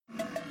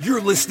You're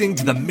listening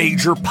to the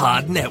Major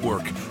Pod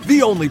Network,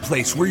 the only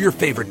place where your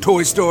favorite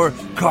toy store,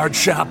 card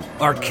shop,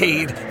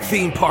 arcade,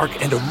 theme park,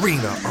 and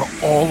arena are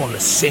all on the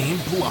same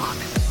block.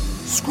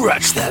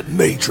 Scratch that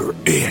major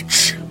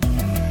itch.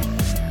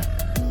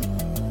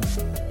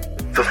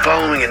 The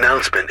following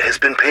announcement has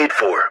been paid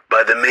for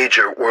by the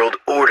Major World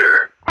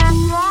Order.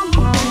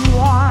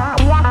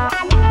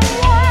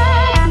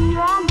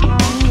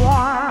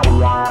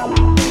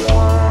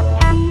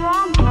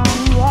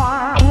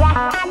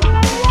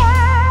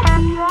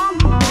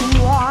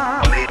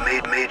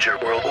 Major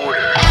World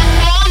Order.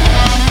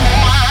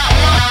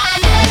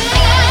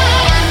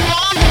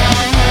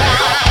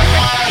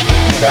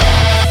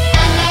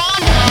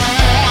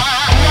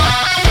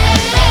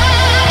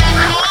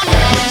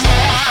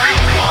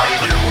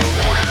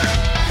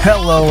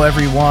 Hello,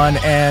 everyone,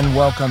 and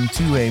welcome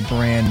to a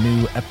brand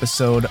new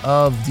episode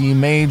of the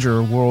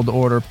Major World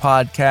Order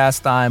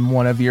podcast. I'm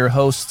one of your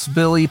hosts,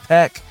 Billy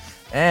Peck,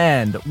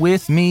 and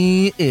with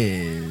me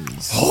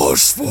is...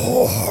 Horse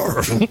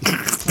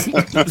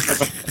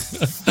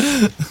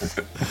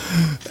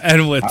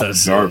And with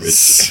us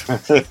garbage.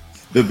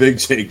 The big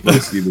Jake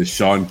Whiskey, the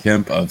Sean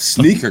Kemp of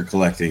sneaker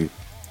collecting,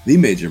 the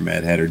Major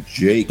Mad Hatter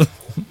Jake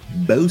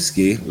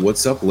Boski.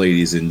 What's up,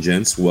 ladies and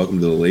gents? Welcome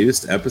to the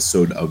latest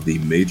episode of the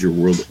Major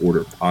World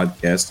Order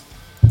podcast,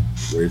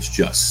 where it's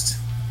just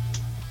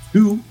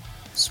too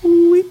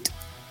sweet.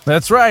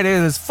 That's right, it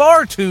is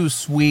far too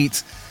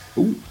sweet.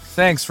 Ooh.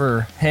 Thanks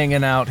for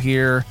hanging out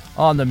here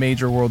on the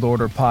Major World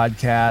Order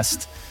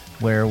podcast,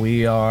 where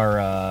we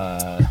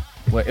are,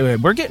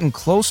 we're getting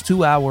close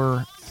to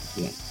our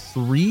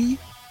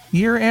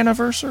 3-year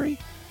anniversary.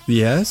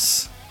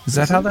 Yes. Is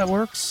that how that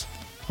works?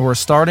 We're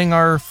starting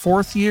our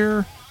 4th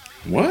year.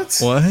 What?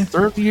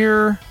 3rd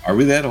year. Are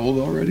we that old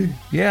already?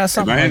 Yeah,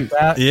 something like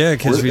that. Yeah,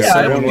 because we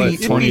started in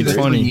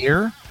 2020.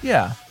 Year.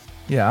 Yeah,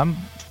 I'm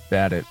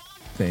bad at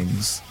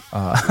things.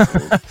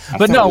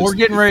 But no, we're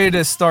getting ready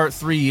to start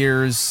 3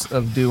 years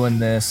of doing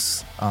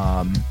this.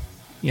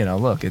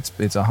 Look, it's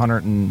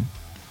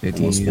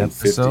 150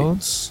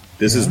 episodes.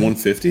 This is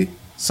 150?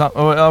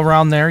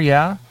 Around there,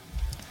 yeah.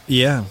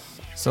 Yeah.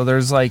 So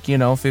there's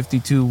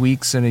 52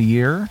 weeks in a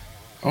year.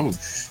 Oh,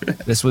 shit.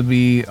 This would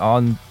be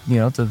on,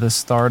 to the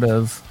start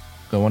of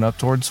going up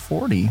towards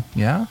 40.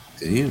 Yeah.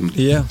 Damn.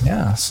 Yeah.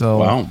 Yeah. So.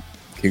 Wow.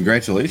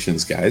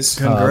 Congratulations, guys.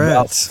 Congrats.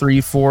 About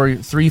three full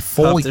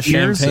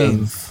years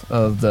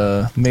of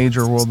the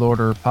Major World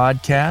Order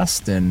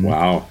podcast. And,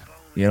 wow.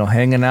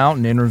 Hanging out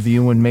and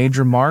interviewing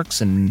major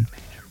marks and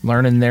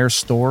learning their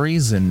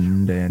stories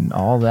and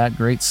all that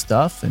great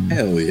stuff. And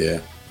hell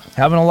yeah.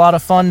 Having a lot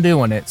of fun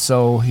doing it.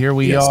 So here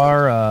we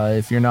are.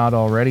 If you're not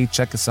already,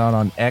 check us out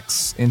on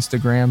X,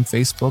 Instagram,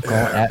 Facebook, all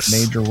at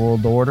Major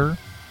World Order,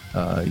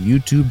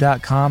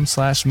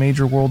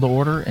 youtube.com/Major World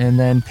Order, and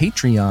then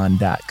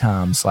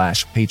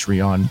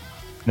patreon.com/Patreon.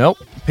 Nope.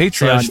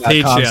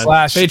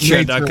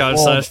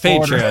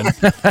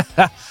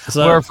 Patreon.com/Patreon.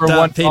 So where for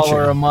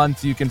 $1 a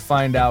month, you can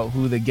find out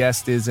who the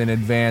guest is in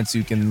advance.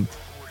 You can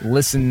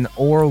listen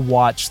or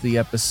watch the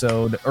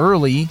episode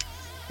early.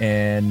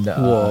 And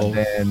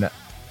then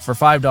for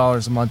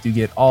 $5 a month, you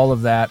get all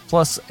of that,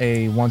 plus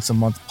a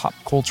once-a-month pop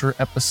culture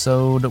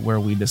episode where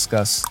we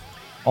discuss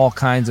all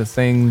kinds of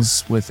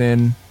things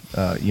within,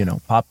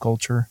 pop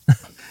culture,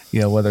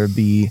 whether it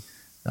be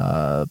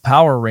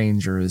Power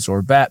Rangers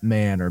or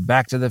Batman or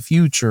Back to the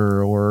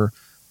Future or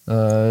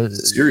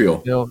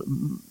cereal,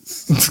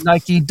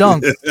 Nike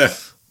Dunk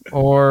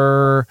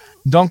or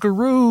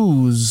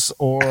Dunkaroos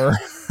or...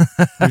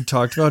 We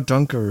talked about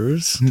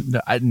Dunkaroos.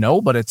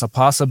 No, but it's a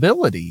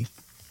possibility.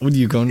 Would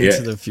you go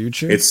into the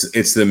future?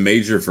 It's the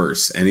major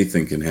verse.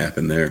 Anything can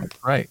happen there.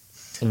 Right.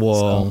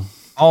 Whoa. So,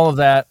 all of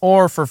that,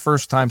 or for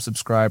first-time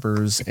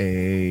subscribers,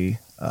 a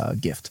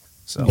gift.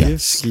 So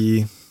gift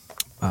ski.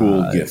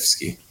 Cool gift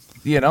ski.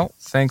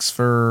 Thanks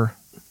for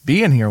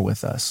being here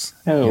with us.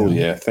 Hell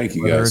yeah. Thank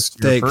you, guys. It's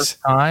your first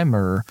time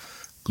or,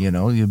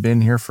 you've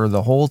been here for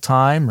the whole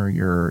time or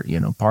you're,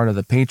 part of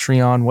the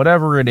Patreon,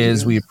 whatever it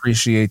is, we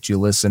appreciate you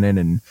listening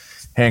and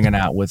hanging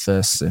out with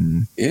us.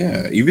 And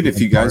even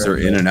if you guys are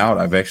in and out,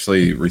 I've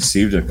actually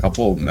received a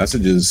couple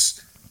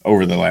messages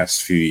over the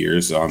last few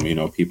years.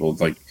 People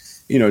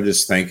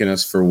just thanking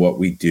us for what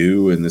we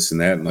do and this and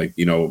that, and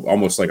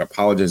almost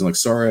apologizing,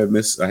 sorry I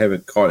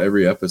haven't caught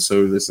every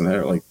episode of this and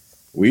that.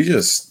 We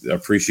just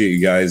appreciate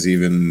you guys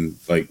even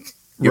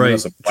giving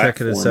us a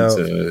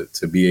platform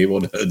to be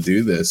able to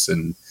do this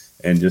and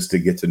just to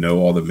get to know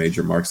all the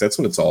major marks. That's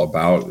what it's all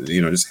about.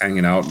 Just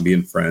hanging out and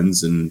being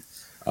friends and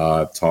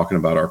talking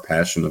about our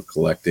passion of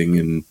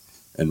collecting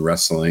and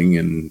wrestling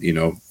and,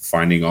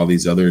 finding all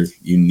these other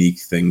unique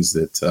things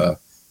that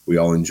we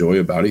all enjoy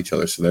about each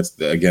other. So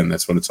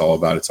that's what it's all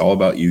about. It's all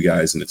about you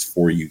guys and it's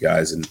for you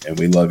guys. And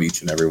we love each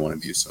and every one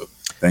of you. So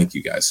thank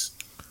you guys.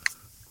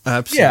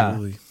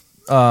 Absolutely.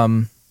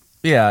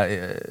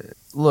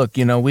 Look,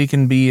 we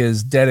can be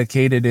as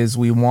dedicated as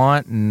we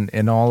want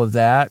and all of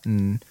that.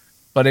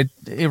 But it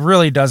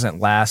really doesn't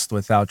last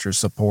without your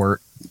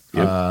support.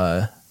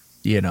 Yep.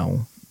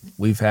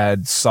 We've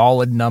had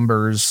solid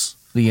numbers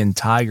the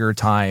entire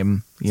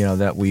time,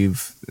 that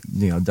we've,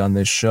 done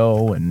this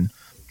show, and,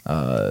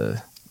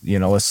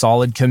 a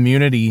solid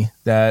community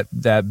that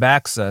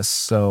backs us.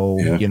 So,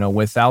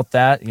 without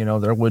that,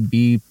 there would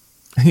be,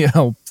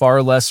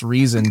 far less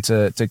reason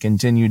to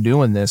continue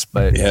doing this,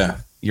 but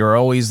you're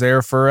always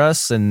there for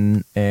us.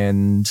 And,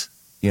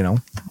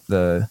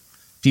 the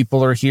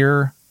people are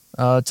here,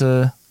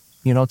 to,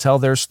 tell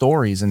their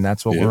stories, and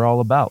that's what we're all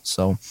about.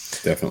 So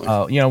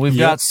definitely, we've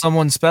got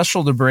someone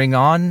special to bring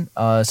on,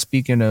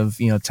 speaking of,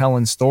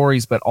 telling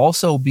stories, but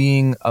also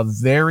being a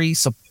very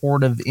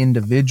supportive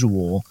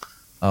individual.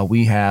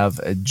 We have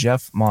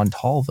Jeff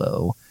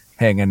Montalvo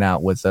hanging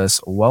out with us.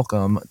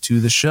 Welcome to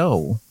the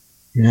show.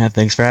 Yeah.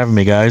 Thanks for having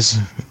me, guys.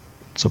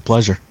 It's a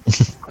pleasure.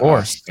 Of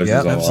course.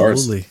 Yeah,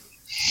 Absolutely.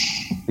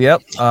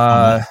 Yep.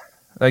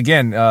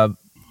 Again,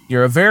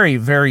 you're a very,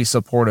 very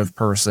supportive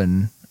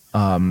person.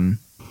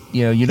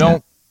 You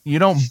don't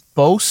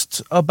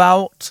boast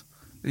about,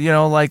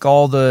 like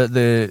all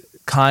the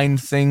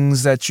kind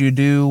things that you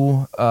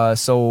do.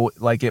 So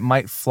like it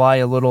might fly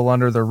a little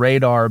under the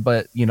radar,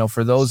 but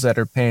for those that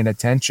are paying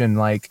attention,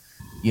 like,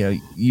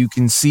 you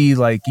can see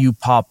like you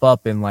pop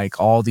up in like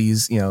all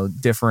these,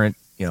 different,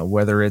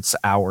 whether it's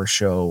our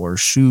show or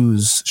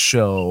Shoe's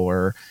show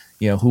or,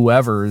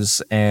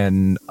 whoever's,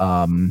 and,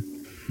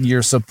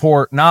 your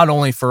support, not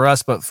only for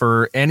us, but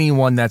for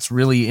anyone that's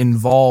really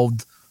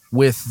involved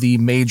with the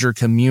major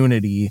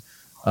community,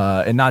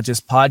 and not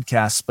just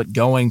podcasts, but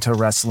going to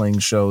wrestling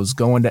shows,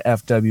 going to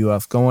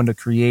FWF, going to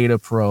Create a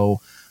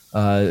Pro,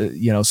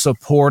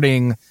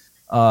 supporting,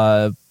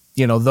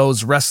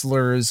 those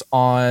wrestlers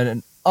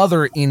on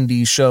other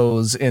indie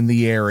shows in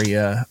the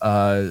area.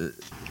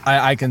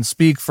 I can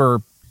speak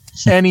for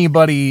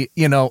anybody,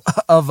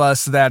 of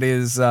us that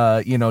is,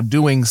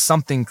 doing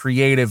something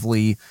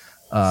creatively.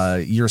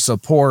 Your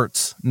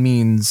support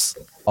means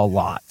a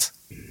lot.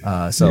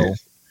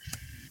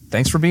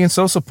 Thanks for being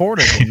so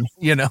supportive. And,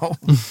 you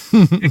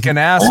can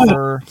ask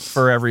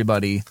for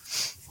everybody.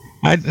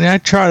 I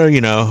try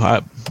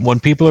to, when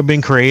people are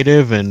being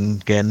creative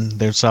and getting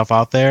their stuff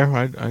out there,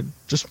 I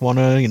just want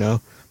to,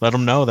 let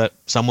them know that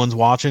someone's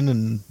watching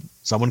and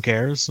someone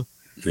cares.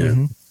 Yeah.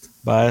 Mm-hmm.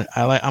 But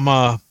I'm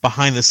a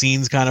behind the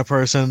scenes kind of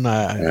person.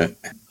 I'm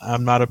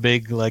not a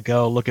big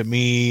oh, look at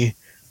me.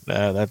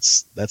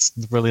 That's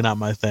really not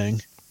my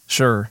thing.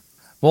 Sure.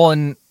 Well,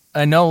 and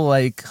I know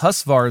like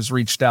Husvar's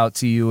reached out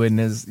to you and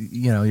is,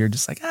 you're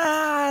just like,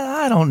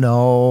 I don't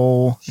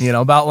know,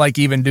 about like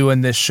even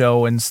doing this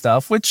show and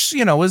stuff, which,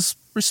 is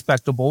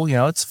respectable,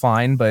 it's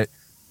fine, but,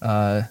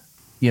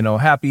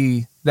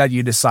 happy that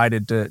you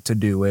decided to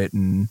do it.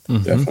 And,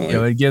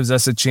 it gives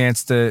us a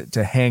chance to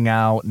hang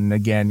out. And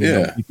again,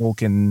 people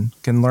can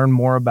learn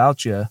more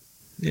about you.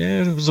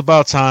 Yeah, it was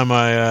about time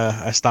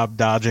I stopped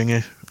dodging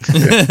it.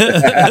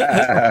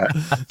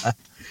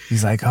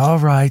 He's like, all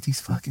right,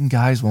 these fucking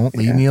guys won't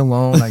leave me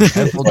alone. I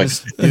guess we'll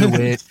just do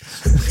it.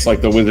 It's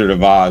like the Wizard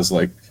of Oz,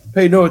 like,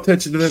 pay no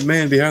attention to that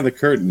man behind the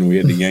curtain. We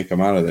had to yank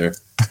him out of there.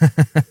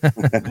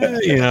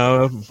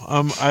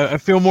 I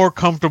feel more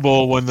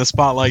comfortable when the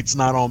spotlight's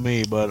not on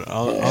me, but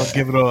I'll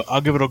give it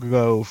a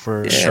go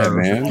for sure,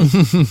 man.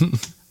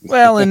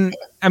 Well, and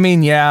I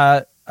mean,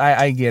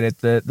 I get it.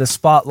 The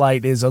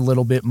spotlight is a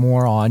little bit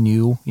more on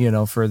you,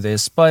 for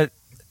this, but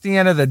at the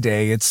end of the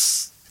day,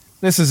 this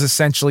is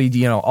essentially,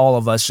 all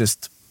of us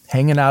just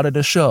hanging out at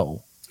a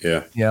show.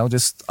 Yeah.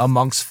 Just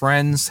amongst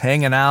friends,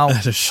 hanging out,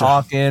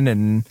 talking,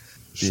 and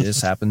it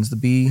just happens to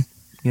be,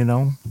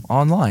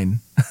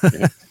 online.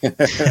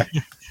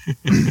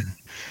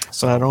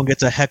 So I don't get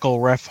to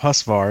heckle Ref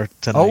Husvar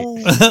tonight.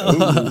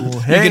 Oh,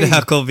 hey. You can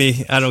heckle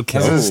me. I don't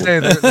care. I was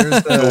gonna say,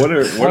 there's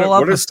the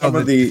what are some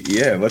of the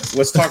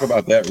let's talk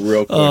about that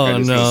real quick. Oh, I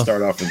just no. want to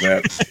start off with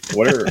that.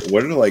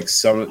 What are like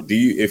some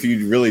if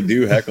you really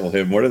do heckle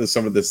him, what are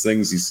some of the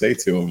things you say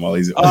to him while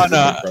he's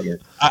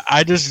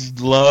I just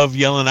love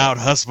yelling out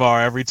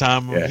Husvar every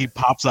time he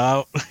pops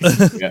out.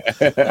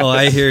 Oh,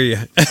 I hear you.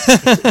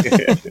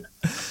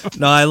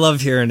 No, I love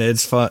hearing it.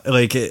 It's fun.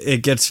 Like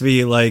it gets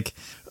me like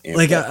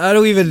I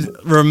don't even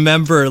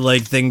remember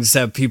like things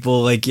that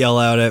people like yell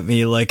out at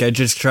me. Like I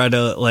just try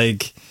to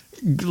like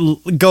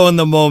go in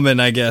the moment,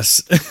 I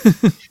guess.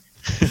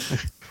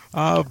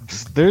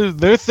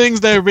 There are things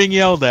that are being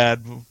yelled at.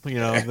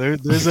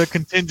 There's a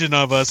contingent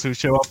of us who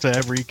show up to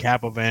every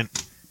Cap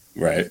event.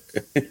 Right.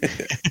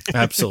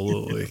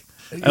 Absolutely.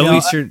 At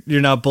least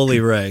you're not Bully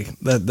Ray.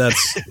 That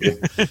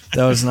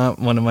was not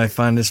one of my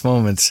finest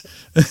moments.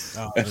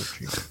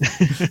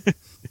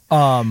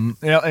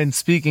 And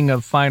speaking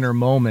of finer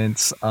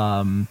moments,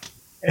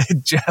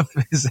 Jeff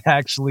is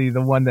actually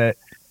the one that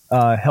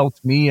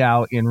helped me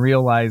out in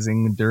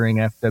realizing during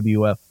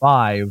FWF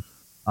 5,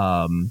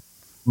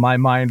 my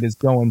mind is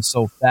going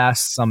so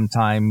fast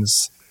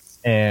sometimes,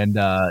 and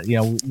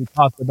we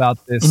talked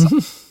about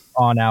this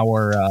on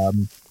our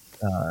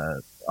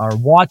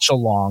watch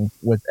along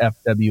with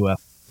FWF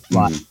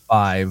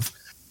 5,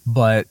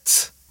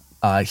 but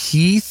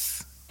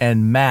Heath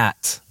and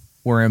Matt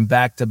were in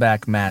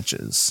back-to-back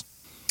matches,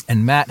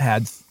 and Matt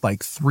had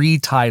like 3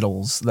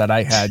 titles that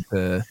I had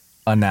to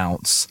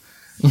announce.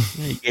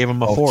 You gave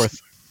him a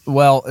fourth.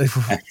 Well,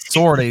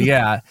 sort of,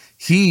 yeah.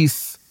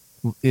 Heath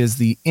is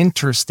the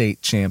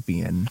interstate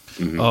champion.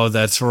 Oh,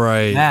 that's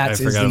right. Matt I is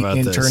forgot the about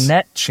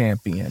internet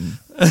champion.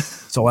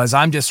 So as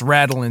I'm just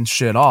rattling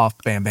shit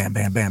off, bam, bam,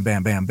 bam, bam,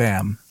 bam, bam,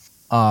 bam.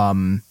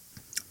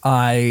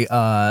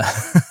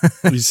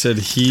 You said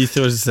Heath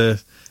was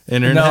the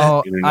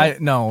internet?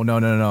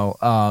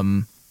 No.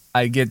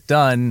 I get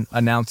done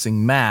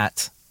announcing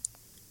Matt,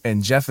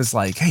 and Jeff is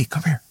like, "Hey,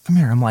 come here."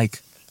 I'm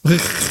like,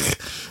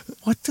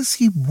 "What does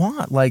he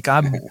want?" Like,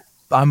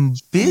 I'm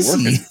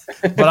busy,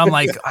 but I'm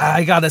like,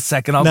 I got a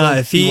second.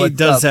 If he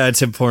does that,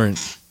 it's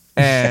important.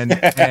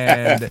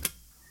 And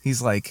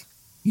he's like,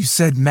 "You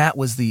said Matt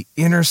was the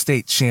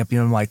interstate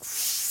champion." I'm like,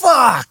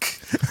 "Fuck."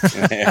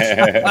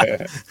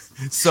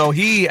 So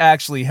he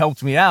actually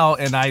helped me out,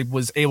 and I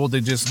was able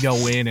to just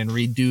go in and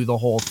redo the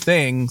whole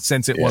thing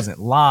since it wasn't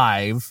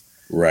live.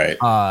 Right.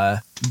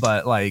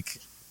 But like,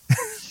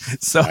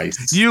 so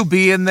Nice. you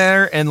being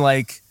there and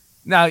like,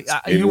 now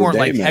you weren't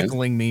like man.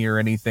 heckling me or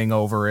anything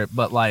over it,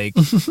 but like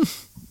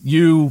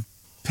you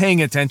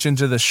paying attention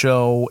to the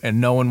show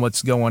and knowing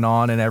what's going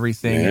on and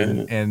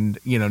everything, and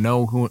you know,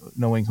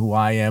 knowing who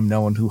I am,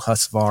 knowing who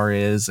Husvar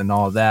is, and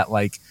all of that.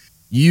 Like,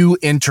 you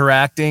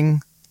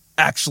interacting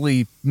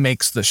actually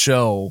makes the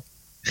show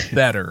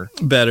better.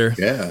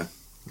 Yeah.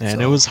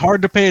 And it was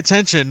hard to pay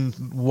attention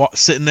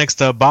sitting next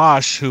to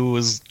Bosch, who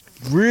was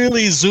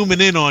really zooming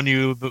in on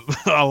you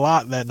a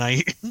lot that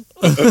night.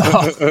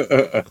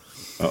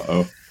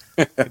 Uh-oh.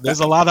 There's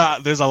a lot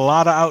of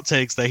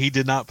outtakes that he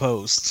did not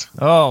post.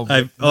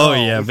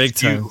 Yeah, big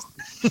time.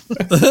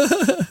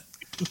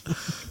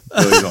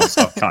 Billy's all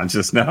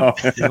self-conscious now.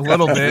 A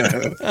little bit.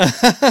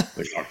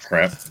 Like, oh,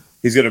 crap.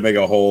 He's going to make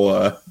a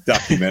whole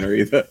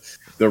documentary,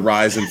 the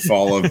rise and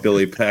fall of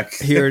Billy Peck.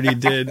 He already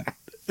did.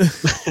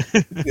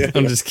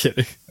 I'm just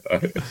kidding. I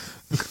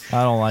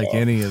don't like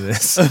any of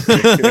this.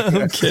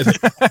 I'm kidding.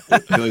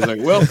 Billy's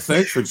like, well,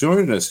 thanks for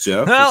joining us,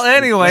 Jeff. Well,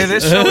 anyway,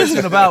 this show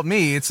isn't about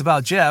me. It's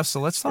about Jeff.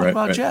 So let's talk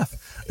about Jeff.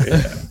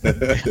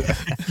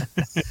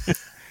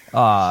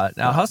 Now,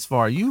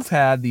 Husvar, you've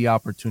had the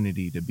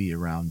opportunity to be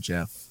around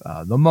Jeff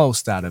the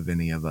most out of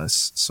any of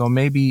us. So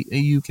maybe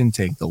you can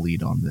take the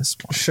lead on this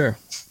one. Sure.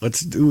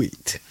 Let's do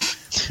it.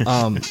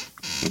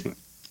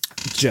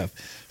 Jeff,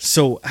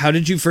 so how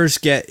did you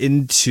first get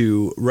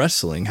into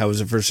wrestling? How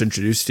was it first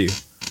introduced to you?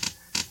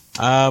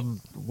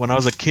 When I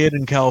was a kid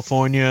in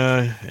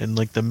California in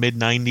like the mid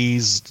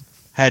 90s,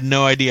 had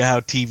no idea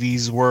how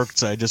TVs worked.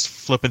 So I just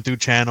flipping through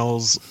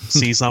channels,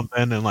 see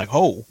something and like,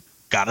 oh,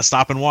 gotta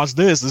stop and watch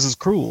this. This is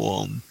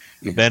cool. And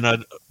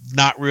then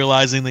not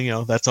realizing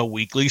that, that's a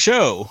weekly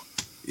show.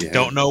 Yeah.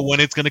 Don't know when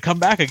it's going to come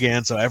back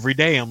again. So every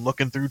day I'm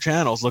looking through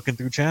channels.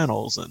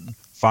 And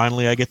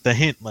finally I get the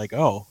hint like,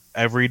 oh,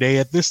 every day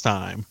at this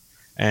time.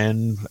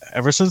 And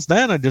ever since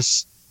then, I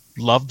just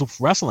loved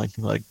wrestling.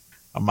 Like,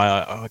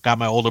 I got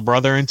my older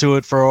brother into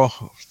it for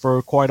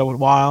quite a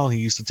while. He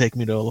used to take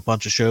me to a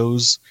bunch of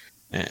shows,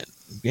 and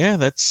yeah,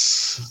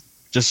 that's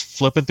just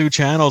flipping through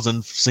channels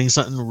and seeing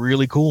something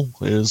really cool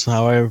is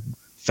how I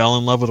fell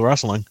in love with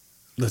wrestling.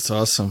 That's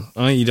awesome.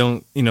 You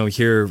don't,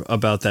 hear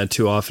about that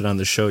too often on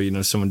the show.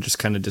 Someone just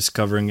kind of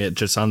discovering it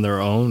just on their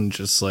own,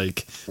 just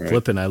like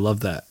flipping. I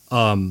love that.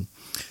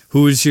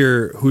 Who's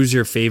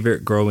your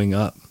favorite growing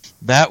up?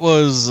 That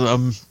was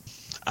I'm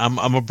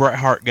a Bret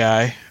Hart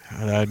guy.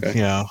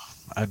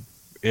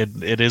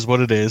 It is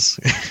what it is.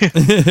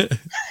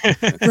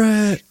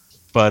 Bret.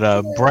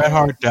 But Bret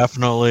Hart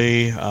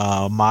definitely,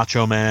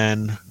 Macho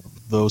Man,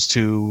 those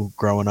two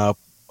growing up,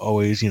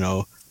 always,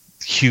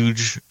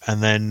 huge.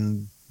 And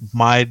then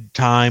my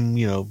time,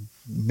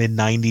 mid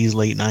 90s,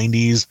 late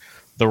 90s,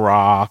 The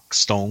Rock,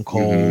 Stone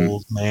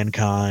Cold,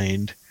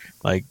 Mankind,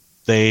 like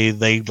they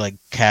like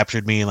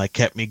captured me and like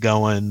kept me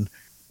going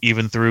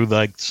even through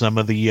like some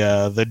of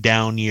the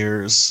down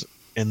years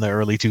in the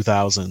early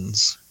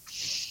 2000s.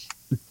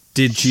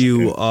 Did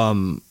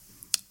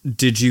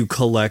you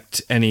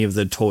collect any of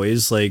the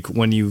toys? Like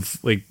when you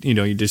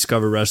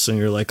discover wrestling,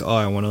 you're like, oh,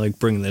 I want to like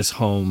bring this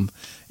home,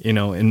 and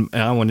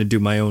I want to do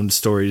my own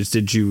stories.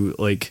 Did you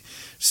like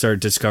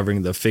start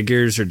discovering the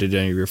figures, or did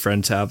any of your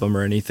friends have them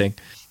or anything?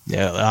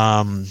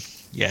 Yeah.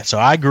 Yeah. So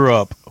I grew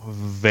up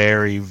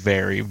very,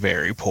 very,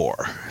 very poor.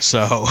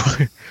 So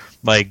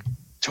like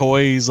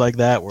toys like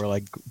that were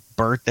like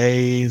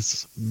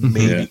birthdays,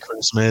 maybe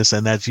Christmas.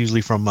 And that's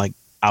usually from like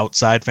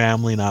outside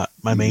family, not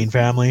my main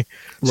family.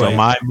 So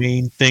my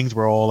main things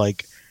were all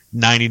like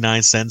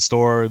 99-cent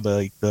store,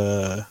 those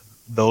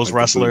like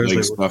wrestlers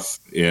the stuff.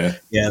 They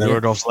were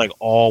just like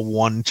all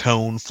one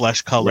tone,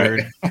 flesh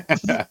colored.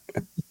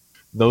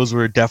 Those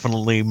were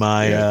definitely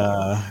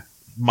my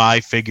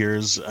my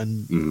figures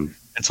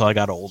until I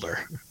got older.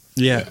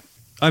 Yeah.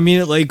 I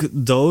mean, like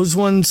those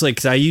ones,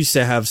 like I used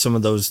to have some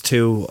of those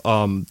too.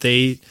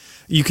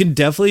 You can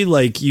definitely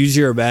like use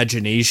your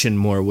imagination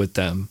more with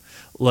them.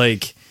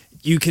 Like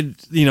you could,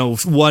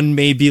 one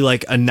may be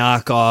like a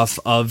knockoff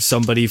of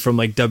somebody from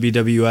like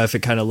WWF. It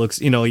kind of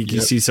looks, you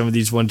can see some of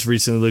these ones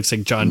recently looks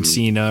like John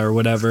Cena or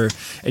whatever.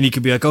 And you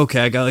could be like, okay,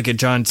 I got like a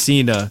John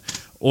Cena.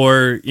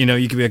 Or, you know,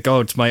 you could be like, oh,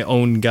 it's my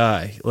own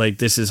guy. Like,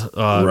 this is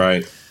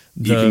right.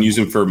 You can use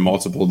him for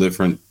multiple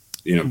different,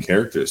 you know,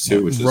 characters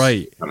too, which is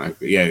right. Kinda,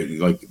 yeah,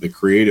 like the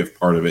creative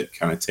part of it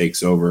kind of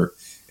takes over.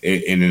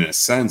 And in a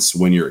sense,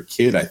 when you're a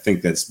kid, I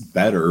think that's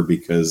better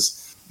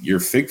because your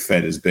fig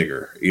fed is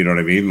bigger. You know what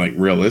I mean? Like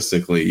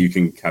realistically, you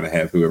can kind of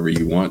have whoever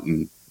you want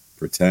and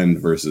pretend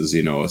versus,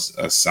 you know,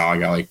 a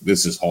saga like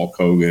this is Hulk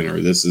Hogan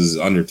or this is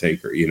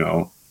Undertaker, you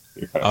know.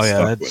 You're kind of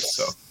stuck with,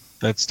 so.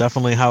 That's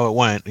definitely how it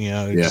went. You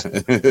know, yeah.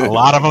 a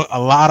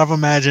lot of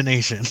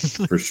imagination.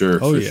 For sure.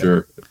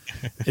 Sure.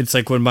 It's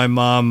like when my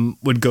mom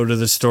would go to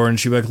the store and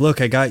she'd be like, look,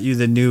 I got you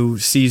the new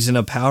season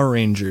of Power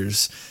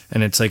Rangers.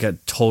 And it's like a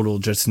total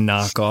just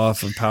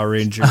knockoff of Power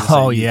Rangers.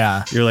 Oh,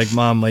 yeah. You're like,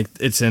 Mom, like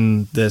it's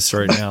in this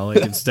right now. Like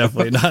it's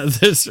definitely not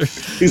this.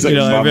 He's like,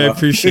 I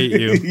appreciate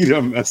you. You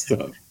done messed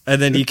up. And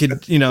then you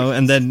could, you know,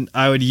 and then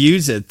I would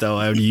use it though.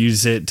 I would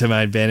use it to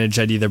my advantage.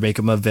 I'd either make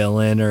him a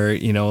villain or,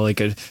 you know, like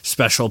a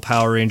special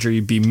Power Ranger.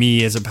 You'd be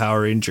me as a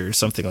Power Ranger or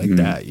something like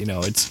that. You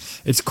know,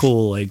 it's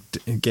cool, like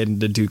getting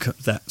to do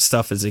that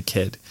stuff as a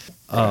kid.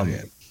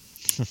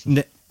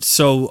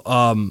 So,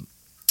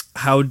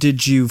 how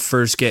did you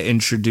first get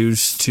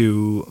introduced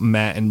to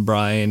Matt and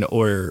Brian,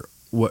 or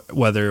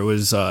whether it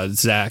was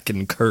Zach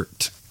and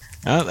Kurt?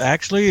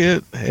 Actually,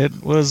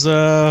 it was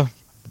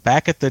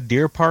back at the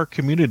Deer Park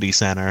Community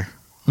Center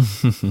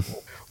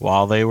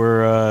while they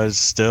were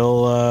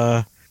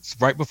still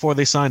right before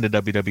they signed to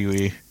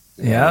WWE.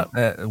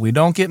 Yeah, we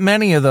don't get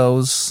many of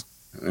those.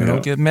 We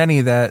don't get many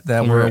that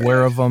were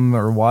aware of them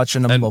or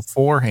watching them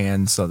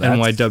beforehand. So that's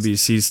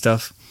NYWC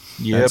stuff.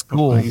 Yeah, that's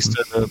cool. I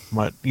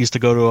used to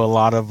go to a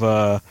lot of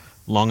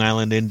Long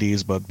Island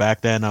indies, but back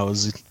then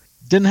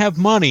didn't have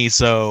money,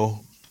 so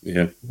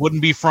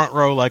wouldn't be front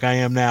row like I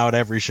am now at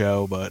every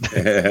show. But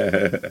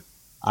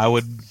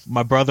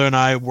my brother and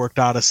I worked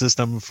out a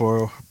system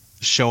for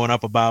showing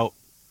up about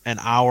an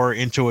hour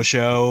into a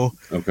show.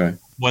 Okay.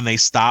 When they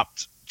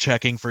stopped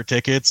checking for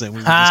tickets, and we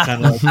would just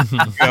kind of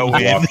go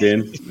walk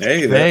in.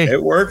 Hey,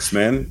 it works,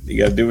 man.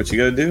 You got to do what you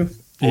got to do.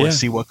 Or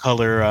see what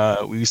color.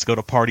 We used to go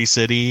to Party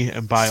City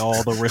and buy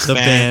all the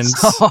wristbands,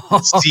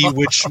 see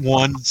which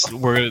ones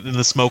were in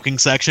the smoking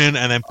section,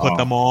 and then put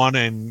them on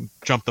and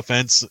jump the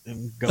fence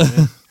and go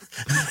in.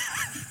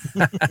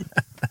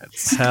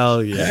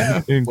 Hell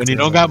yeah. When you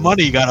don't got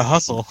money, you got to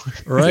hustle.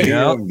 Right.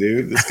 Damn,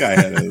 dude. This guy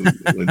had a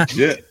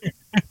legit.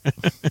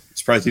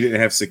 Surprised you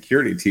didn't have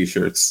security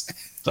T-shirts.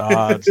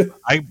 I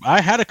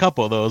had a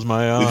couple of those.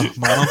 My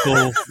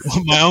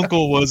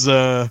uncle was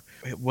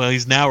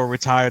he's now a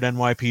retired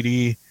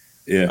NYPD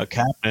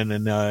captain,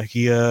 and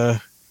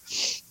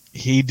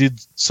he did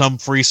some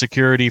free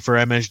security for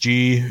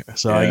MSG,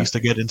 so I used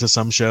to get into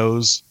some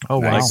shows. Oh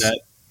wow. Like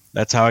that.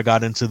 That's how I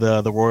got into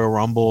the Royal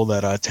Rumble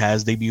that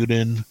Taz debuted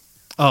in.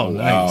 Oh,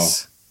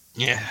 nice.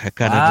 Yeah, I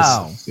kind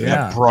of just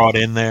got brought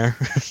in there.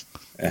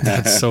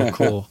 That's so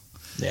cool.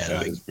 Yeah,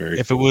 like,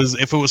 if it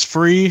was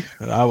free,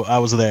 I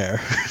was there.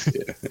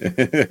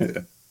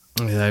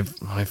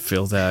 I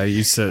feel that. I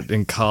used to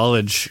in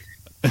college.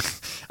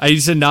 I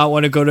used to not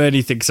want to go to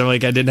anything because I'm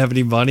like I didn't have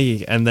any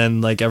money, and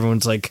then like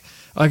everyone's like,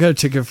 oh, I got a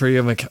ticket for you.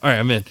 I'm like, all right,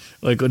 I'm in.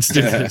 Like, let's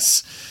do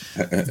this.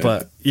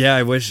 But yeah,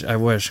 I wish.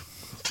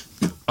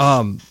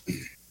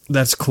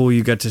 That's cool.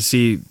 You got to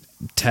see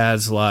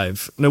Taz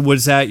live. Now,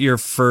 was that your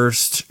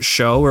first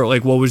show, or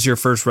like what was your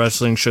first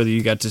wrestling show that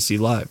you got to see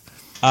live?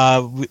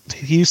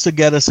 He used to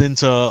get us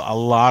into a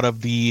lot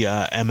of the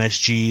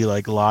MSG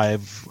like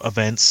live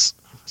events,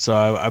 so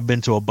I've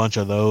been to a bunch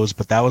of those.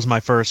 But that was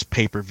my first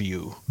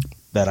pay-per-view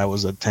that I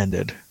was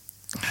attended.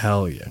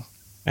 Hell yeah!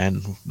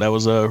 And that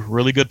was a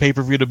really good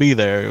pay-per-view to be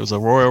there. It was a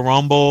Royal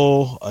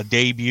Rumble, a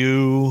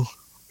debut.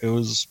 It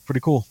was pretty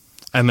cool.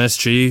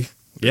 MSG,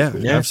 yeah.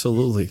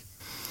 Absolutely.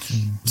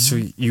 Mm-hmm. So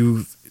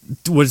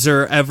was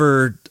there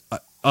ever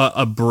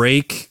a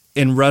break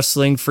in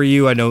wrestling for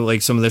you? I know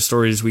like some of the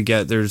stories we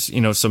get, there's, you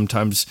know,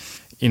 sometimes,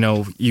 you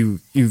know,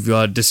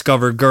 you've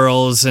discovered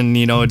girls and,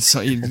 you know, it's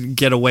you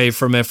get away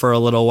from it for a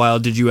little while.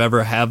 Did you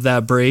ever have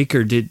that break,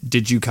 or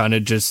did you kind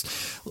of just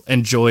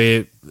enjoy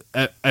it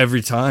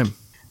every time?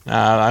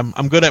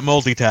 I'm good at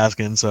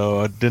multitasking,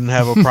 so I didn't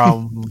have a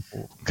problem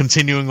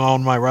continuing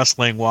on my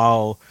wrestling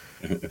while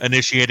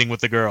initiating with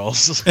the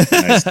girls.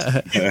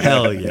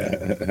 Hell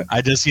yeah.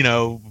 I just, you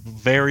know,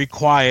 very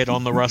quiet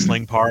on the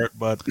wrestling part,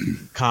 but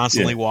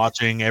constantly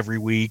watching every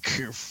week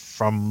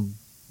from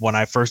when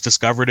I first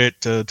discovered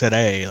it to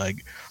today.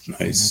 Like,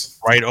 nice.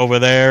 Right over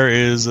there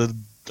is an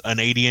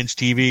 80-inch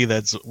TV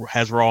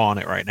has Raw on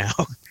it right now.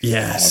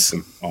 Yes.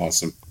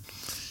 Awesome.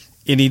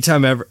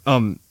 Anytime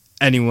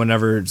anyone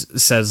ever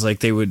says like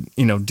they would,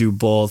 you know, do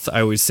both,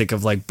 I always think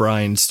of like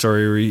Brian's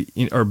story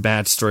or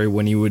Matt's story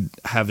when he would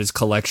have his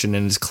collection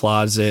in his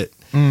closet.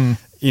 You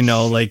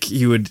know, like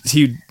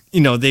he you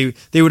know, they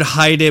would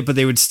hide it, but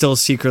they would still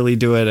secretly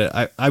do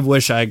it. I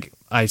wish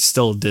I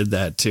still did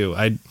that too.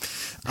 I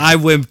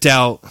wimped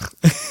out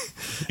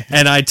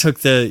And I took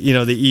the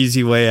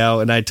easy way out,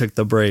 and I took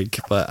the break.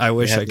 But I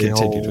wish I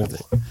continued with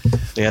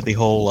it. They had the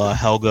whole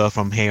Helga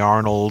from Hey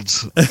Arnold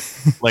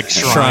like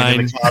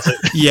shrine in the closet.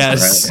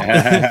 Yes,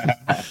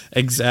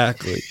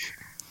 exactly.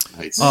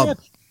 Nice.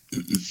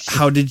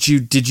 How did you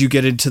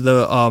get into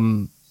the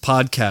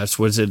podcast?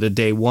 Was it a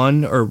day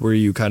one, or were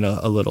you kind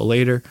of a little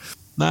later?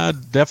 Nah,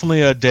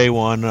 definitely a day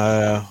one.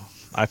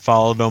 I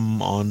followed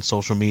them on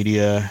social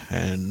media,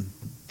 and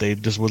they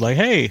just were like,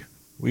 "Hey,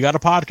 we got a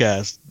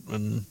podcast,"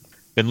 and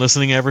been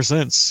listening ever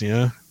since.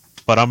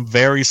 But I'm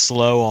very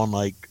slow on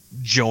like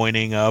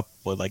joining up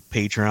with like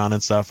Patreon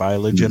and stuff. I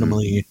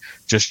legitimately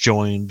just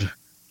joined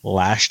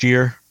last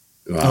year.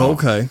 Wow. Oh,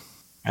 okay.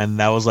 And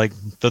that was like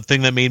the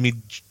thing that made me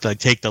like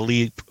take the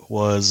leap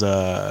was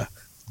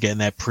getting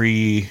that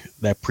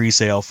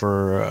pre-sale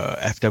for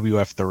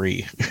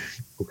FWF3.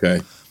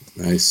 Okay.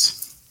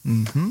 Nice.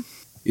 Mm-hmm.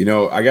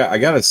 I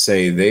gotta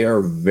say they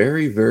are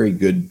very, very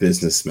good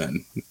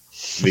businessmen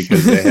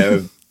because they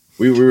have.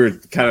 we were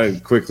kind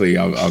of quickly.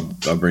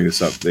 I'll bring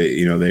this up.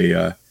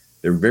 They're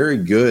very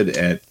good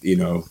at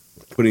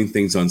putting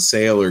things on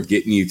sale or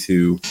getting you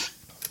to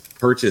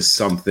purchase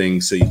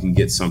something so you can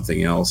get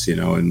something else.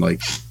 And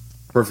like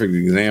perfect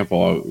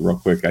example, real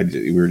quick.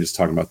 We were just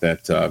talking about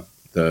that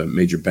the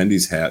Major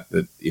Bendy's hat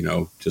that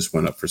just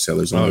went up for sale.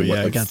 There's only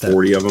I got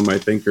 40 of them, I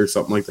think, or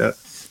something like that.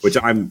 Which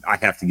I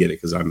have to get it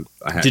because I'm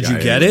a hat Did guy. you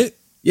get it?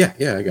 Yeah,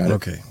 I got it.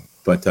 Okay.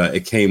 But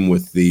it came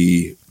with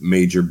the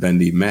Major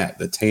Bendy mat,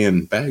 the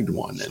tan bagged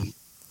one, and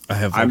I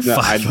have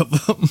five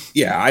of them.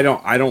 Yeah, I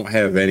don't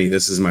have any.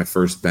 This is my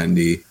first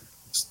Bendy.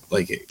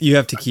 You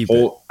have to keep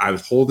it. I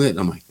was holding it, and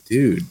I'm like,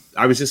 dude,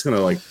 I was just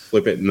gonna like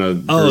flip it in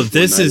the. Oh,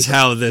 this is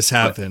how this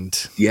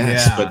happened.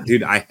 Yes, Yeah. but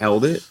dude, I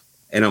held it,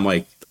 and I'm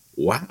like,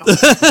 wow,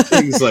 this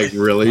thing's like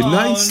really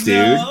nice,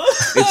 dude.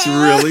 It's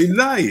really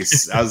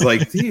nice. I was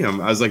like, damn.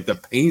 I was like, the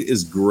paint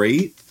is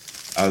great.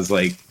 I was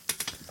like,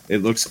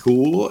 it looks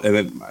cool. And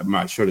then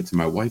I showed it to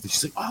my wife, and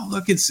she's like, oh,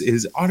 look, it's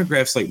his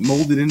autograph's like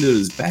molded into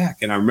his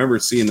back. And I remember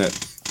seeing that.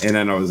 And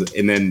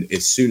then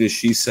as soon as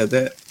she said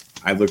that,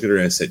 I looked at her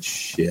and I said,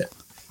 shit.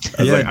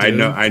 I was like,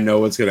 dude. I know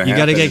what's gonna happen. You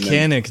got to get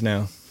Canic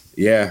now.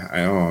 Yeah, I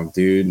know,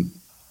 dude.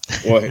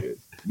 What?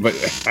 But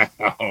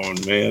oh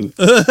man,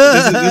 this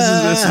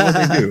is what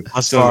they do.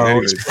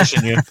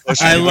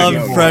 I love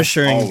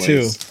pressuring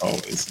always, too.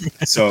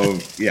 Always. So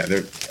yeah,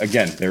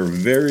 they're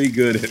very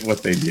good at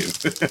what they do.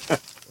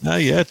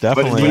 Yeah,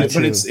 definitely.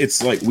 But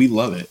it's like we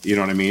love it. You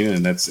know what I mean?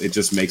 And it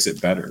just makes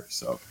it better.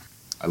 So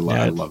I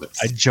love it.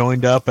 I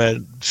joined up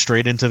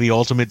straight into the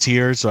ultimate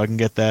tier so I can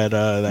get that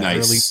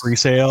Nice. early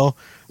pre-sale.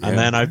 Yeah. And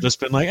then I've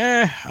just been like,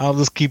 I'll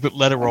just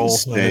let it roll.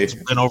 It's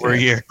been over a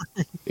year.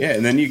 Yeah,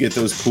 and then you get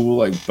those cool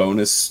like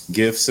bonus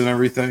gifts and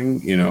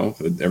everything,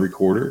 every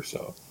quarter,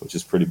 so which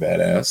is pretty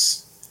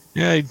badass.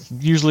 Yeah,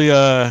 usually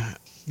I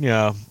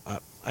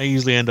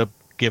usually end up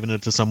giving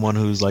it to someone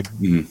who's like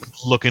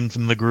looking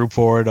from the group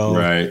for it.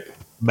 I'll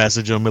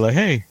message them, be like,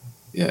 hey,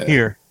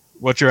 here,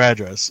 what's your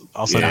address?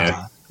 I'll send it to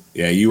you.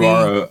 Yeah, you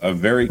are a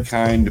very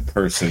kind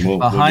person.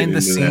 Behind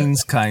the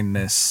scenes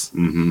kindness.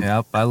 Mm-hmm.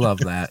 Yep, I love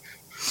that.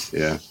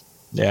 Yeah,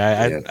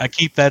 I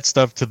keep that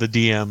stuff to the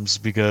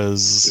DMs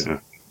because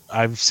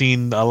I've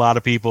seen a lot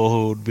of people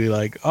who would be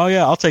like, "Oh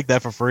yeah, I'll take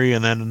that for free,"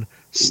 and then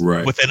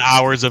within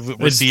hours of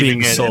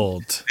receiving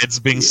it's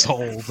being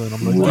sold, and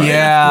I'm like,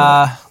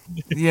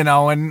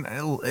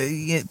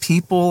 and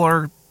people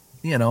are,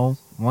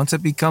 once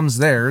it becomes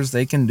theirs,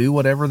 they can do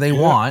whatever they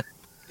want.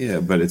 Yeah,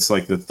 but it's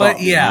like the thought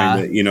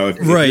behind it, if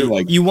you're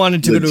like you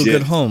wanted to go to a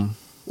good home.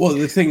 Well,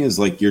 the thing is,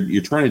 like,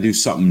 you're trying to do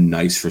something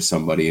nice for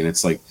somebody, and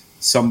it's like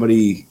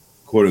somebody,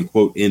 quote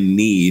unquote, in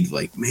need,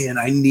 like, man,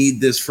 I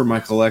need this for my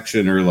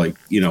collection, or like,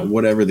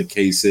 whatever the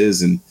case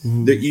is, and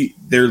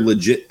they're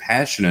legit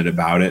passionate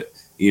about it.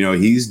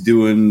 He's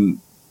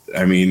doing,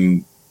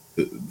 the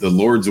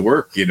Lord's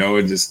work,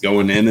 and just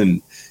going in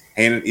and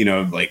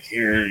handing, like,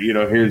 here,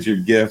 here's your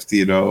gift,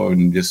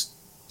 and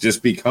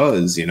just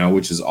because,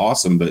 which is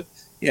awesome. But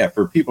yeah,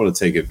 for people to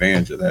take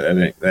advantage of that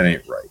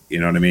ain't right. You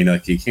know what I mean?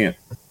 Like, you can't.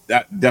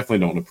 That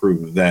definitely don't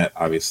approve of that,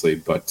 obviously.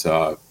 But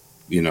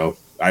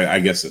I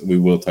guess we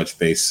will touch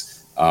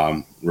base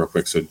real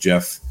quick. So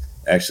Jeff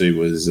actually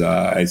was.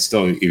 I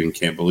still even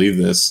can't believe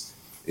this.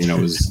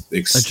 Was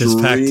extreme. I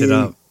just packed it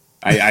up.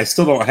 I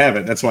still don't have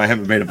it. That's why I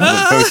haven't made a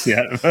public post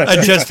yet. I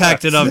just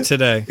packed it up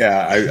today.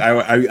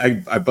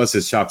 Yeah, I bust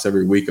his chops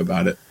every week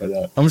about it.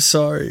 But I'm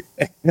sorry.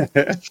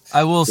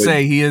 I will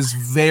say he is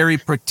very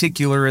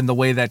particular in the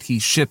way that he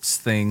ships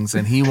things,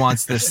 and he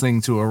wants this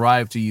thing to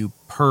arrive to you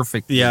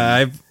perfectly. Yeah,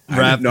 I've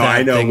wrapped that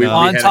I know. thing We up.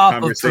 On had top a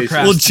of conversation.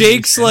 Well,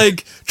 Jake's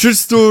like,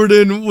 just throw it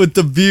in with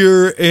the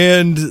beer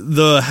and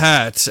the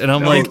hat. And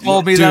I'm like, He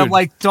told me that, I'm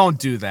like, don't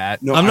do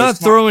that. No, I'm not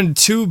throwing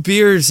 2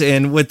 beers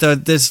in with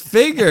this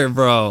figure,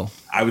 bro.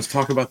 I was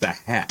talking about the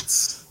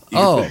hats.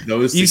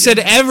 You said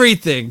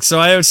everything, so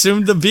I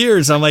assumed the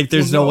beers. I'm like,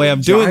 there's no way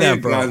I'm doing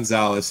that, bro.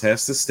 Gonzalez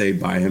has to stay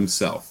by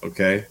himself,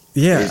 okay?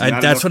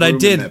 Yeah, that's what I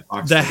did.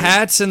 The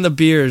hats and the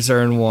beers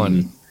are in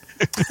one.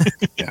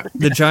 Yeah.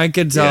 The Giant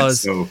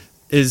Gonzalez. So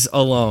is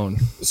alone.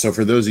 So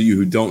for those of you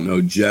who don't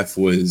know, Jeff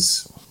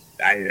was,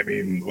 I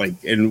mean,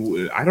 like,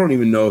 and I don't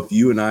even know if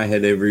you and I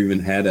had ever even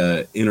had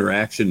a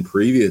interaction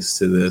previous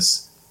to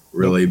this,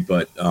 really.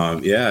 But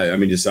yeah, I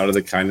mean, just out of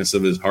the kindness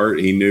of his heart,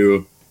 he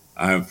knew.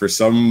 For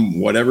some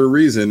whatever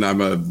reason,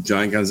 I'm a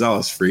Giant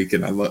Gonzalez freak,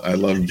 and I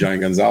love Giant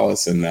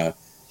Gonzalez, and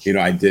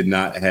I did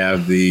not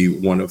have the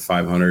 1 of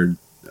 500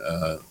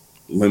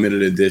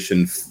 limited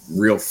edition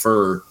real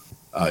fur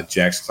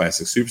Jack's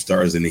Classic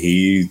Superstars, and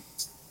he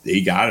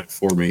got it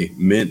for me,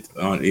 mint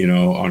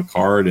on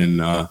card,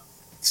 and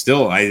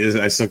still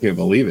I still can't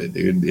believe it,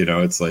 dude.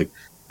 It's like,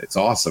 it's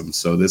awesome.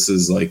 So this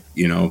is like,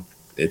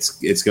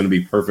 it's going to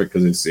be perfect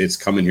because it's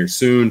coming here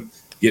soon.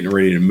 Getting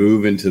ready to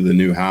move into the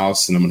new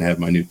house, and I'm going to have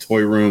my new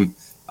toy room,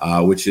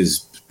 which is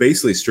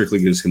basically strictly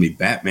just going to be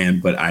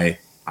Batman. But I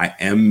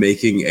am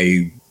making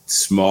a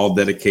small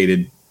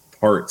dedicated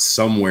part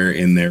somewhere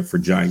in there for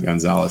Giant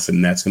Gonzalez,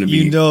 and that's going to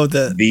be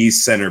the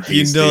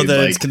centerpiece. Dude,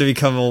 it's going to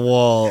become a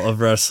wall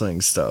of wrestling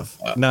stuff,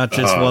 not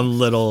just one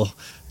little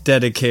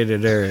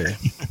dedicated area.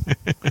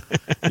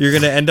 You're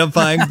gonna end up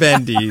buying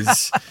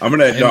bendies. I'm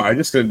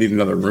just gonna need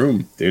another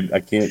room, dude.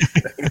 I can't.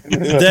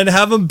 Then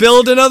have them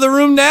build another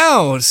room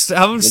now.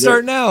 Have them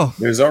start now.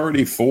 There's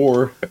already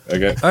 4.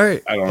 Okay. All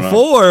right. I don't know.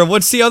 4.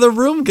 What's the other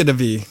room gonna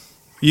be?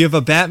 You have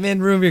a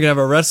Batman room. You're gonna have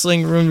a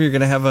wrestling room. You're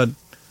gonna have a.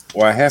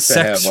 Well, I have to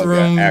sex have like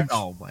room.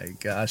 Oh my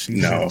gosh!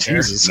 No,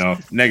 no,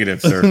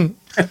 negative, sir.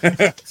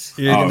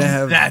 You're gonna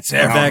have that's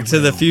a Back to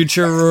the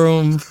Future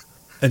room,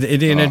 an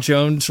Indiana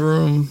Jones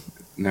room.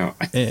 No,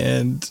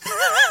 and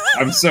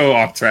I'm so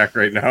off track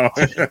right now.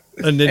 A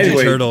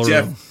Ninja Turtle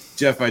room.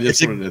 Jeff, I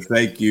just wanted to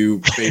thank you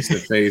face to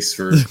face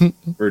for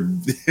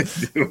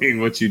doing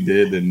what you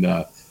did and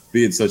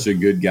being such a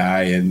good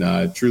guy,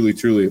 and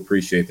truly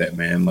appreciate that,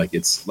 man. Like,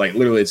 it's like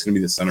literally it's going to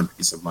be the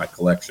centerpiece of my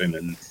collection,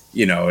 and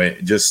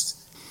it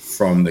just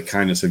from the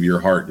kindness of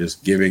your heart,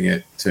 just giving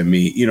it to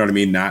me. You know what I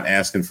mean? Not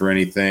asking for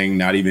anything,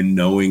 not even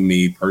knowing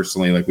me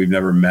personally, like we've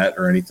never met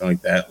or anything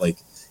like that. Like,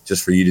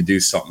 just for you to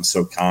do something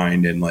so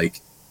kind, and like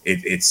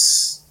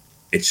it's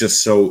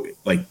just so,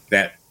 like,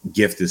 that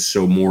gift is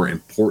so more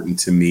important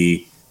to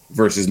me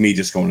versus me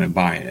just going and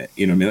buying it.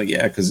 You know what I mean? Like,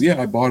 yeah, because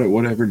I bought it,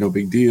 whatever, no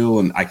big deal,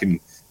 and I can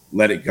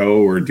let it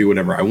go or do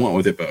whatever I want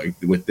with it. But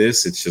with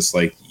this, it's just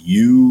like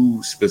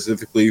you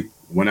specifically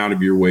went out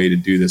of your way to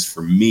do this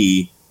for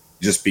me,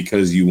 just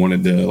because you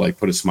wanted to like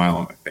put a smile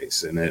on my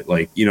face, and it,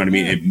 like, you know what I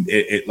mean?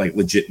 It like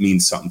legit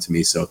means something to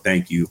me. So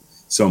thank you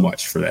so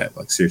much for that.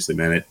 Like, seriously,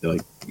 man, it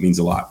like means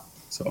a lot.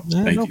 So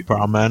thank you. No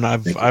problem, man.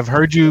 I've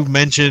heard you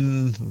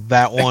mention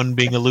that one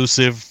being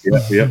elusive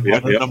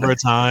a number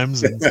of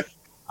times, and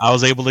I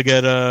was able to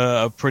get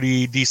a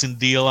pretty decent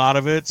deal out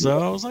of it. So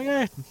I was like,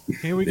 hey,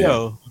 here we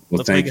go. Well,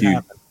 Let's make it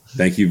happen.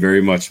 Thank you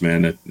very much,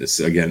 man. This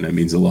again, that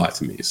means a lot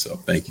to me. So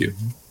thank you.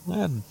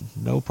 Man,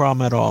 no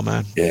problem at all,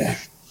 man. Yeah.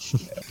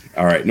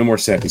 All right, no more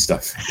sappy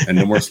stuff, and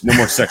no more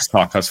sex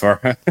talk thus far.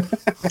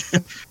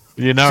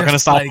 You're not going to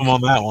stop him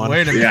on that one.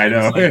 Wait a minute. Yeah, I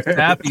know. Like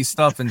happy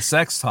stuff and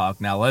sex talk.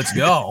 Now let's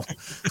go.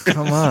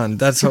 Come on,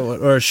 that's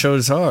what our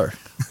shows are.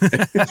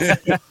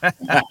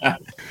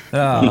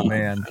 Oh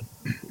man.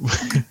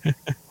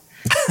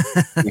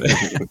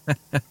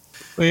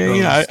 But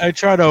yeah, I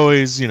try to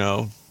always,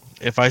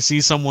 if I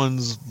see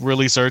someone's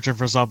really searching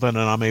for something and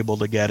I'm able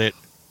to get it,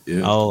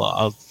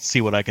 I'll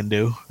see what I can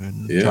do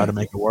and try to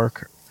make it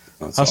work.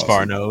 That's As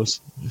far awesome. knows.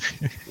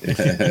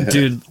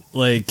 Dude,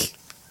 like,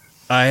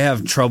 I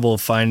have trouble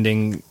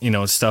finding,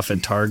 stuff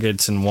at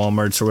Targets and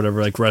Walmarts or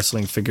whatever, like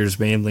wrestling figures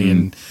mainly.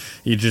 And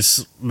you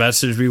just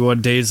messaged me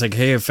one day. It's like,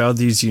 hey, I found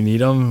these. You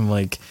need them? I'm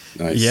like,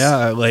 Nice.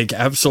 yeah, like,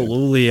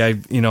 absolutely.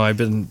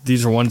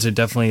 These are ones that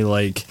definitely,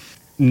 like,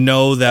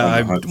 know that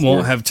I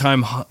won't have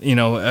time.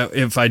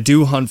 If I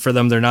do hunt for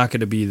them, they're not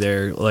going to be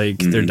there. Like,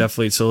 they're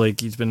definitely, so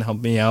like, he's been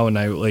helping me out, and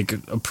I like,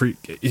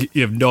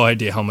 you have no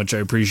idea how much I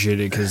appreciate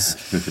it,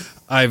 because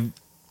I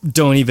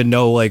don't even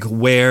know like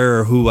where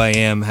or who I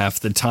am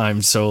half the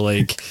time. So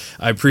like,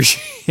 I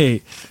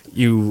appreciate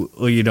you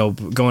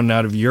going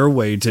out of your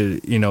way to,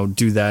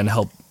 do that and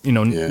help,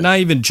 not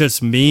even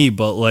just me,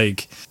 but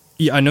like,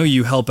 I know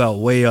you help out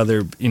way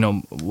other,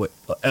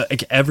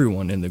 like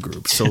everyone in the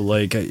group. So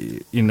like,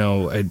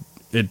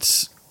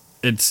 it's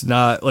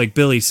not, like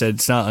Billy said,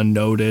 it's not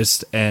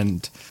unnoticed,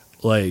 and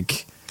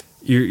like,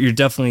 you're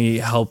definitely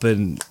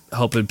helping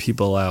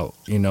people out,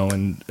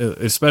 and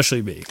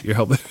especially me. You're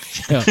helping.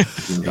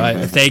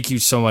 Thank you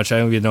so much. I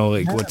don't even know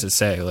like what to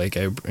say. Like,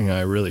 I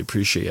really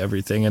appreciate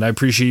everything, and I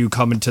appreciate you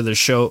coming to the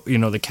show.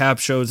 The cap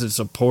shows and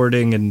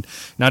supporting, and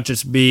not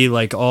just me.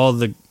 Like all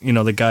the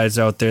the guys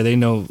out there. They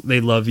know,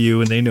 they love you,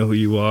 and they know who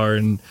you are,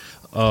 and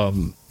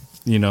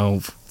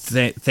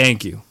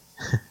thank you.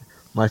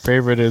 My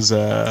favorite is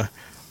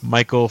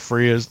Michael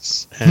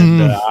Frias,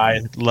 and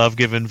I love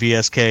giving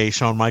VSK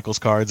Shawn Michaels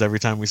cards every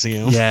time we see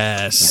him.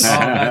 Yes. Oh,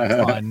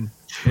 that's fun.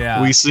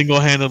 Yeah. We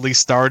single-handedly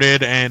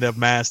started and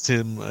amassed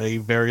him a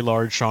very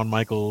large Shawn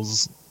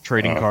Michaels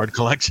trading card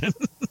collection.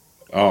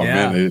 Oh Yeah.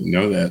 man, I didn't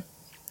know that.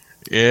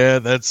 Yeah,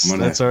 that's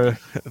a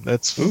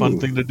fun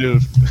thing to do.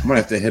 I'm gonna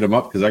have to hit him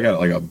up because I got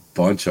like a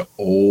bunch of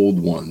old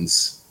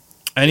ones.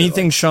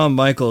 Anything Shawn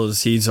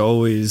Michaels, he's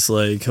always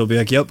like, he'll be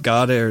like, "Yep,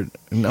 got it." Or,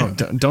 no,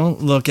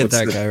 don't look at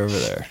that guy over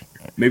there.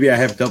 Maybe I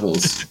have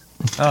doubles.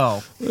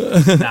 Oh,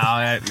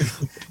 no,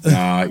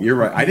 you're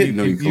right. I didn't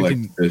know you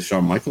collect the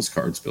Shawn Michaels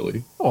cards,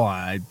 Billy. Well,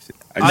 I'm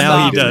Now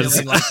not he does.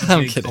 really like a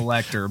big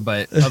collector,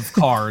 but of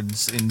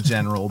cards in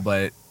general.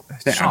 But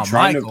Shawn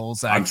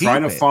Michaels, I'm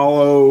trying to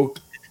follow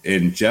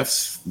in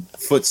Jeff's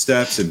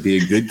footsteps and be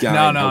a good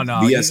guy. No.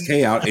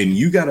 BSK out, and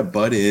you got to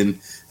butt in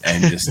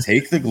and just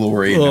take the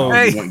glory. And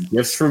now you want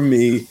gifts from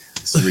me.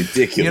 It's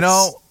ridiculous. You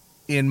know,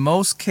 in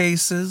most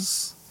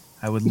cases,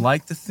 I would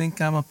like to think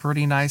I'm a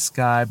pretty nice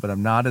guy, but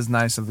I'm not as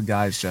nice of a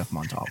guy as Jeff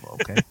Montalvo.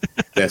 Okay,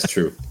 that's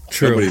true.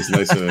 Nobody's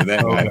nicer than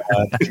that guy.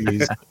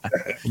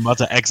 I'm about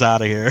to X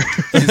out of here.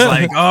 He's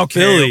like,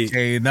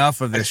 okay,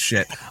 enough of this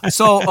shit.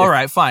 So, all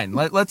right, fine.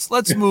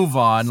 Let's move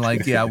on.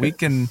 Like, yeah, we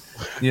can,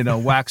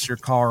 wax your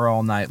car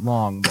all night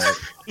long, but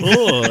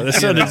oh, that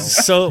sounded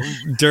so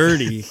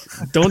dirty.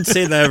 Don't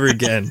say that ever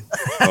again.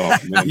 Oh,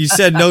 you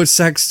said no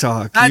sex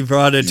talk. You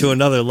brought it to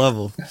another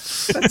level.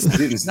 He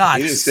didn't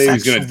say he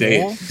was going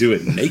to do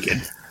it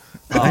naked.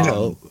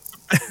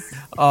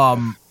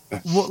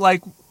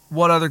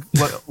 What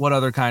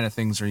other kind of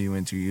things are you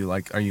into?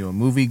 Are you a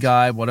movie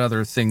guy? What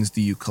other things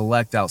do you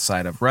collect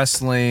outside of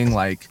wrestling?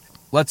 Like,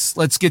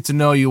 let's get to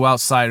know you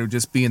outside of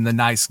just being the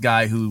nice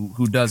guy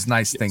who does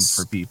nice things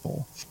for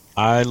people.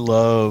 I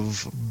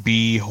love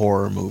B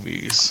horror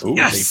movies. Ooh,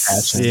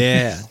 yes.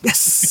 Yeah.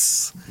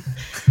 Yes.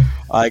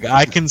 Like,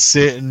 I can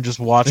sit and just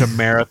watch a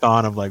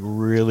marathon of like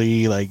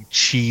really like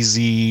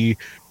cheesy,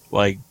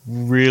 like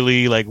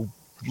really like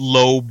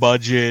low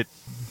budget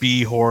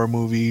B horror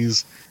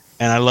movies.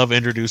 And I love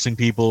introducing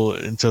people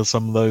into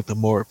some of the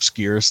more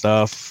obscure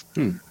stuff.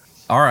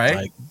 All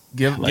right,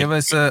 give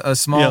us a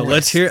small. Yeah,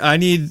 let's hear. I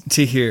need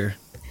to hear.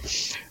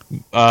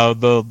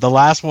 The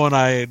last one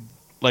I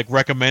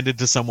recommended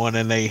to someone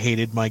and they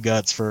hated my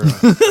guts for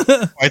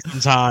quite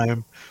some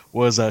time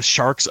was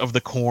Sharks of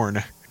the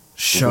Corn.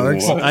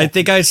 Sharks. I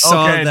think I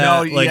saw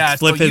that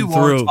flipping so you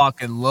through. Are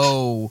talking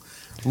low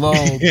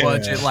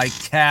budget, like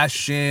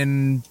cash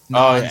in.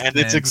 And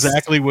it's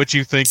exactly what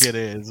you think it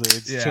is.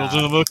 It's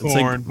Children of the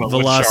Corn, but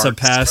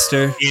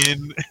Velocipaster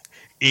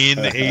in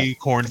a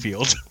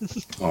cornfield.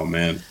 Oh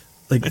man,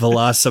 like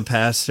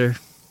Velocipaster.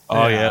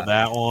 Oh yeah,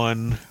 that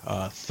one.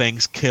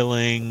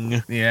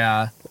 Thanksgiving.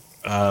 Yeah.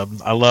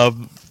 I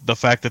love the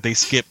fact that they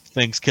skipped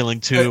Thanksgiving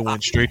 2 and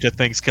went straight to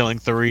Thanksgiving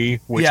 3,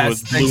 which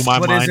blew my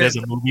mind as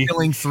a movie.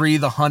 Thanksgiving 3,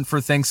 The Hunt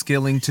for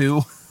Thanksgiving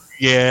 2.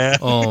 Yeah.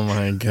 Oh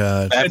my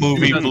god. That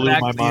movie blew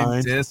my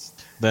mind.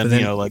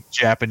 Then like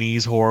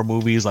Japanese horror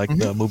movies, like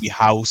the movie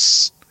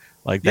House.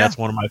 Like that's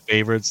one of my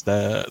favorites.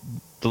 The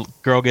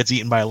girl gets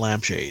eaten by a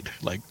lampshade.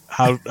 Like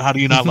how do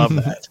you not love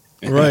that?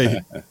 Right.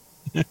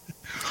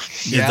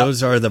 Yeah,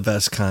 those are the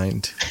best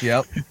kind.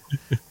 Yep.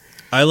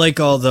 I like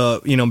all the,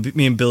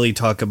 me and Billy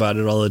talk about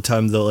it all the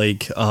time. The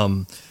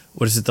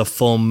what is it? The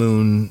full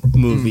moon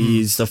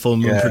movies, the full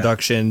moon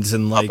productions,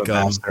 and like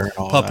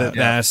Puppet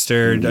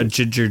Master,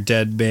 Ginger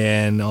Dead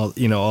Man,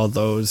 all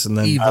those, and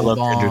then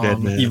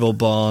Evil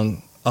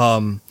Bong,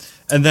 and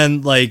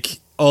then like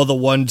all the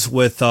ones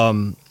with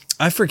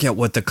I forget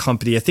what the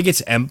company. I think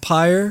it's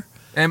Empire.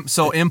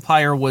 So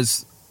Empire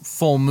was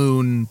Full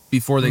Moon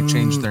before they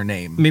changed their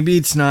name. Maybe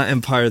it's not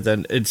Empire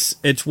then.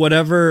 It's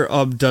whatever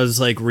does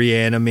like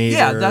Reanimator.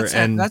 Yeah,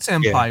 that's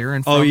Empire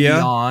and From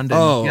Beyond.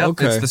 And,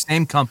 okay. It's the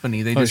same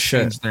company. They just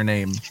changed their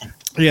name.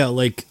 Yeah,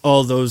 like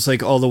all those,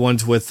 like all the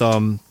ones with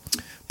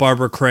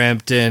Barbara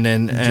Crampton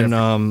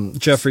and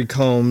Jeffrey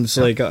Combs.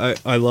 Yep. Like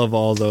I love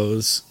all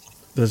those.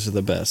 Those are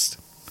the best.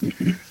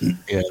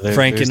 Yeah,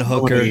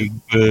 Frankenhooker.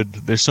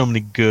 There's so many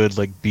good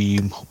like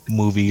B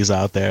movies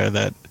out there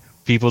that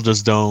people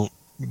just don't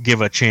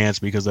give a chance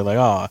because they're like,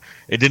 oh,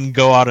 it didn't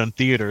go out in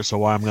theater, so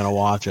why I'm going to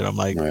watch it? I'm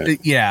like,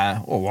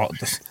 yeah, well,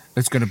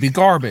 it's going to be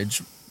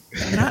garbage.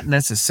 Not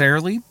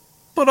necessarily,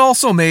 but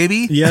also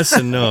maybe. Yes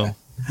and no.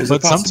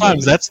 But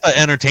sometimes that's the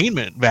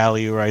entertainment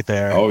value right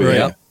there. Oh,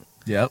 yeah. Right.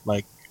 Yep.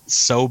 Like,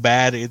 so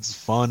bad it's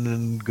fun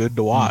and good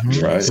to watch.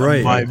 Mm-hmm.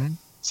 Right.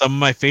 Some of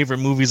my favorite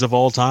movies of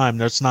all time,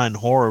 that's not in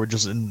horror,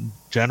 just in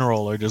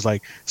general, are just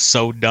like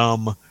so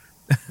dumb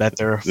that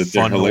they're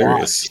fun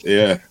hilarious. To watch.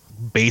 Yeah.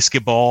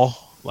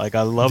 Basketball. Like,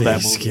 I love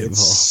that movie. It's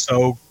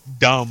so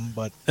dumb,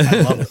 but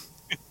I love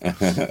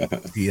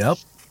it. Yep.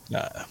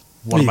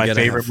 One of my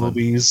favorite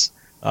movies,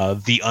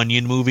 The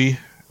Onion movie.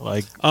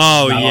 Like,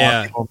 oh not yeah, a lot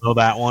of people know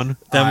that one.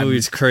 That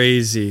movie's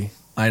crazy.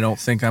 I don't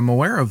think I'm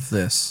aware of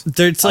this.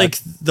 It's like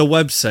the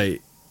website.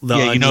 The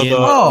Onion.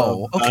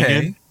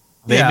 Okay.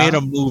 They made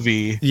a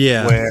movie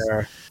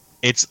where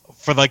it's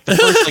for like the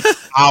first like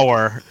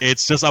hour.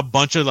 It's just a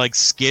bunch of like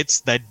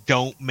skits that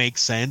don't make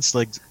sense,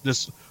 like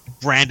just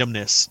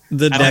randomness.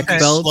 The neck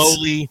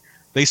belts.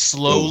 They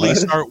slowly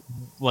start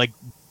like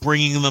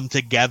bringing them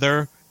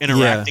together,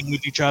 interacting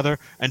with each other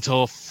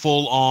until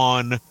full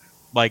on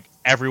like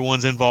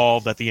everyone's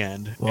involved at the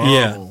end.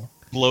 Whoa.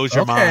 Blows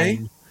your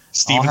mind.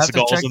 Steven have to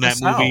Seagal's check in that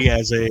this movie out.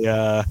 as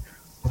a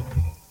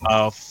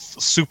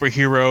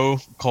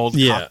superhero called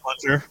Yeah. Cop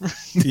Hunter.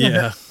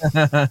 Yeah.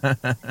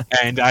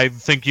 And I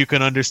think you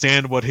can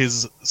understand what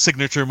his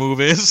signature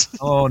move is.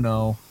 Oh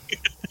no.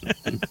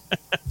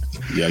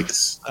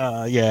 Yikes.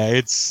 Yeah,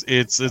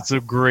 it's a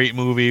great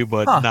movie,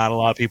 but not a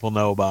lot of people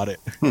know about it.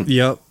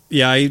 Yep.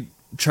 Yeah, I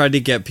tried to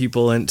get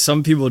people in.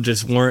 Some people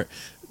just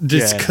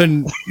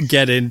couldn't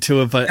get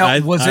into it, but Now, I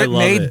was I it love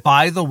made it.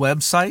 by the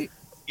website?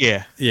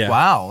 Yeah. Yeah.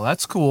 Wow,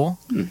 that's cool.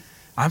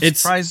 I'm It's-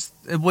 surprised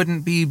it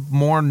wouldn't be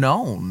more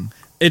known.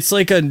 It's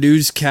like a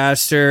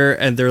newscaster,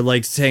 and they're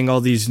like saying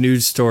all these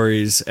news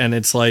stories, and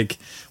it's like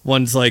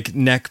one's like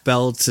neck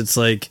belts. It's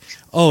like,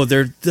 oh,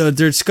 they're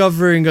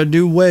discovering a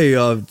new way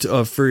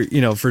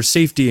for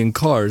safety in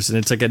cars, and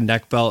it's like a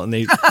neck belt, and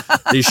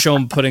they show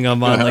them putting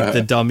them on like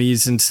the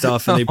dummies and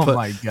stuff, and they Oh put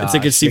my it's like a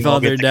gosh. seatbelt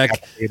on their neck.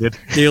 Decapitated.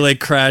 They like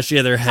crash,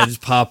 yeah, their heads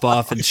pop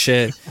off and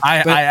shit. I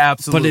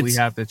absolutely it's-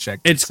 have to check.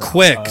 It's this out.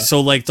 quick,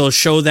 so like they'll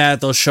show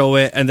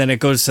it, and then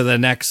it goes to the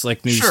next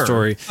like news Sure.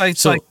 story.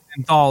 It's So like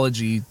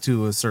anthology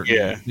to a certain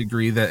Yeah.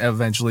 degree that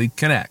eventually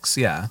connects.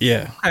 Yeah.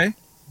 yeah, Okay.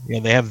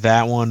 Yeah, they have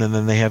that one, and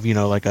then they have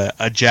like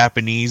a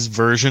Japanese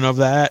version of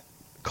that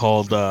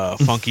called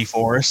Funky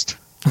Forest.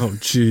 oh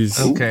jeez,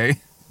 Okay.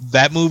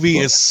 That movie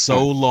is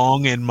so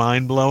long and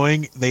mind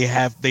blowing.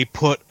 They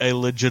put a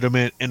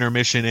legitimate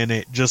intermission in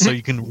it just so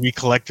you can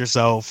recollect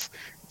yourself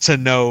to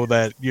know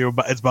that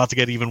it's about to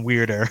get even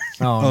weirder.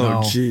 Oh, oh no.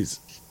 jeez.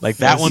 Like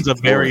that Funky one's a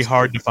very Forest.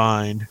 hard to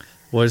find.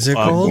 What is it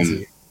called?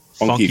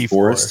 Funky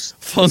Forest.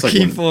 Funky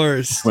when-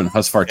 Forest. When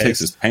Husfar takes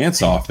his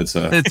pants off, it's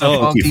a It's a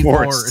funky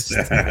forest.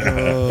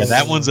 Yeah,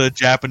 that one's a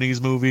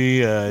Japanese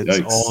movie. It's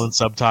Yikes. all in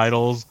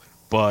subtitles,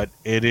 but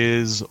it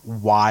is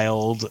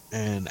wild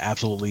and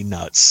absolutely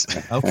nuts.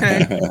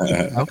 Okay.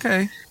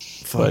 Okay.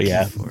 But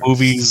yeah,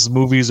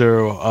 movies are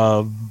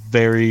a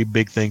very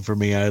big thing for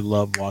me. I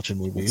love watching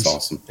movies. That's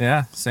awesome.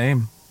 Yeah,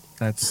 same.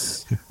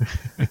 That's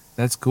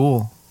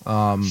cool.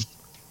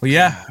 Well,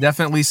 yeah,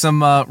 definitely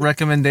some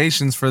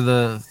recommendations for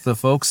the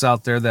folks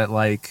out there that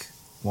like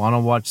want to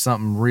watch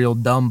something real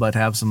dumb but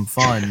have some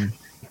fun.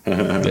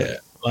 Yeah.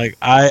 Like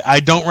I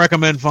don't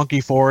recommend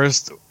Funky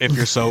Forest if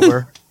you're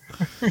sober.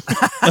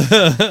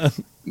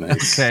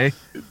 Nice. Okay.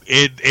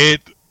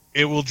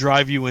 It will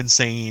drive you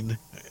insane.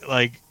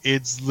 Like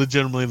it's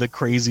legitimately the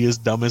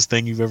craziest, dumbest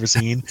thing you've ever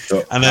seen.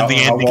 So And then the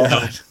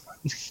ending.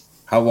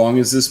 How long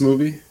is this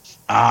movie?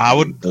 I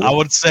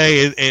would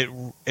say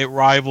it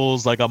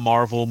rivals like a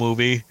Marvel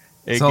movie.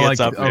 It So gets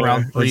like up there.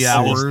 around 3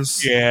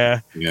 hours. Yeah,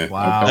 Yeah.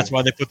 Wow. that's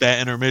why they put that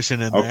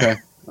intermission in Okay.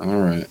 there. All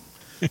right.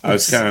 I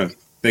was kind of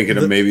thinking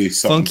of maybe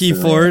something Funky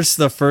for, Forest,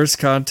 the first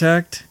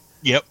contact,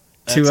 Yep,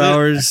 that's 2 it.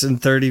 hours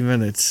and 30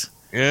 minutes.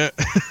 Yeah,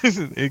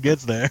 it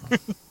gets there.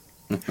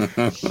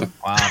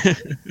 Wow.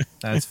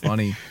 That's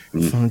funny.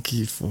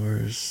 Funky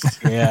Forest.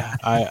 Yeah,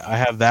 I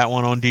have that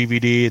one on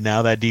DVD, and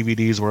now that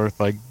DVD is worth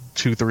like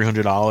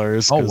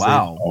 $200-$300. Oh,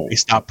 wow. They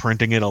stopped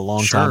printing it a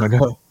long Sure. time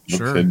ago. No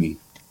Sure. kidding.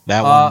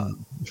 That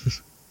one.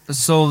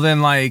 So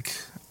then like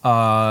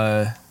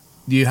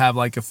do you have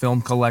like a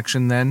film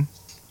collection then?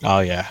 Oh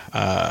yeah.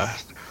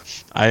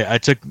 I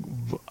took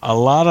a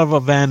lot of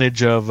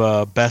advantage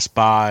of Best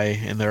Buy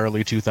in the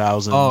early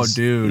 2000s. Oh,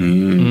 dude.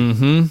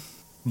 Mm-hmm.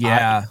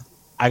 Yeah.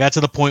 I got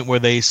to the point where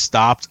they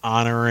stopped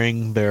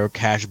honoring their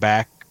cash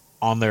back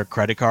on their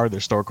credit card, their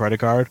store credit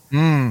card.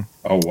 Mm.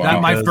 Oh wow.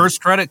 That my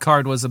first credit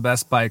card was a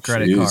Best Buy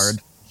credit Jeez. card.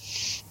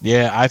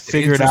 Yeah, I The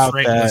figured interest out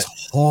rate that.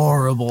 was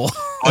horrible.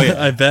 Oh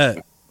yeah, I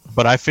bet.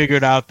 but I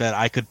figured out that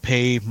I could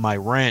pay my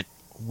rent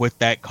with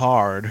that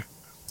card,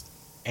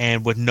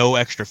 and with no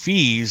extra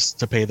fees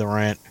to pay the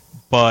rent.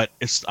 But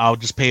I'll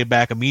just pay it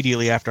back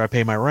immediately after I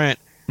pay my rent,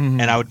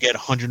 Mhm. and I would get a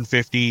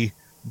 $150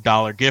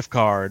 gift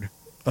card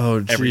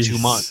Oh, every jeez. 2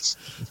 months,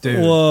 Dude.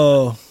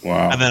 Whoa.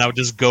 Wow. and then I would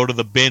just go to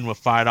the bin with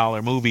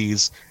 $5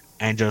 movies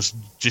and just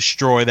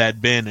destroy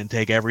that bin and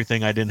take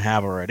everything I didn't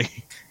have already.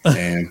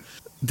 Damn.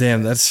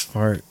 Damn, that's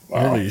smart.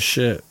 Wow. Holy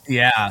shit.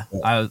 Yeah,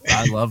 I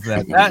love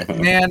that. That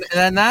man,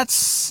 and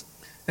this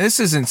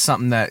isn't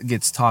something that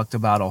gets talked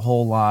about a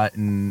whole lot,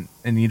 and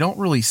you don't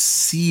really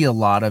see a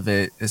lot of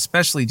it,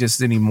 especially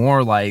just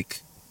anymore.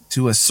 Like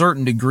to a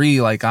certain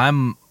degree, like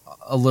I'm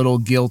a little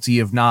guilty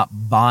of not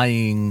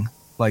buying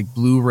like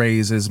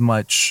Blu-rays as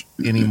much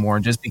anymore,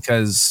 just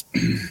because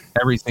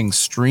everything's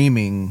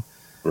streaming.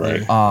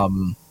 Right.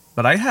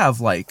 But I have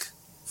like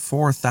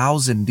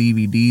 4,000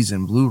 DVDs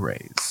and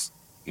Blu-rays.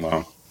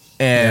 Wow.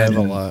 I And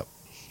have a lot.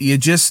 you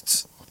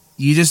just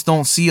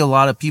don't see a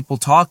lot of people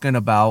talking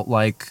about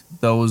like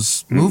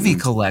those movie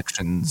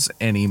collections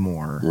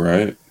anymore.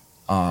 Right.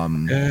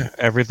 Yeah,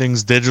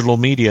 everything's digital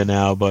media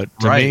now, but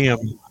to Right.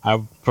 me, I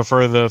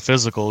prefer the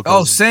physical.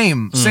 'cause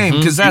Same,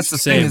 because that's the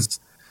thing Same. is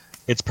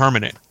it's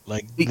permanent.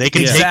 Like they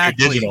can Exactly. take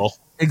your digital.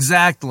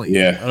 exactly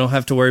Yeah. I don't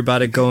have to worry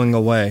about it going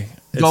away.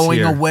 It's going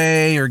here.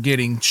 away or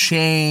getting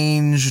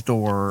changed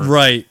or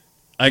Right.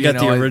 I got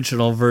know, the I-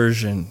 original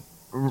version.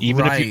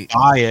 Even if you right.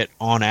 buy it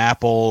on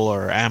Apple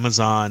or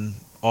Amazon,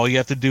 all you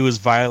have to do is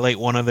violate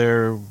one of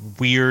their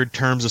weird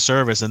terms of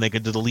service, and they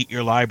could delete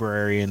your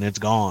library, and it's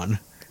gone.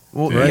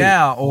 Well, Right.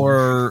 yeah,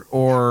 or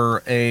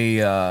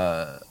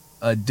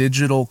a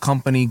digital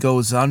company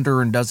goes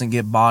under and doesn't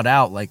get bought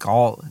out. Like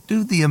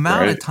the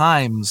amount of Right.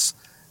 times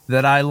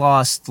that I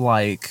lost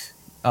like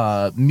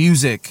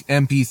music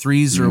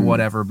MP3s or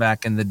whatever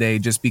back in the day,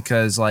 just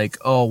because like,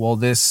 oh well,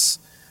 this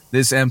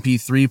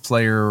MP3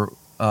 player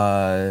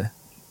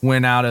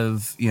went out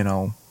of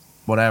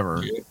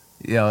whatever.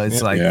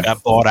 It's like Yeah.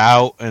 Got bought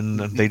out, and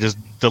they just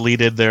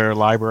deleted their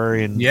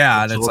library, and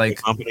Yeah, and it's absorbed the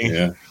like- company.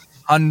 Yeah.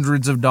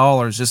 hundreds of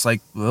dollars, just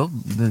like, well,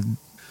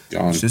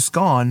 Gone. it's just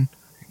gone.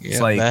 Yeah,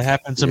 like- that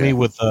happened to me Yeah.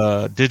 with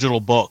digital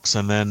books,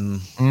 and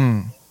then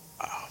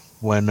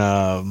when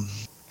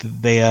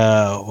they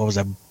what was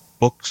that,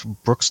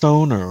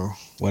 Brookstone or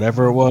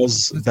whatever it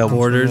was, that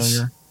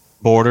Borders.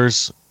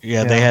 Borders.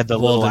 Yeah, they had the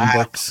little Walden app.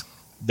 Books.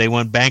 They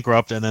went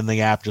bankrupt, and then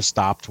the app just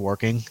stopped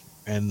working,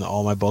 and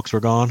all my books were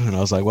gone. And I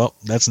was like, well,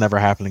 that's never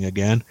happening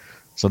again.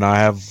 So now I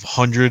have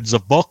hundreds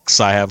of books.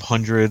 I have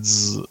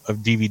hundreds of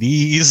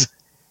DVDs.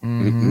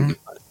 Mhm.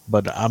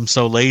 But I'm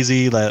so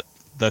lazy that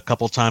the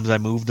couple times I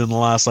moved in the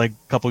last like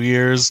couple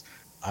years,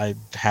 I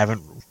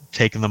haven't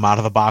taken them out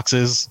of the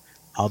boxes.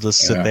 I'll just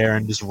sit Yeah. there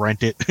and just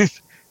rent it.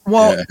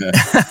 Well,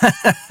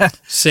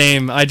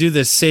 Same. I do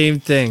the same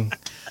thing.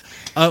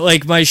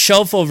 Like my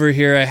shelf over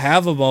here, I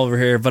have them over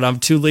here, but I'm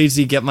too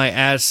lazy to get my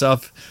ass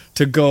up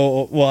to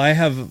go. Well, I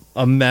have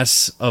a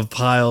mess of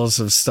piles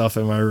of stuff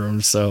in my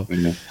room, so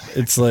Yeah.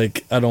 it's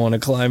like I don't want to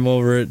climb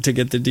over it to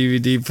get the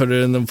DVD, put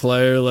it in the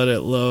player, let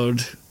it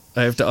load.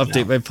 I have to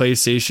update my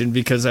PlayStation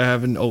because I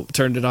haven't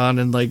turned it on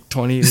in like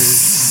 20 years.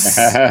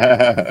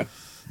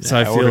 So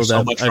I feel order so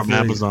that much I from feel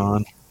you.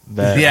 Amazon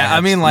that yeah,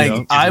 I mean, like,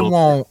 know, I digital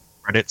won't.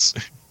 credits.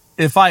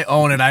 If I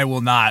own it, I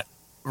will not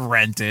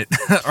rent it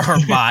or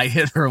buy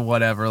it or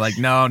whatever. Like,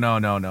 no.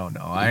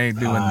 I ain't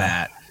doing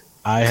that.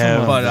 I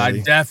have, on, But buddy.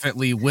 I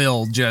definitely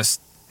will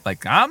just,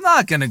 like, I'm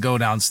not going to go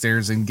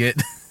downstairs and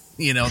get,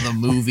 the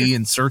movie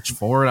and search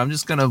for it. I'm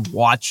just going to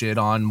watch it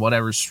on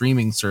whatever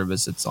streaming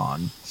service it's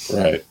on.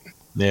 Right.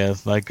 yeah,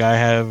 like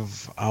I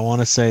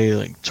want to say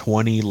like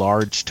 20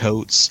 large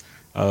totes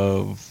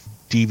of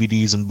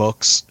DVDs and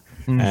books,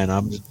 and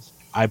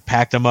I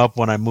packed them up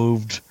when I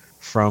moved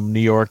from New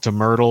York to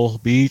Myrtle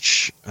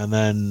Beach, and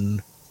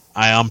then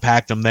I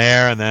unpacked them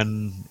there, and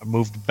then I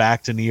moved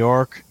back to New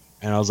York,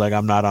 and I was like,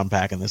 I'm not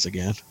unpacking this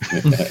again.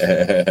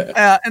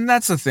 And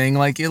that's the thing.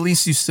 Like, at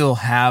least you still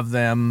have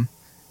them,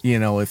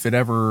 if it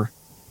ever,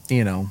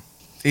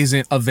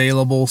 isn't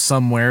available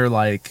somewhere,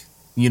 like,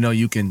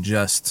 you can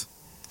just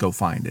go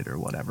find it or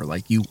whatever.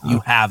 Like, you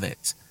have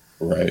it.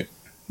 Right.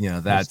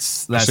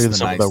 That's Especially the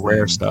some nice of the rare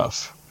thing.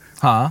 stuff.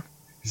 Huh?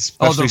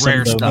 Especially the some rare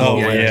of the stuff. more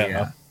Yeah,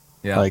 rare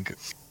yeah. Like,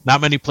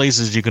 not many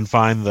places you can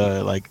find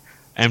the like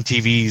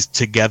MTV's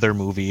Together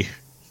movie,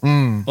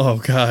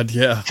 Oh God,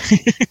 yeah.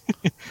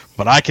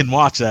 but I can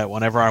watch that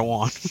whenever I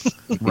want.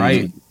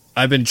 Right.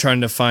 I've been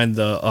trying to find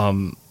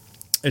the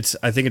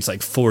I think it's like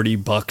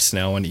 $40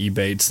 now on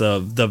eBay. It's the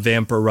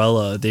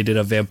Vampirella. They did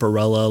a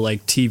Vampirella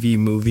like TV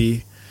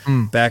movie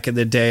back in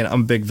the day, and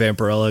I'm a big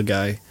Vampirella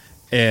guy.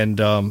 And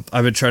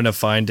I've been trying to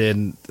find it,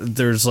 and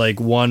there's like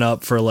one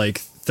up for like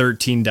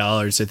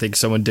 $13. I think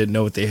someone didn't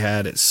know what they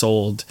had. It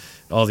sold.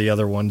 All the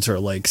other ones are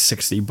like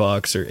 $60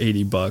 or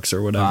 $80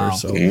 or whatever. Wow.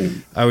 So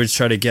I always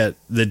try to get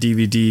the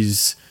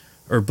DVDs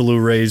or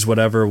Blu-rays,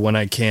 whatever, when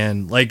I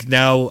can. Like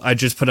now, I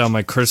just put on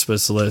my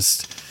Christmas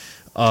list.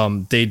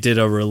 They did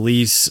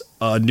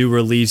a new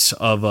release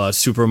of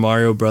Super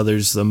Mario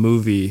Brothers the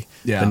movie,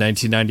 the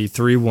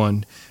 1993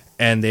 one,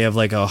 and they have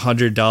like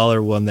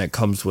 $100 one that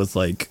comes with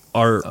like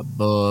A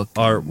book.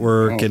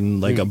 artwork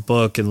and like a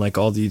book and like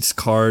all these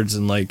cards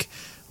and like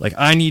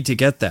I need to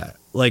get that.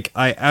 Like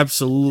I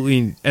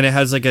absolutely, and it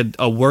has like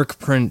a work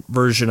print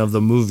version of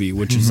the movie,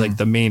 which is like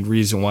the main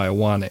reason why I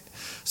want it.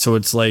 So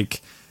it's like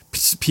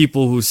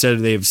people who said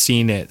they've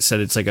seen it said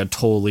it's like a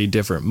totally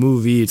different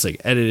movie. It's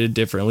like edited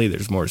differently.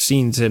 There's more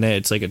scenes in it.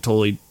 It's like a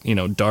totally,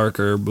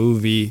 darker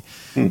movie.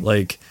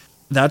 Like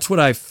that's what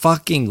I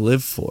fucking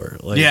live for.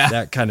 Like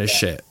that kind of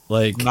shit.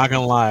 Like I'm not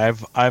gonna lie,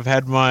 I've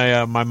had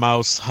my my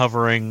mouse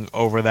hovering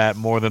over that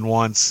more than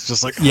once,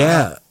 just like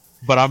yeah.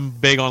 But I'm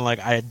big on like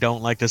I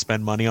don't like to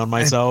spend money on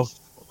myself,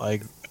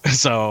 like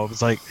so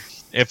it's like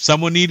if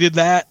someone needed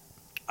that,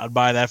 I'd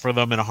buy that for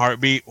them in a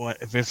heartbeat.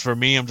 If it's for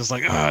me, I'm just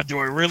like, do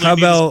I really? How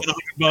need about- to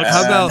spend $100?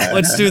 How about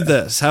let's do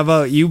this? How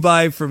about you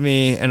buy for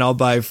me and I'll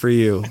buy for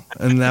you,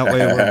 and that way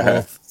we're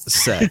both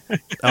set.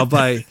 I'll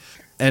buy,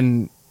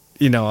 and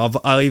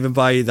I'll even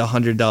buy you the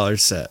 $100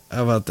 set.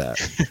 How about that?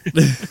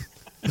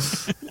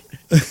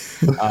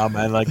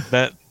 And like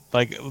that,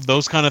 like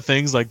those kind of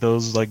things, like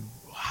those like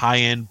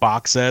high-end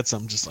box sets,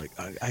 I'm just like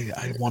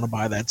I want to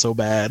buy that so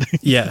bad.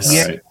 Yes.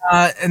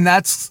 Yeah, and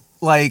that's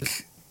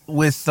like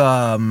with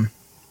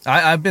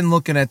I've been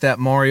looking at that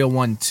Mario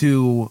one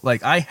too.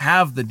 Like I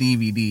have the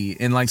DVD,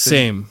 and like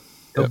Same.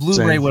 the Yep,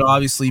 Blu-ray same. would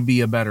obviously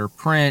be a better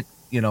print,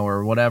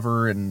 or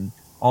whatever, and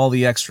all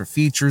the extra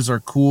features are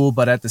cool,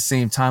 but at the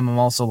same time, I'm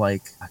also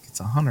like, it's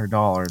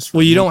 $100.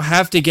 Well, you don't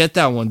have to get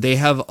that one. They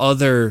have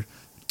other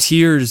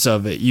tiers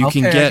of it. You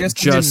can get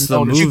just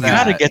the movie. You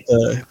gotta get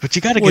the, but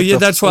you gotta get. Well, yeah, the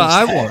that's what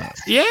I set. want.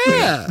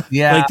 Yeah,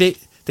 Yeah. Like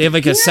they have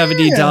like a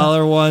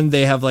 $70 one.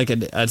 They have like a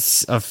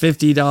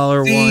 $50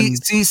 one.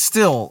 See,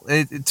 still,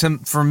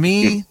 for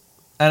me,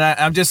 and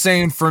I'm just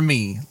saying for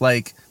me,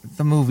 like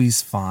the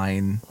movie's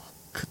fine.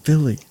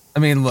 Billy. I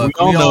mean, look,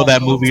 we all know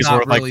that movie's it's not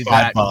worth like really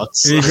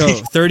 $5. Here you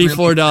go,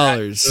 $34,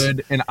 really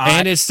good,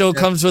 and it still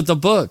comes with the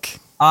book.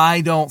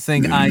 I don't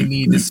think I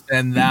need to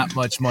spend that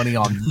much money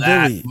on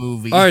that Billy.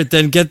 movie. All right,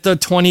 then get the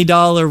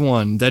 $20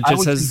 one that I just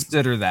would says.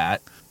 consider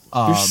that.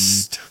 You're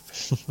stupid.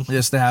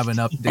 Just to have an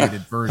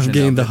updated version. I'm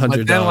getting the of it.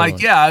 But then, $100 like,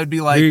 one. yeah, I would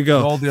be like, Here you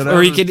go. all the other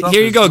Or you could stuff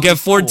here you is go. really Get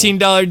cool. $14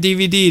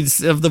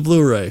 DVDs of the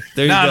Blu-ray.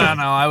 There you go.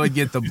 No. I would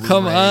get the Blu-ray.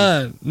 Come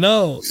on,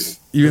 no,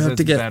 you have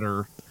to get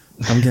better.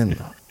 I'm getting.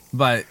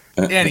 But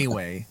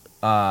anyway,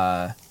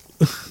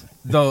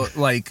 though,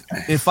 like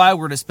if I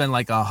were to spend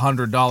like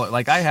 $100,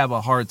 like I have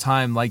a hard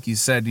time, like you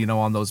said,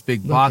 on those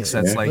big box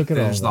sets. Like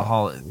there's the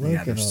holiday.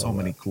 Yeah, there's so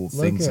many cool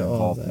things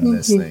involved in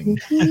this thing.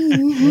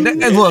 And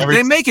look,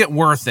 they make it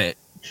worth it.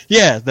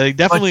 Yeah, they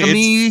definitely. But to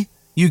me,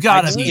 you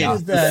gotta be a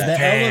the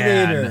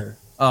fan elevator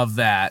of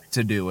that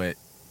to do it.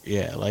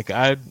 Yeah, like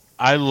I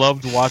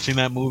loved watching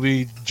that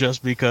movie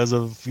just because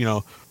of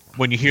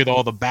when you hear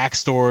all the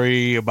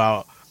backstory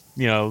about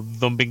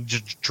them being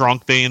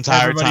drunk the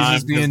entire Everybody's time,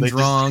 just being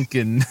drunk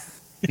and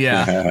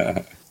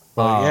yeah.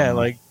 But yeah,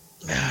 like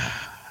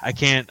I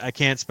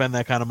can't spend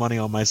that kind of money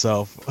on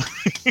myself.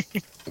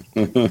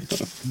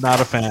 Not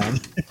a fan.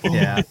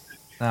 Yeah.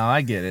 No,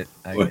 I get it.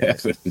 What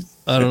happened?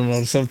 I don't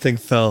know. Something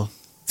fell.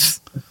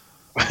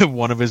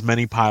 One of his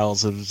many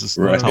piles of just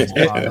Right. tumbled.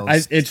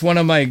 It's one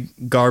of my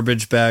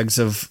garbage bags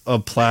of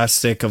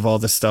plastic of all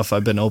the stuff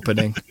I've been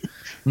opening.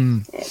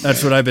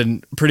 That's what I've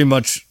been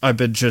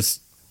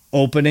just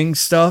opening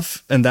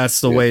stuff, and that's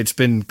the way it's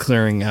been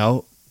clearing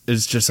out.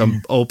 Is just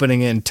I'm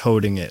opening it and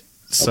toting it.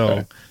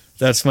 So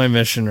that's my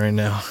mission right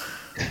now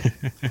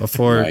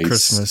before Nice.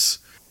 Christmas.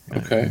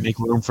 Okay. Make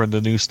room for the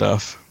new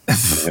stuff.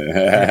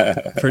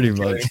 Pretty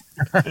much.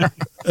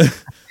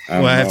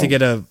 Well, I have to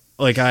get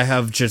I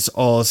have just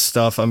all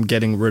stuff I'm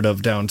getting rid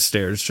of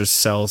downstairs, just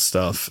sell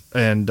stuff.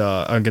 And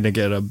I'm going to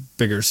get a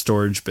bigger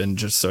storage bin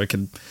just so I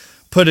can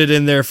put it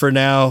in there for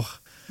now.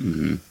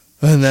 Mm-hmm.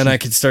 And then I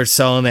can start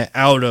selling it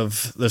out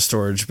of the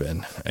storage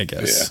bin, I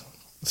guess. Yeah.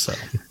 So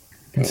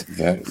Well,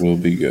 that will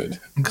be good.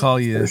 I'll call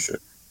you For sure.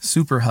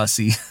 super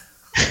hussy.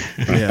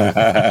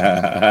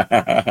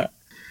 yeah.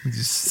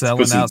 Just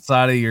selling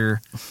outside of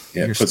your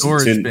put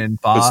storage bin,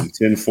 Put boss. some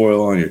tin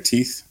foil on your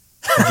teeth.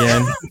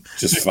 Again.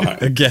 Just fine.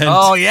 Again.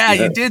 Oh yeah,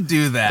 you did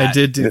do that. I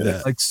did do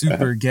that. Like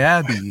Super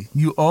Gabby.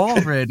 You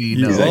already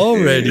know. You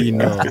already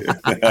know.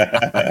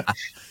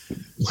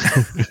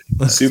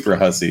 Super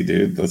hussy,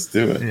 dude. Let's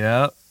do it.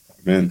 Yeah.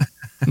 Man.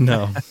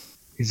 No.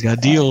 He's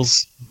got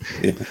deals.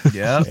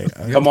 Yeah.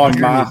 Come on,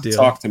 Give me Ma. a deal.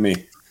 Talk to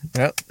me.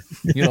 Yep.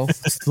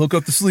 Look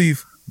up the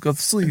sleeve. Look up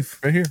the sleeve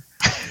right here.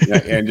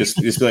 Yeah, and just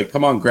be like,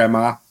 come on,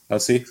 Grandma.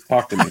 Hussy.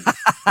 Talk to me.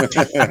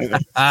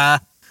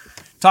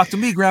 Talk to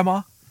me,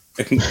 Grandma.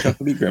 Talk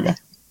to me, Grandma.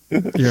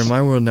 You're in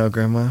my world now,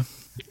 Grandma.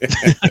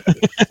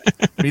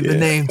 Read the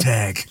name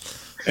tag.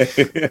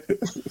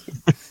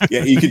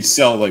 Yeah, you could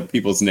sell like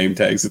people's name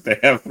tags that they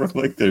have from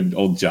like their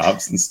old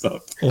jobs and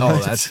stuff. Oh,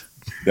 What?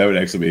 That would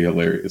actually be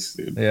hilarious,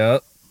 dude. Yeah.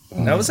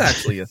 That was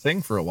actually a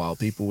thing for a while.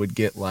 People would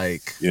get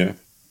like Yeah.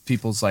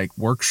 people's like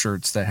work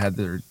shirts that had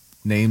their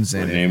names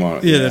in Their it. name on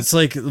it. Yeah, that's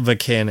like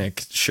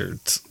mechanic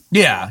shirts.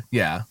 Yeah.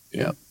 Yeah.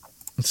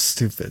 It's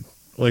stupid.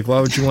 Like, why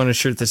would you want a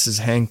shirt that says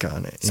Hank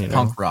on it? It's You know?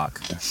 punk rock.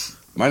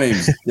 My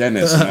name's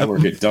Dennis, and I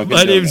work at Dunkin'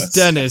 My Donuts. name's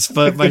Dennis,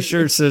 but my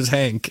shirt says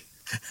Hank.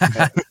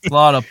 A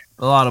lot of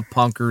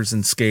punkers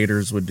and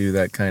skaters would do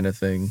that kind of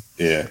thing.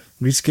 Yeah. At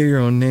least get your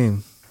own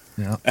name.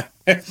 Yeah.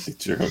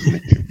 It's your own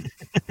name.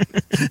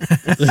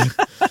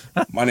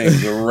 My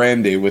name's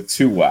Randy with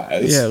 2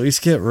 Y's. Yeah, at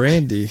least get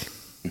Randy.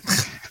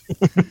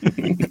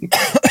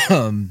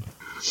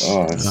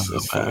 Oh,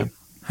 that's fun.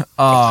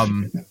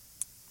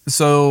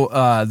 So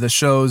the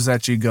shows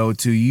that you go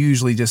to, you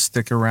usually just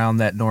stick around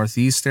that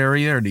Northeast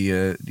area, or do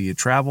you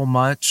travel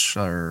much?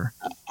 Or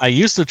I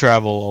used to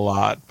travel a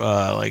lot,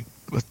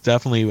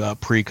 definitely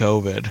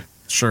pre-COVID.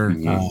 sure,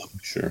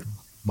 Sure.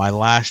 My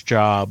last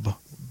job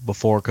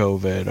before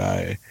COVID,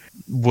 I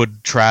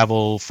would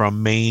travel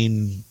from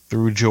Maine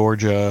through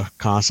Georgia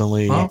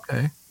constantly.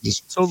 okay.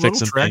 Just So a little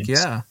fixing trek, things.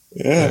 yeah.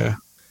 Yeah.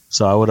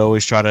 So I would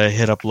always try to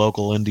hit up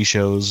local indie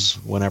shows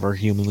whenever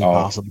humanly Oh,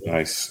 possible.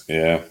 nice.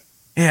 Yeah.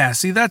 Yeah,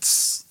 see,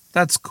 that's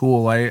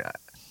cool. I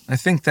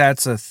think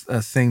that's a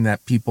thing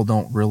that people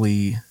don't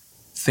really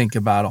think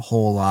about a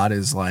whole lot.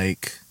 Is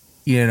like,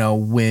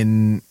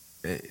 when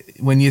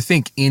you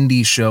think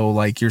indie show,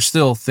 like you're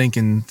still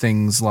thinking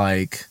things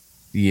like,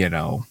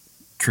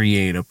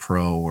 Create a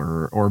Pro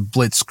or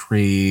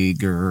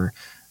Blitzkrieg, or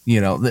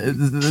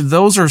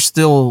those are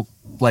still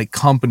like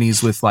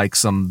companies with like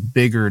some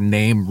bigger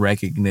name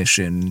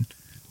recognition.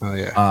 Oh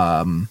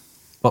yeah.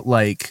 but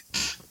like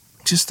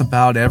just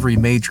about every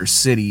major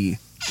city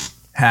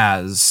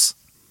has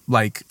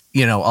like,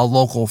 you know, a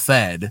local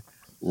Fed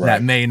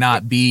that may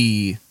not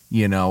be,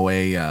 you know,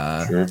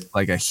 a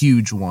like a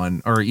huge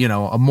one, or, you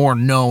know, a more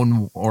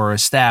known or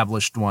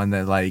established one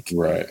that like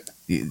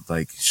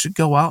should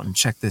go out and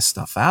check this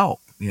stuff out,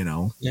 you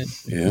know.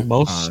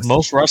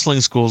 Most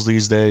wrestling schools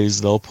these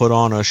days, they'll put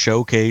on a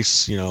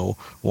showcase, you know,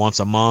 once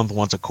a month,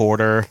 once a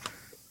quarter,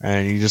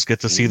 and you just get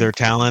to see their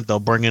talent. They'll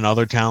bring in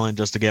other talent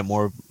just to get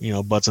more, you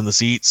know, butts in the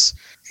seats.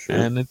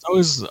 And it's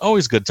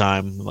always good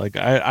time. Like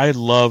I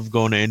love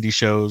going to indie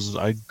shows.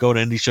 I go to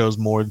indie shows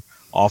more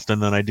often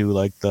than I do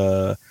like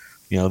the,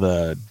 you know,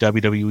 the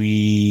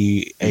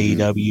WWE,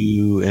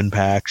 AEW,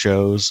 Impact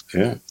shows.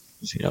 Yeah.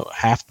 You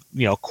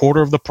know,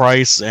 quarter of the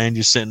price, and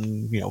you're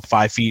sitting, you know,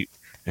 5 feet,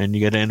 and you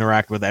get to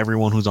interact with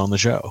everyone who's on the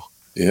show.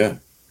 Yeah.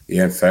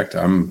 In fact,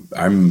 I'm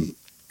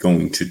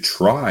going to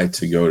try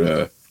to go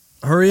to.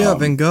 Hurry up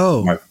and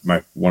go.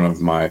 My one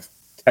of my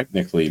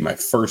technically my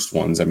first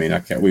ones. I mean, I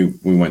can't. We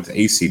went to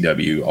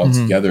ACW all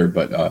together,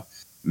 but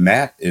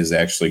Matt is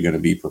actually going to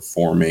be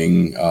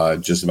performing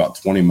just about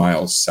 20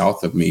 miles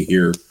south of me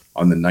here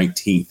on the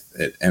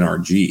 19th at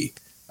NRG.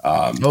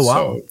 Oh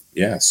wow!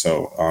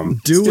 So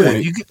do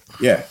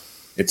it.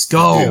 It's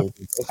go.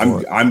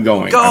 I'm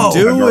going. Go.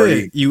 Do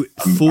it, you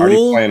fool! I'm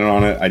already planning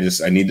on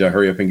it. I need to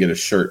hurry up and get a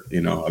shirt.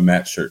 You know, a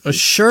Matt shirt. A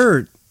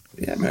shirt.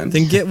 Yeah, man.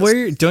 Then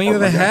don't you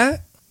have a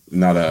hat?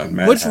 Not a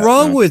Mad What's hat,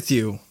 wrong with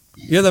you?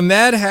 You're the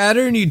Mad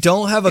Hatter and you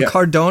don't have a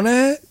Cardona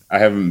hat? I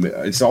haven't.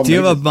 It's all. Do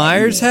you have a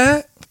Myers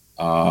hat?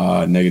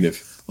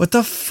 Negative. What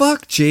the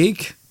fuck,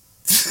 Jake?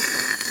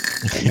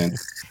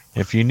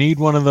 If you need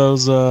one of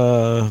those,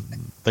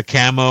 the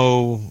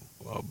camo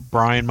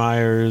Brian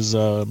Myers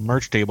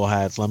merch table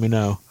hats, let me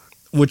know.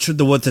 What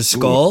the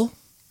skull?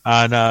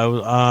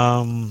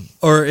 No.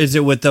 Or is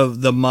it with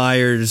the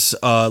Myers,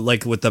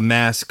 like with the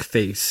mask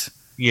face?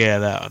 Yeah,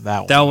 that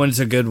one. That one's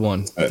a good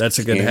one. That's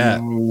a good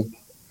hat.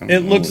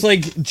 It looks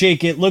like,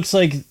 Jake, it looks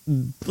like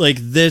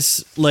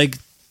this, like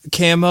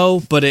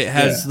camo, but it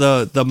has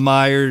the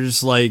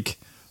Myers like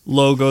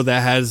logo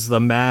that has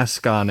the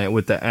mask on it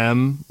with the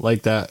M,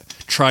 like that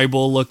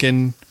tribal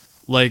looking,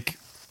 like,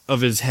 of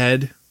his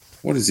head.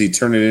 What is he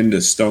turning into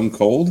Stone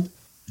Cold?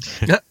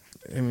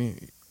 I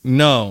mean,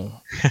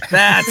 no.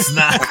 That's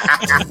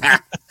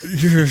not.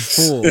 You're a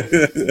fool.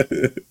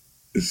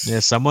 Yeah,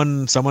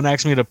 someone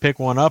asked me to pick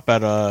one up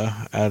at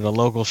a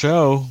local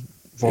show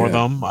for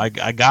them. I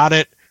got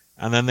it,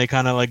 and then they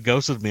kind of like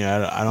ghosted me.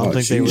 I don't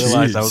think they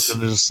realized I was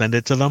going to just send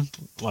it to them.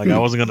 Like I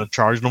wasn't going to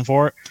charge them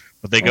for it,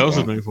 but they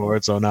ghosted me for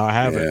it. So now I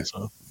have it.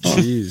 So.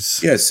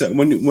 Jeez. Yeah. So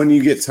when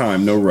you get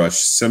time, no rush.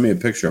 Send me a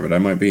picture of it. I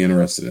might be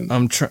interested in.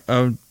 I'm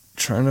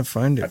trying to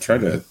find it. I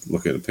tried to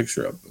look at a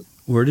picture of it.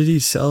 Where did he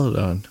sell it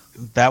on?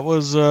 That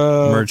was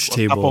merch a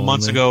table couple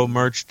months ago.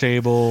 Merch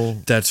table.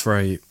 That's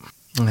right.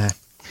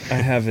 I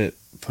have it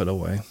put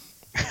away.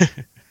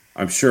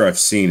 I'm sure I've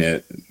seen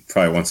it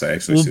probably once I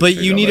actually. Well, but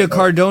you need a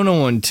Cardona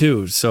one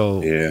too.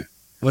 So yeah.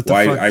 What the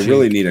fuck? I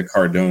really need a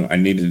Cardona. I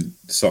needed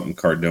something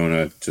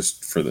Cardona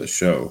just for the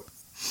show.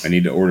 I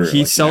need to order it.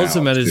 He sells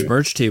them at his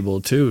merch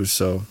table too,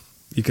 so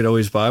you could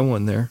always buy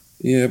one there.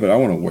 Yeah, but I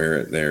want to wear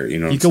it there. You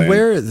know, you can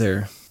wear it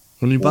there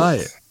when you buy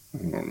it. I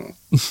don't know.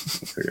 We'll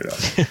figure it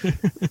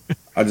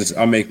out.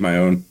 I'll make my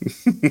own.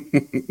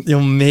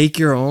 You'll make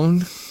your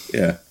own?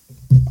 Yeah.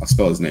 I'll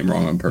spell his name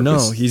wrong on purpose.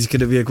 No, he's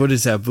gonna be like, "What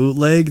is that,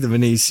 bootleg?" The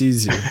minute he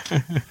sees you,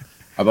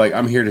 I'm like,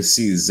 "I'm here to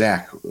see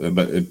Zach,"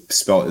 but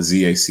spell it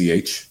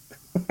Z-A-C-H.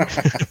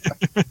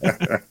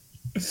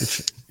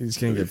 He's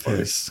gonna get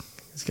pissed.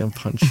 He's gonna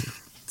punch you.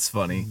 It's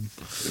funny.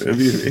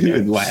 He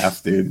would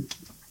laugh, dude.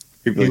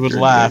 He would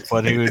laugh,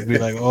 but he would be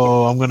like,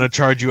 "Oh, I'm gonna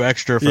charge you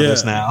extra for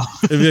this now."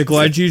 He'd be like,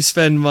 "Why'd you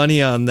spend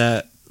money on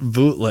that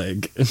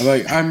bootleg?" I'm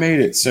like, "I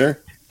made it, sir.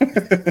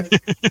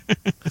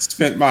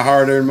 Spent my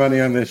hard-earned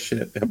money on this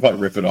shit." He'll probably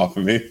rip it off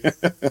of me.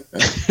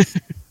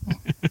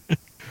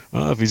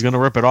 Well, if he's gonna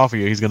rip it off of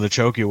you, he's gonna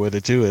choke you with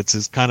it too. It's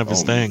his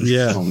his thing.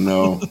 Yeah. Oh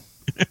no.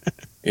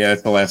 Yeah,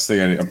 that's the last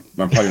thing I'm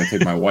probably gonna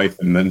take my wife,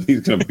 and then he's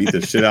gonna beat the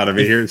shit out of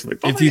me here. Like,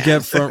 if you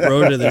get front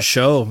row to the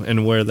show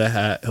and wear the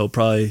hat, he'll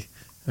probably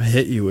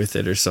hit you with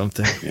it or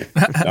something. Yeah.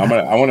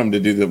 I want him to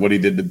do what he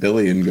did to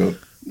Billy and go,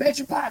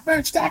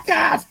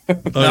 MajorPodMerch.com.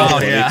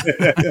 Oh yeah.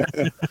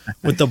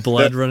 With the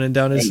blood running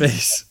down his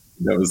face.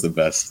 That was the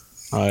best.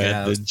 Oh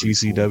yeah, the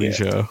GCW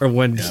show. Or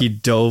when he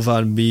dove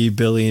on me,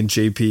 Billy, and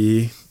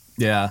JPE.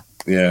 Yeah.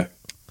 Yeah.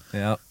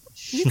 Yeah.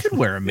 You could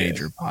wear a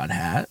Major Pod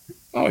hat.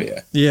 Oh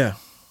yeah. Yeah.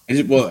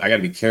 Well, I got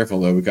to be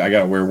careful though, because I got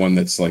to wear one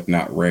that's like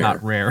not rare.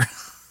 Not rare.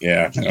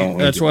 Yeah.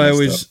 That's why I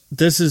always. Stuff.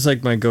 This is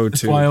like my go-to.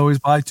 That's why I always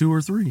buy 2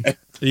 or 3.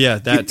 Yeah,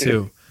 that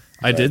too.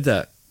 I did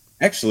that.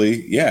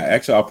 Actually,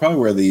 I'll probably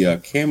wear the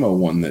camo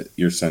one that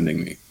you're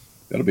sending me.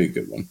 That'll be a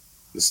good one.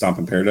 The Stomp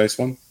in Paradise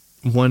one.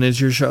 When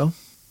is your show?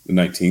 The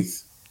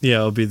 19th. Yeah,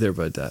 I'll be there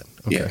by that.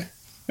 Okay. Yeah,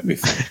 that'd be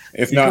fun.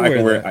 If not, I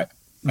can wear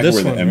the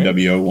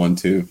MWO one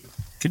too.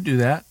 Could do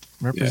that.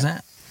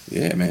 Represent.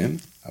 Yeah, man.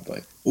 I'll be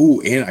like,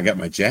 ooh, and I got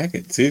my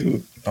jacket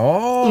too.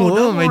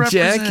 Oh, my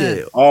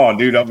jacket. Oh,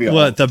 dude, I'll be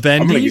What, the I'm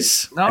gonna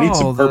bendies? I need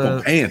some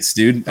purple pants,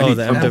 dude. I Oh, need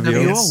the purple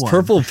MWO MWO one.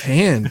 purple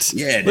pants.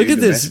 Yeah, dude, Look at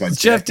to this, match my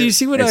Jeff. Do you jacket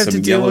see what and I have to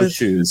some deal yellow with?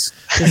 shoes.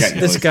 I got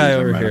This yellow guy shoes,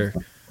 over man. here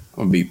I'm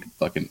gonna be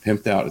fucking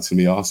pimped out. It's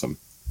gonna be awesome.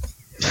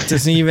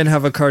 doesn't even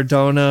have a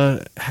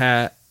Cardona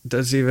hat.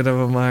 Doesn't even have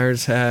a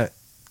Myers hat.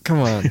 Come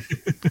on.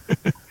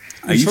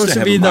 I You're supposed to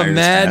have be a the Myers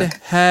Mad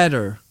hat.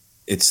 Hatter.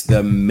 It's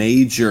the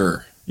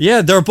major.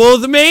 Yeah, they're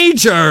both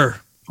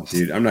major.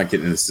 Dude, I'm not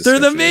getting into this They're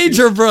discussion the with you.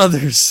 Major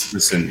Brothers.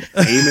 Listen,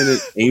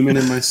 Eamon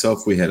and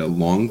myself, we had a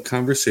long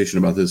conversation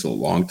about this a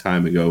long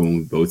time ago, and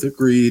we both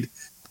agreed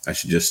I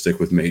should just stick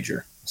with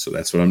Major. So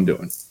that's what I'm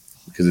doing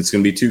because it's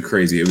going to be too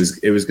crazy. It was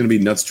going to be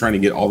nuts trying to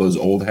get all those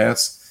old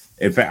hats.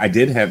 In fact, I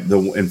did have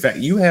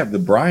you have the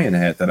Brian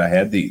hat that I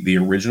had, the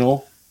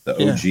original, the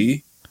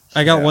OG.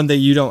 I got one that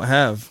you don't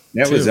have.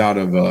 That too. was out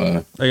of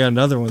I got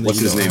another one. That what's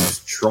you his don't name?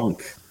 have.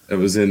 Trunk. It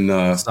was in. We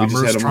just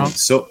Summer's had him on trunk?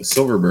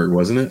 Silverberg,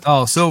 wasn't it?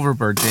 Oh,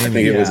 Silverberg, I Jamie.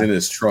 think it was yeah. in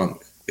his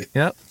trunk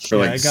Yep. for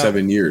Yeah, like I got-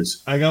 7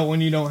 years. I got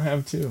one you don't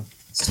have too.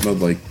 It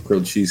smelled like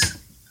grilled cheese.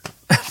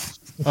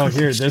 Oh,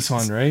 here, this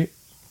one, right?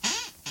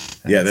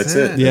 Yeah, that's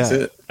it. Yeah. That's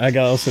it. I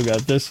also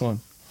got this one.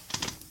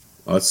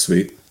 Oh, that's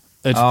sweet.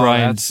 It's Oh,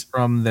 Brian's that's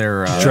from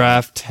their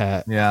draft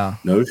hat. Yeah.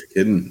 No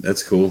kidding.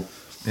 That's cool.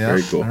 Yeah.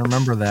 Very cool. I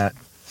remember that.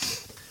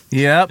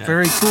 Yeah,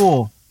 very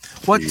cool.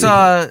 What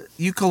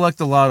you collect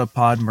a lot of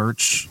pod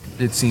merch,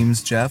 it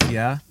seems, Jeff,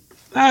 yeah?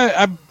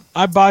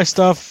 I buy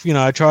stuff. You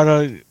know, I try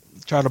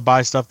to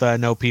buy stuff that I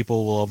know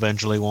people will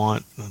eventually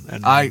want.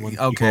 And when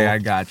I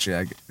got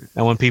you.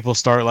 And when people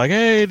start like,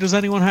 "Hey, does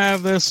anyone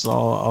have this?"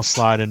 I'll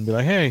slide in and be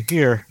like, "Hey,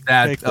 here."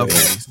 take this." Okay.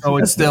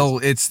 So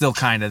it's still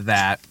kind of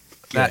that.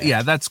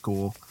 Yeah, that's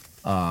cool.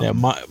 Yeah,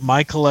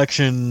 my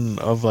collection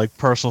of like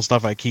personal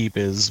stuff I keep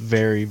is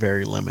very,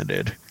 very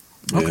limited.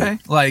 Okay.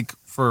 Like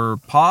for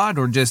pod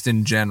or just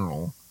in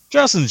general?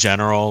 Just in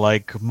general,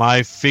 like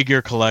my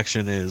figure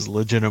collection is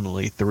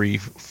legitimately 3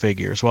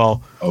 figures.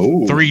 Well,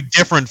 Oh, 3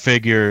 different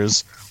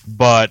figures,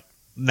 but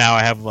now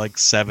I have like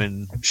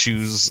 7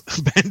 shoes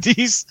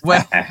bendies.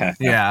 Well,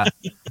 yeah.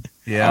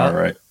 Yeah. all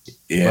right.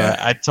 Yeah. But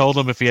I told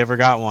him if he ever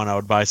got one, I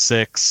would buy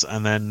 6,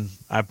 and then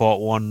I bought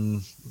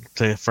one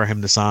for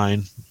him to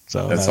sign.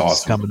 So That's that's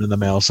awesome. coming in the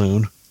mail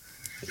soon.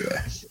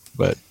 Yeah.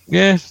 But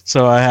yeah,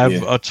 so I have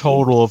Yeah. a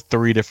total of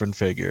 3 different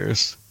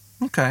figures.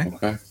 Okay.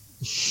 Okay.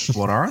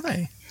 What are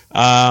they?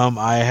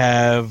 I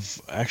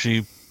have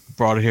actually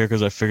brought it here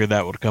because I figured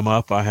that would come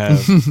up. I have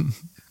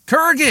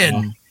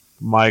Kurgan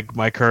my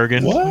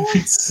Kurgan. What?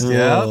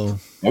 Yeah. Whoa.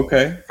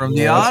 Okay. from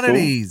the That's cool.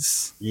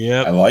 Oddities.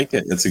 Yep. I like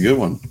it. That's a good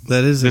one.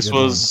 That is a This good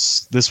one.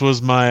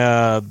 was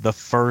my the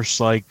first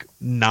like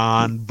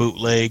non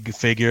bootleg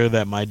figure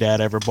that my dad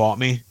ever bought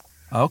me.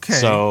 Okay.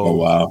 So Oh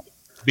wow.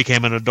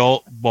 became an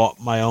adult, bought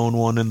my own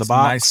one in the It's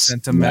nice box.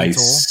 sentimental.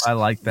 Nice. I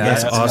like that. Yeah,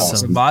 that's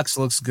awesome. The box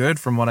looks good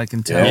from what I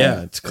can tell.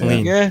 Yeah, it's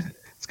clean. Yeah,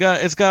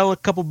 it's got a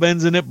couple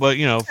bends in it, but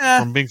you know,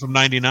 Yeah. from being from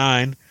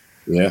 '99,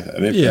 Yeah. I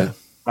mean, Yeah.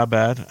 not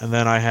bad. And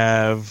then I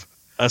have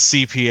a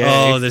CPA.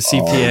 Oh, the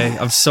CPA.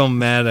 I'm so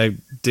mad I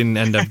didn't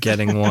end up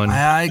getting one.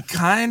 I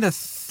kind of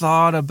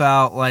thought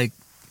about like,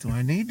 do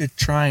I need to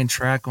try and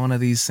track one of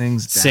these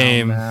things down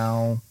Same.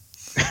 now?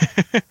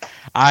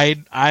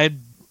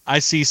 I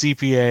see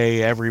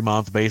CPA every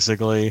month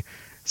basically,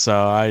 so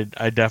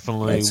I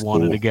definitely That's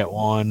wanted cool. to get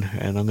one,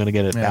 and I'm gonna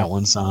get Yeah. that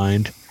one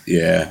signed.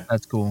 Yeah.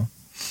 That's cool.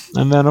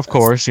 And then of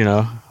course, you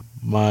know,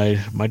 my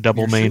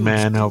double Your main shoes.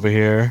 man over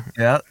here.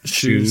 Yeah.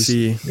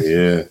 Shoesy.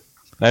 Yeah.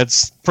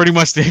 That's pretty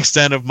much the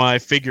extent of my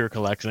figure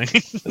collection.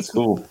 That's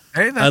cool.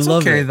 Hey, that's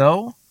love okay it.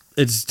 though.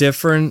 It's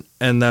different,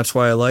 and that's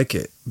why I like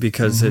it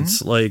because Mhm.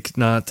 it's like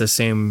not the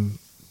same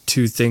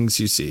 2 things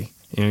you see.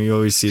 You know, you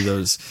always see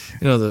those.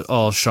 You know,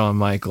 all Shawn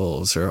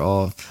Michaels or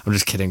all. I'm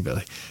just kidding,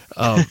 Billy.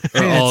 Or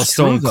Hey, all it's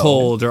true, Stone though.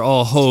 Cold or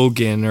all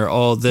Hogan or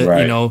all the. You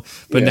Right. know,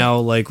 but Yeah. now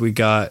like we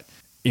got.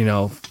 You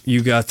know,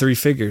 you got 3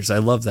 figures. I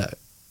love that.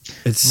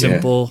 It's Yeah.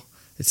 simple.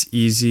 It's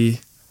easy.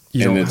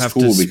 You And don't it's have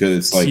cool to. because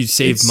it's like you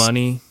save it's-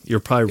 money. You're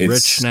probably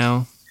it's- rich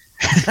now.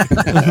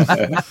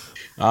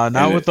 Not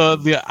And with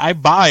the I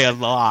buy a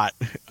lot.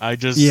 I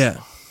just Yeah.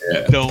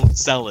 Yeah. don't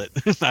sell it.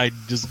 I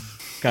just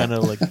kind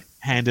of like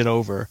hand it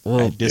over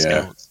Well, at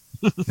discounts.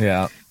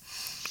 Yeah.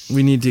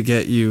 We need to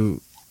get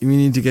you. We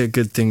need to get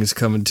good things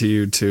coming to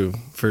you too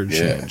for a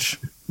Yeah. change.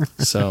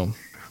 So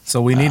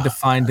So we need to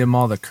find him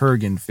all the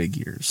Kurgan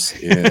figures.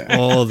 Yeah.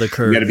 all the You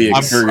curves. got to be a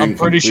Kurgan I'm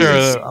pretty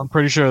completist. sure. I'm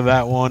pretty sure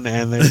that one,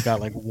 and they've got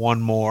like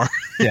one more.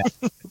 Let's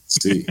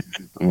see.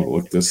 I'm gonna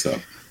look this up.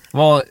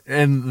 Well,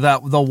 and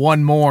that the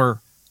one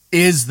more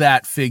is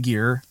that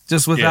figure,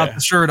 just without Yeah.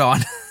 the shirt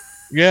on.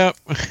 Yep.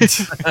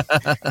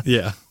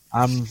 Yeah.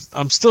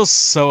 I'm still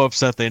so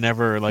upset they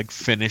never like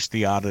finished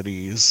the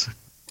oddities.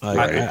 Like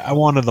Right. I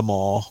wanted them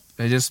all.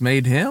 They just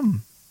made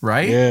him,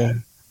 right? Yeah.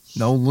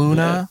 No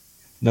Luna,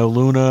 No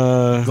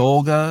Luna,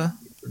 Golga.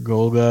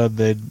 Golga.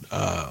 They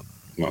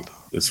Well,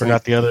 this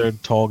forgot the other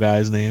tall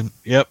guy's name.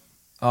 Yep.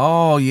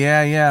 Oh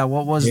yeah, yeah.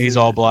 What was He's the-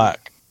 all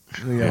black.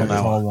 The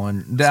tall one.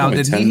 It's Now, only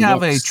did he have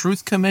 $10. a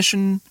Truth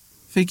Commission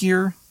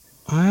figure?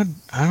 I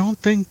don't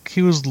think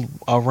he was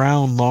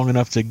around long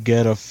enough to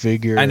get a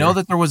figure. I know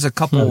that there was a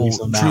couple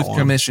on that Truth one.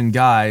 Commission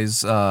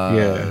guys.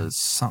 Yeah.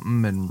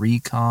 Something in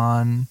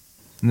Recon,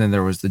 and then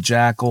there was the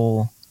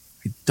Jackal.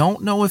 I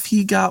don't know if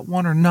he got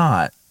one or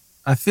not.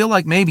 I feel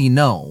like maybe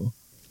no.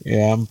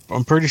 Yeah,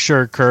 I'm pretty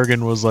sure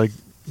Kurgan was like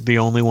the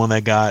only one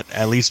that got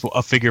at least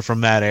a figure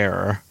from that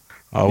era.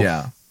 Oh,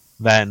 Yeah.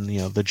 that and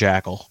the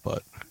Jackal,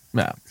 but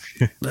Yeah.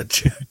 The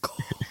Jackal.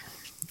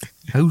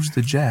 Who's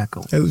the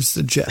Jackal? Who's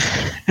the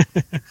Jackal?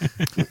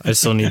 I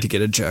still need to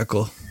get a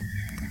Jackal.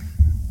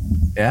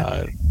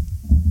 Yeah.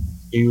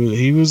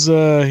 he was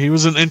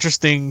an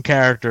interesting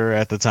character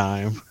at the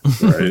time.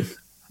 Right.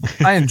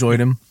 I enjoyed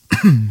him.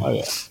 Oh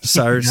yeah.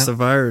 Cyrus the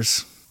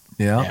Virus.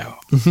 Yeah.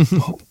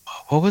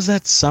 What was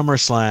that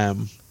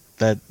SummerSlam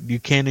that you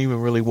can't even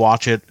really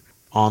watch it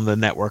on the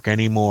network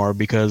anymore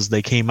because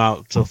they came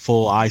out to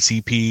full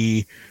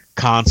ICP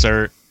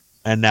concert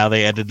and now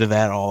they edited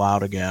that all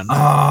out again.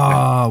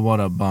 Ah, what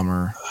a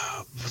bummer.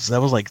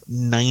 That was like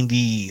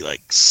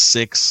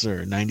 96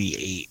 or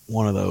 98,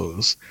 one of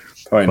those.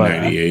 Probably But,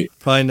 98.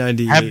 Probably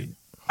 98.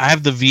 I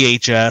have the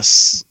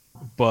VHS,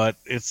 but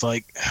it's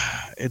like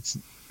it's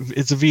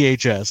a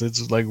VHS.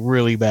 It's like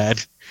really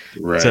bad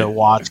Right. to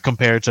watch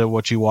compared to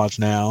what you watch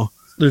now.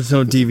 There's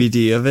no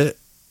DVD of it.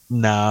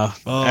 Nah,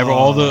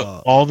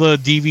 Oh. all the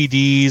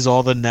DVDs,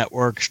 all the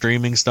network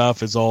streaming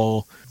stuff is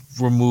all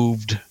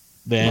removed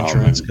the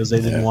entrance because they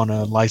didn't want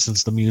to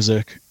license the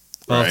music.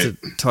 I'll have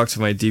to talk to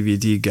my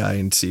DVD guy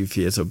and see if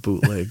he has a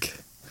bootleg.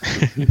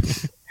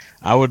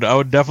 I would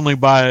definitely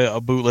buy a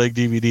bootleg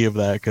DVD of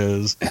that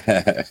because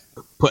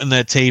putting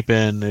that tape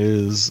in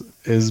is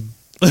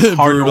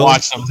hard to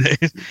watch some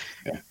days.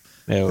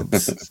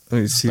 It's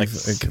Let me see like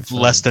if I can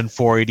find less than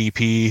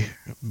 480p.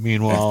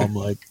 Meanwhile, I'm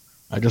like,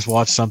 I just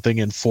watched something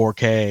in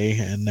 4K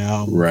and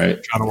now I'm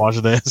Right. trying to watch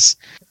this.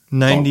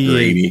 98.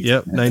 Grady.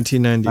 Yep,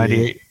 1998.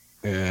 98.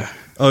 Yeah.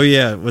 Oh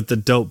yeah, with the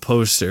dope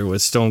poster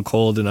with Stone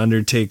Cold and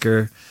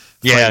Undertaker.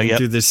 Yeah, fighting yep.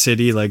 through the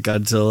city like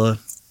Godzilla.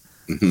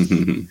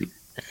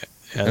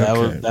 Yeah, that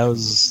Okay.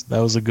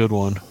 was a good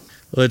one.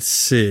 Let's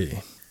see.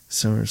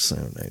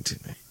 SummerSlam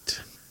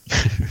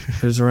 1998.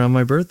 It was around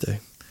my birthday.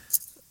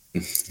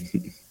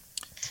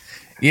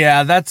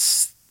 Yeah,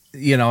 that's,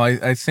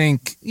 I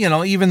think,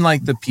 even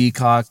like the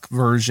Peacock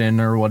version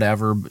or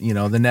whatever,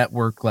 the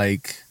network,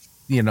 like,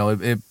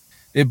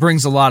 it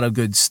brings a lot of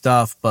good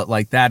stuff, but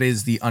like that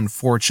is the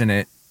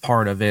unfortunate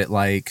part of it.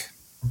 Like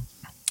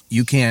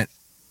you can't,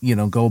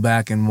 go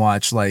back and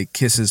watch like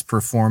Kiss's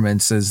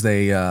performance as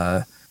they,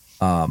 did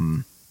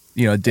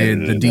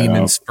the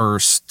Demon's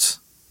first,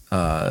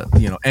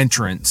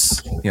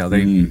 entrance.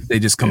 They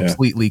just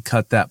completely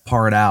cut that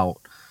part out.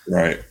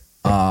 Right.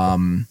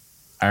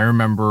 I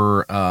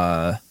remember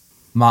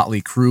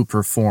Motley Crue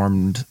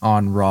performed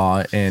on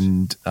Raw,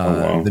 and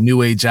the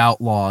New Age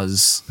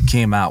Outlaws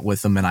came out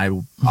with them, and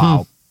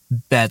I'll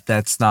bet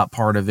that's not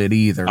part of it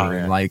either. Oh, yeah,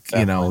 and like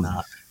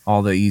not.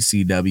 all the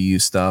ECW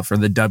stuff or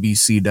the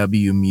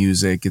WCW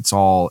music, it's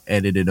all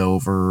edited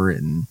over,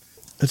 and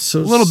It's so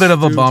a little bit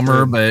of a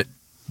bummer, stupid. but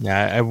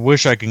Yeah, I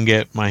wish I can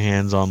get my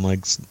hands on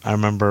like I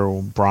remember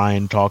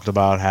Brian talked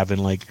about having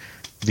like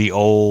the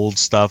old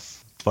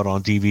stuff, but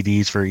on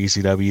DVDs for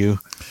ECW.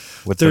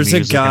 With There's the a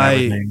music and guy.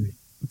 everything.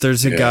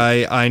 There's a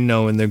guy I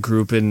know in the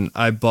group, and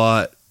I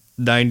bought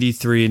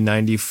 93 and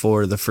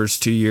 94 the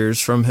first 2 years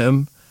from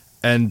him,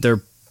 and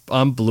they're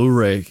on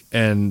Blu-ray,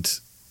 and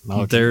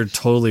they're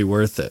totally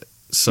worth it.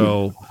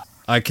 So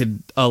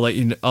I'll let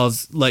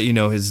you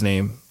know his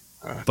name,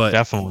 but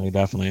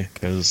Definitely,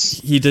 because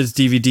he does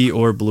DVD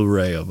or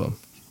Blu-ray of them.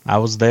 I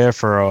was there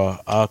for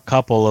a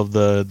couple of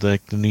the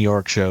New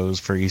York shows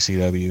for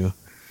ECW.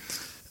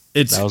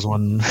 That was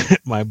when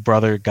my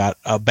brother got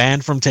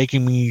banned from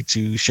taking me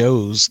to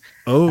shows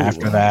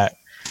after that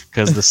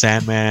because the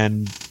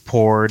Sandman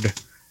poured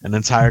an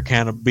entire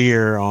can of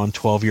beer on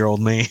 12-year-old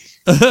me.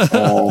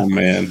 Oh,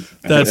 man.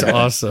 That's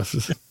awesome.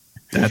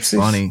 that's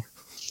funny.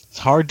 It's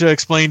hard to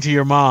explain to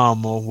your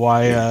mom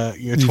why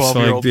your You smell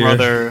 12-year-old like beer.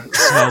 brother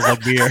smells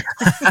like beer.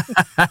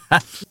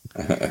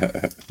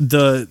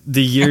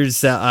 The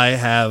years that I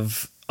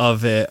have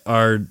of it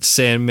are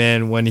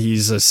Sandman when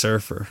he's a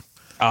surfer.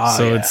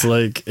 So it's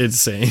like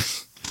insane.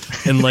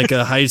 In like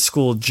a high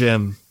school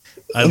gym.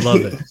 I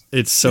love it.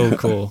 It's so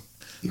cool.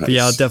 But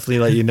yeah, I'll definitely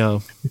let you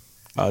know.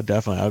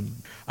 Definitely.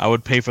 I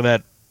would pay for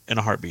that in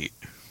a heartbeat.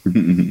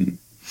 Good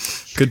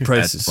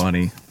prices. That's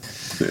funny.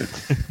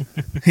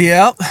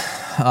 Yep.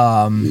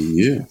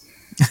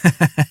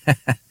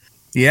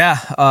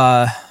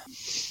 Yeah.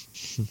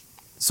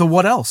 So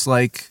what else?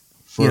 Like,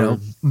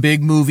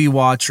 big movie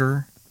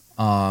watcher.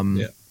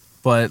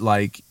 But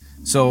like,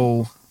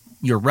 so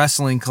your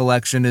wrestling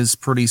collection is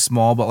pretty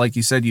small, but like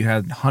you said, you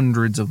had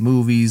hundreds of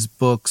movies,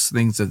 books,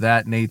 things of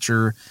that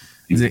nature.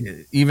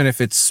 Even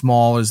if it's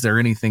small, is there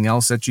anything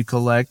else that you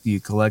collect? Do you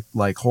collect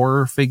like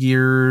horror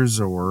figures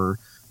or?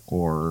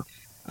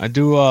 I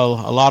do a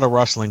lot of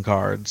wrestling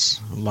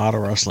cards.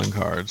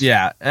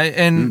 Yeah,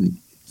 and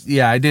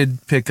I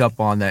did pick up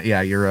on that.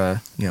 Yeah, you're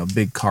a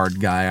big card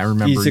guy. I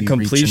remember He's a you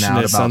reaching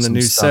out completionist about on the some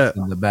new stuff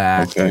set. in the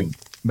back, Okay.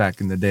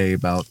 back in the day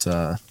about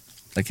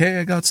like, hey,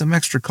 I got some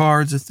extra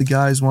cards if the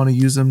guys want to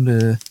use them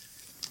to,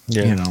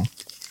 you know.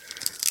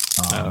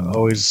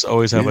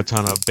 Always have a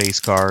ton of base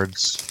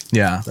cards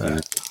Yeah.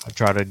 that I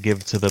try to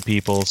give to the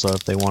people, so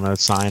if they want to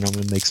sign them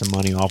and make some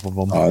money off of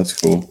them. Oh, that's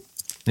cool.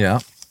 Yeah.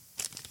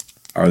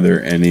 Are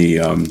there any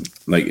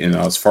like,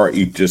 as far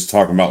you just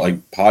talking about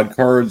like pod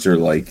cards or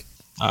like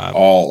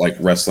all like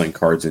wrestling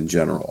cards in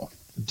general?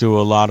 Do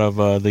a lot of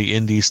the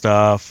indie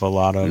stuff, a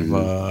lot of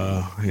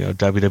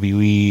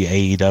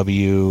WWE,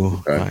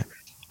 AEW. Okay.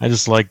 I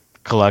just like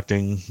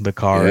collecting the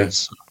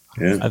cards.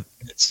 Yeah.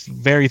 It's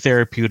very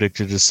therapeutic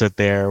to just sit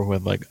there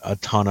with like a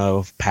ton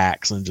of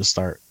packs and just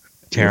start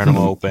tearing them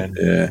open,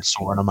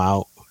 sorting them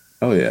out.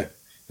 Oh yeah.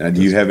 Now,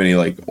 do you have any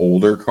like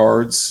older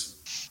cards?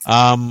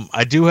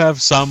 I do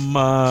have some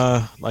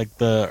like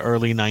the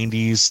early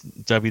 '90s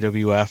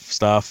WWF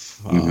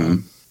stuff.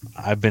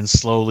 I've been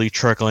slowly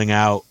trickling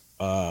out,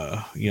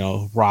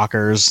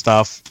 Rockers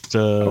stuff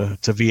to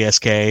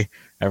VSK.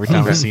 Every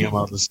time I see him,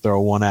 I'll just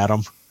throw one at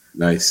him.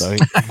 Nice. So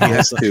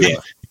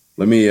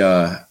let me,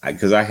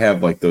 because I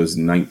have like those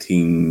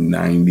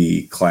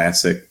 1990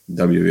 classic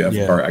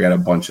WWF cards. I got a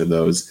bunch of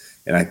those,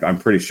 and I'm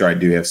pretty sure I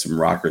do have some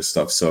Rocker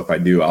stuff. So if I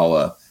do,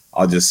 I'll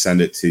just send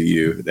it to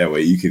you. That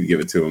way you can give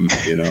it to him.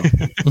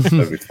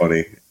 That'd be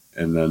funny.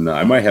 And then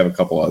I might have a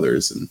couple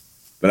others,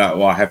 but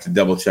I have to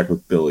double check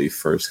with Billy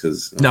first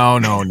because No.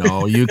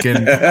 You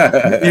can send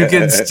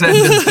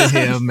it to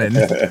him and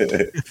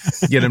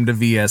get him to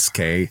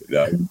VSK.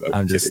 No,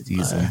 I'm just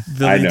teasing.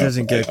 Billy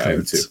doesn't get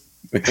cards.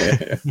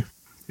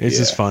 It's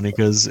just funny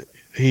because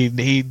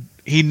he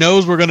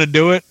knows we're gonna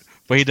do it,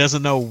 but he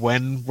doesn't know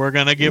when we're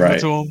gonna give it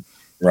to him.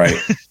 Right.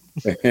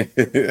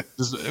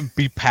 Just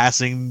be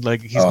passing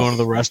like he's going to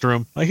the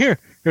restroom. Like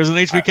here's an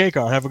HBK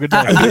card. Have a good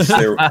day.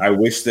 I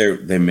wish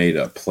they made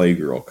a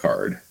Playgirl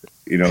card.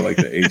 Like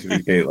the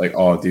HBK. Like,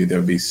 oh, dude, that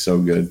would be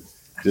so good.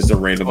 Just a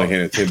randomly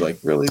handed to him. Like,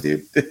 really,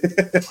 dude?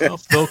 Well,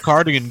 Phil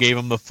Cardigan gave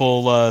him the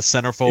full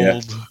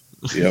centerfold.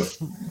 Yep.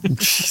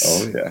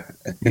 Oh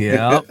Yep.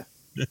 yeah.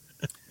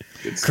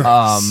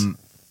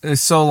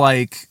 So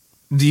like,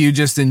 do you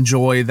just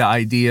enjoy the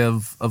idea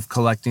of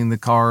collecting the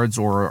cards,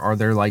 or are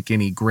there like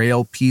any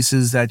grail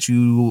pieces that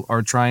you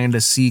are trying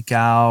to seek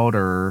out,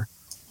 or?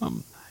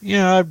 I'm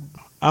a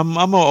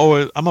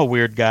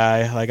weird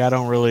guy. Like I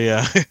don't really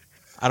I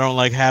don't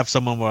like have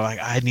someone where like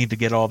I need to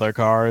get all their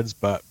cards,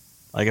 but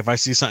like if I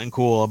see something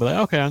cool, I'll be like,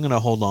 okay, I'm gonna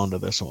hold on to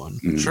this one.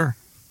 Sure.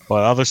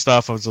 But other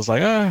stuff, I was just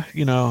like,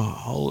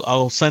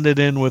 I'll send it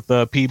in with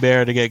the P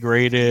Bear to get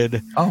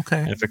graded. Okay.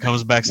 And if it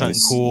comes back something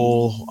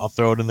cool, I'll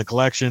throw it in the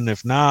collection.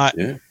 If not,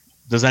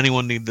 does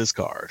anyone need this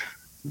card?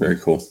 Very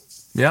cool.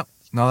 Yep.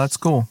 No, that's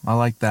cool. I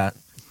like that.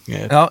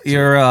 Yeah. Oh,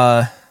 you're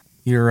I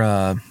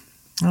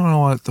don't know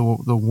what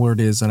the word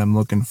is that I'm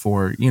looking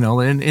for.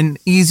 An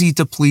easy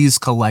to please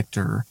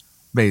collector,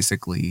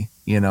 basically.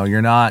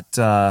 You're not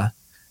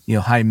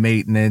high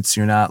maintenance.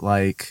 You're not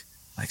like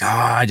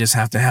I just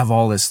have to have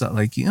all this stuff.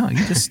 Like, you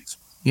just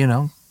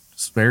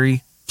just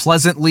very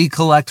pleasantly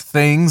collect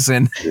things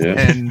and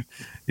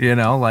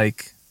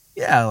like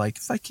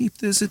if I keep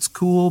this, it's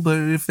cool. But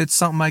if it's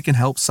something I can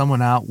help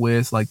someone out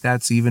with, like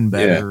that's even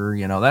better.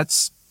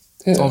 That's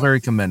all very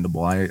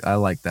commendable. I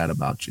like that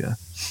about you.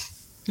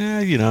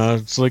 Yeah,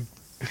 it's like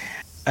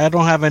I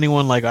don't have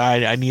anyone like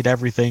I need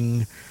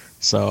everything,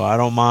 so I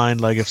don't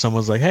mind like if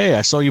someone's like, hey,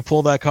 I saw you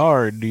pull that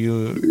card. Do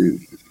you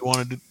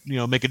want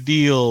to make a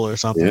deal or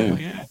something? Yeah.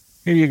 Like, yeah,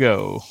 here you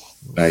go.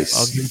 Nice.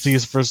 I'll give it to you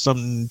for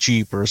something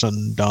cheap or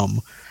something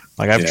dumb.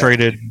 Like I've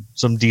traded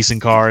some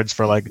decent cards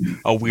for like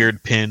a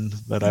weird pin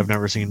that I've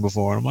never seen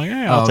before. I'm like,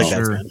 hey, I'll take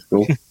that. Pin.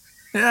 Cool.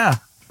 Yeah.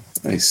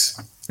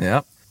 Nice.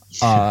 Yep.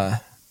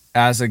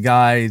 As a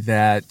guy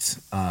that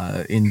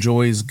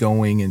enjoys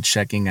going and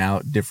checking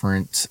out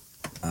different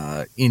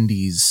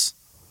indies,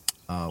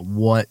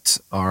 what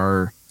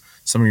are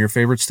some of your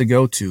favorites to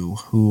go to?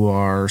 Who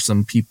are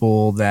some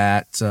people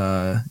that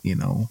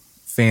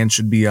fans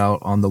should be out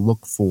on the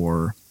look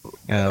for?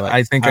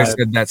 I think I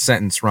said that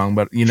sentence wrong,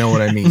 but you know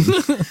what I mean.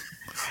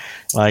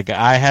 Like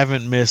I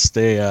haven't missed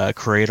a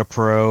Create a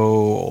Pro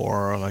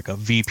or like a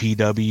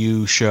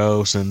VPW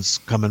show since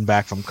coming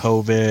back from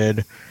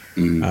COVID.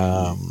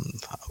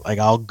 Like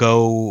I'll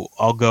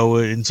go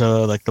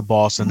into like the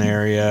Boston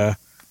area.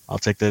 I'll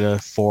take the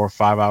 4 or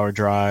 5 hour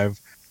drive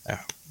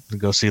to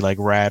go see like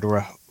Rad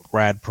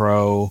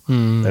Pro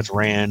that's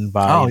ran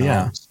by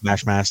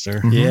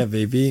Smashmaster. Yeah,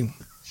 baby.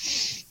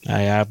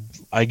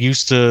 I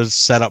used to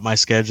set up my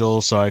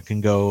schedule so I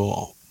can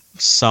go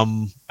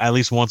at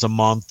least once a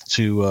month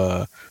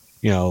to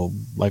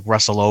like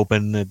Wrestle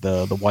Open at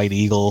the White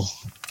Eagle.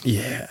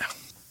 Yeah.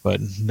 But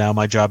now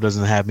my job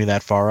doesn't have me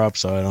that far up,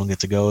 so I don't get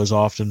to go as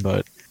often.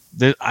 But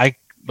I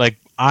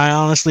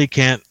honestly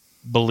can't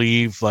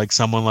believe like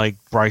someone like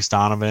Bryce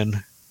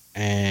Donovan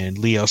and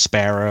Leo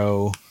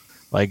Sparrow,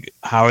 like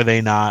how are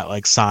they not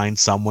like signed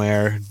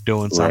somewhere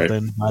doing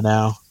something by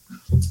now?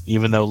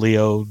 even though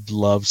Leo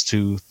loves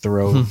to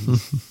throw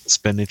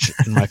spinach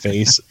in my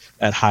face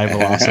at high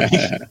velocity.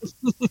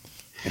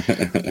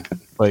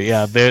 But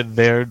yeah,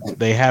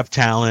 they have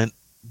talent,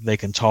 they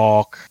can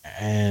talk,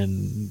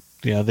 and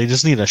they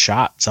just need a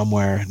shot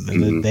somewhere,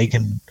 and they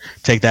can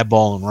take that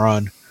ball and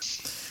run.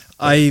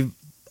 I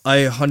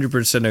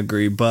 100%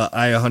 agree, but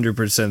I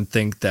 100%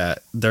 think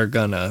that they're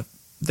gonna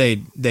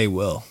they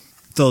will.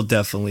 They'll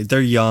definitely.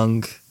 They're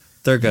young.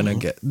 They're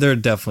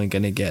definitely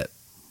gonna get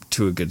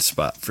to a good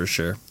spot for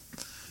sure.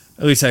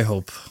 At least I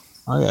hope.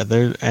 Oh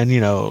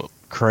yeah,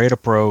 Create a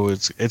Pro.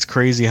 It's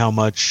crazy how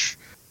much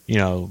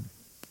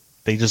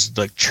they just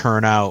like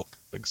churn out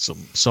like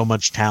so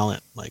much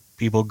talent. Like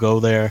people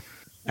go there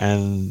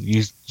and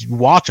you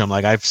watch them.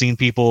 Like I've seen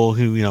people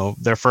who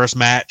their first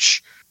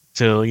match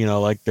till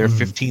like their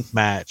 15th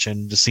match,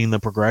 and just seeing the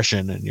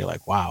progression, and you're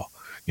like, wow,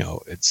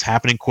 it's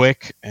happening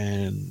quick,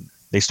 and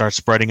they start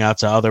spreading out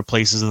to other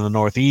places in the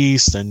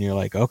Northeast, and you're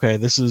like, okay,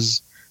 this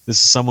is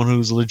someone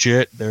who's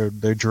legit. They're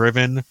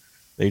driven.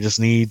 They just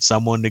need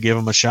someone to give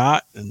them a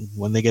shot, and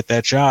when they get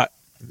that shot,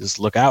 just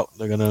look out.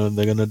 They're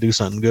gonna do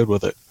something good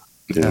with it.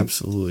 Yeah.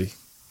 Absolutely.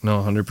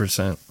 No,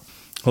 100%.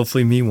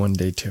 Hopefully me one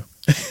day too.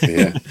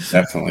 Yeah,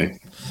 definitely.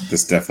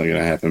 That's definitely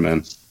gonna happen,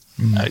 man.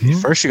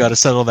 First, you got to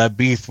settle that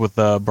beef with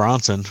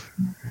Bronson.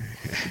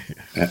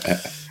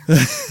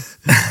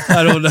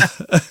 I don't know.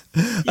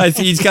 I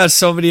think he's got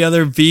so many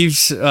other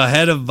beefs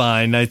ahead of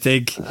mine. I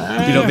think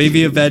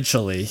maybe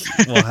eventually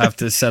we'll have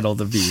to settle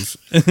the beef.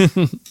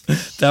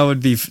 That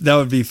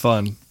would be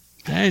fun.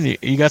 And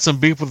you got some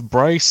beef with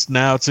Bryce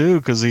now too,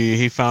 because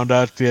he found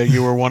out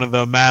you were one of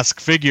the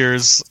masked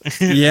figures.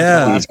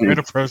 Yeah, last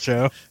Creative Pro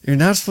show.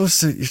 You're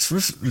supposed to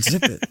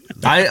zip it.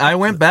 I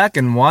went back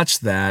and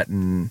watched that,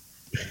 and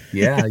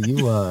yeah,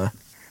 you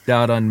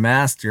got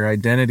unmasked. Your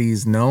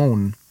identity's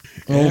known.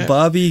 Well,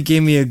 Bobby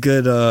gave me a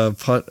good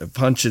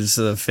punches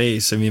to the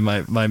face. I mean,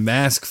 my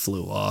mask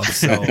flew off.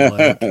 So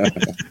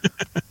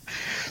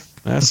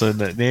so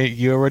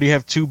you already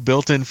have 2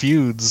 built-in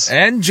feuds.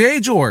 And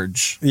Jay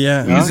George.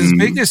 Yeah. He's his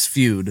biggest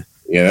feud.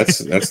 Yeah,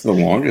 that's the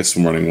longest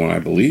running one, I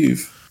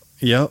believe.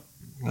 Yep.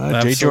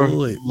 Jay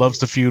George loves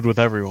to feud with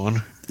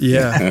everyone.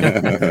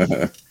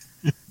 Yeah.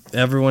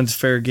 Everyone's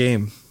fair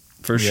game,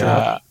 for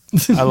sure.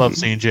 I love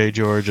seeing Jay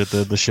George at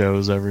the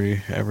shows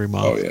every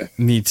month. Oh, yeah.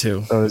 Me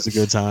too. So it's a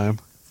good time.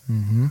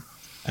 Mm-hmm.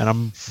 And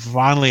I'm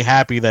finally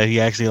happy that he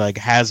actually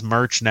has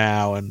merch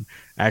now and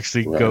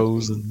actually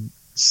goes and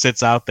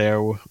sits out there.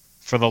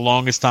 For the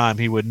longest time,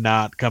 he would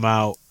not come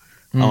out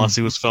unless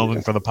he was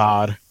filming for the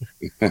pod.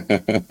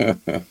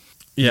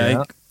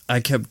 Yeah. I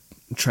kept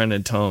trying to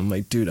tell him,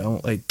 like, dude, I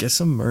don't get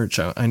some merch.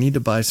 I need to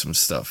buy some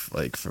stuff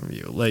from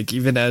you. Like,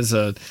 even as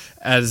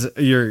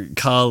your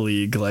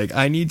colleague,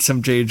 I need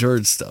some Jay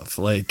George stuff.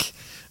 Oh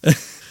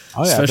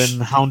yeah, I've been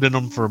hounding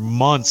him for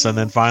months, and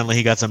then finally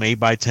he got some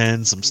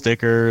 8x10, some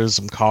stickers,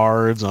 some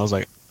cards, and I was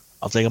like,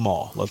 I'll take them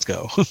all. Let's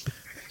go.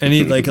 I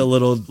need a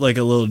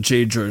little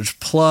Jay George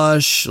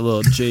plush, a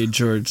little Jay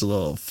George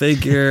little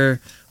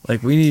figure.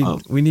 We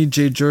need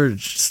Jay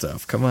George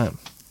stuff. Come on.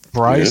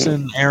 Bryce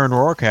and Aaron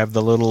Rourke have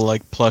the little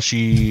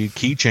plushy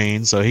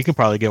keychain, so he could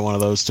probably get one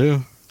of those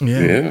too.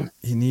 Yeah.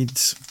 He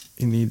needs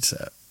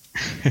that.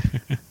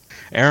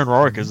 Aaron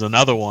Rourke is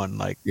another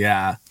one.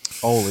 Yeah.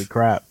 Holy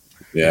crap.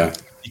 Yeah.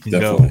 You can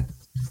definitely. go.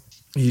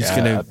 He's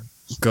gonna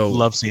go.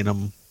 Love seeing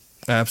him.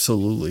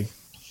 Absolutely.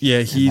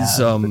 Yeah, he's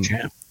the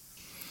champ.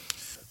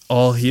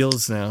 All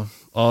heels now.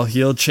 All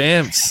heel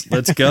champs.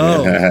 Let's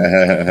go.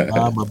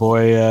 My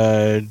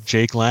boy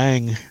Jake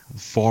Lang,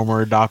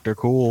 former Dr.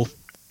 Cool.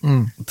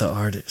 The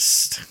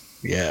artist.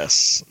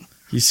 Yes.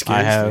 He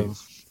scares me.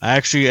 I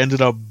actually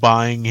ended up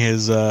buying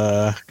his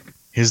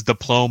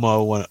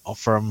diploma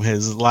from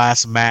his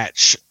last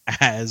match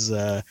as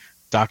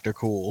Dr.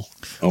 Cool.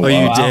 Oh, wow.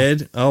 You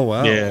did? Oh,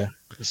 wow. Yeah.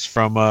 It's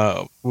from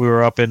we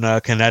were up in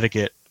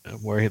Connecticut,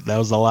 where that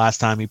was the last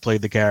time he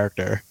played the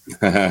character.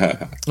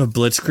 A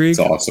Blitzkrieg?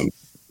 That's awesome.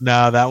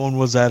 No, that one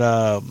was at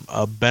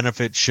a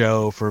benefit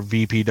show for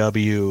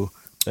VPW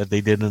that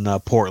they did in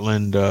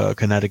Portland,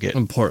 Connecticut.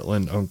 In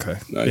Portland, okay.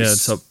 Nice. Yeah,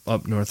 it's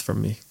up north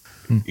from me.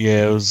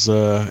 Yeah, it was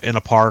in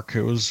a park.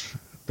 That was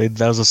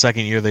the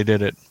second year they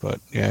did it, but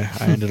yeah,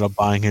 I ended up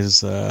buying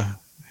his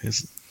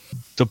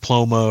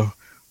diploma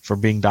for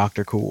being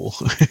Dr. Cool.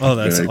 Oh,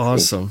 that's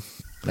awesome.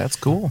 Cool. That's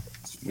cool.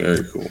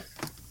 Very cool.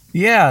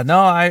 Yeah,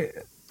 no, I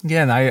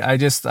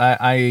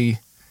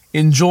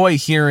enjoy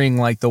hearing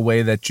the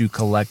way that you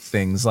collect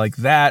things like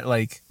that.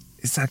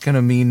 Is that going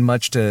to mean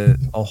much to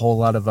a whole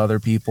lot of other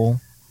people?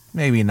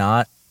 Maybe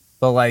not.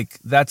 But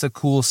that's a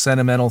cool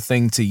sentimental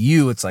thing to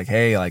you. It's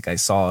hey, I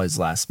saw his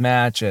last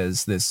match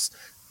as this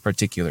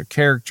particular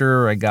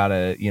character. I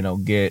gotta,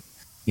 get,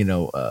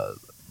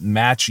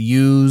 match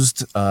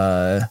used,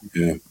 item,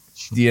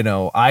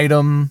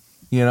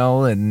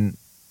 and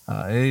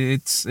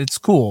it's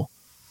cool.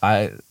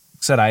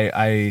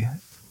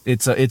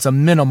 It's a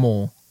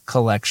minimal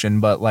collection,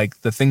 but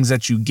the things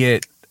that you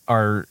get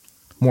are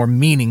more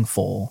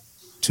meaningful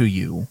to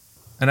you,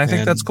 and I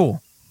think that's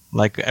cool.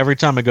 Every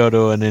time I go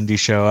to an indie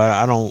show,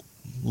 I don't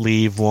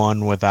leave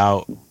one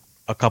without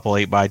a couple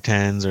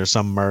 8x10s or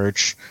some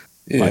merch.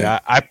 Yeah.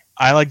 Like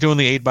I like doing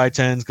the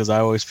 8x10s because I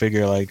always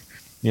figure like,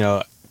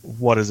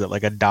 what is it,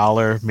 like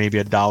 $1,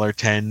 maybe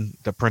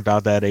 $1.10 to print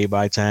out that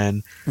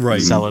 8x10,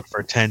 Right. sell it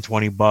for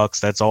 $10-20.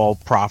 That's all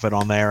profit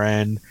on their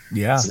end.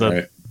 Yeah. It's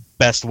the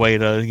best way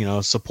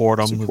to support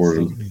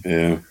them.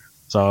 Yeah.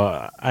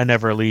 So I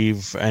never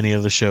leave any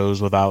of the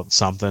shows without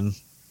something.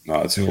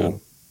 No, that's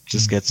cool.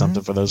 Just get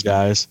something for those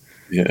guys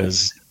Yeah.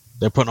 because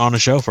they're putting on a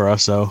show for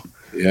us. So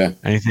Yeah.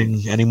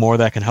 any more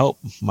that can help,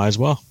 might as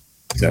well.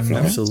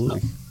 Definitely.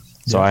 Absolutely.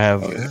 So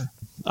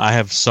I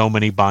have so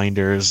many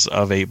binders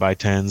of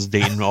 8x10s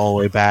dating all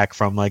the way back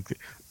from like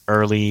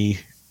early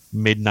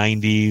mid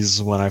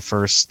 90s when I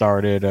first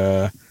started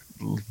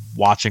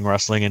watching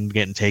wrestling and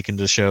getting taken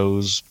to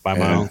shows by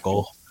my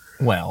uncle,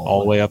 Well, all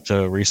the way up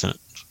to recent.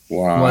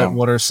 Wow.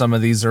 what are some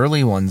of these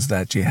early ones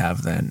that you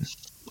have then?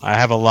 I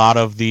have a lot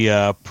of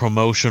the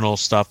promotional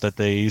stuff that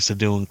they used to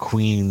do in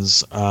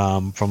Queens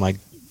from like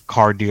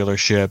car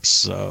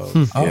dealerships.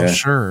 Oh,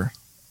 sure.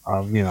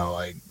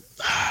 Like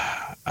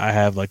I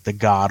have like the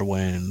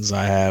Godwins.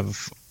 I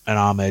have an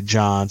Ahmed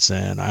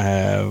Johnson. I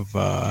have.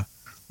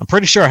 I'm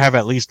pretty sure I have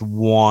at least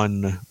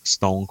one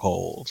Stone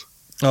Cold.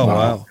 Oh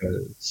wow!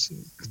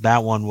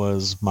 That one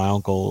was my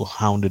uncle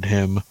hounded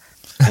him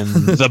in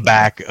the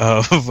back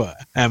of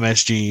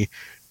MSG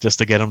just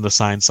to get him to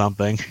sign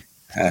something.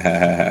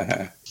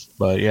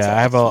 But yeah,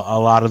 I have a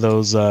lot of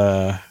those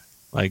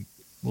like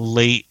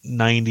late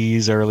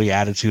 90s, early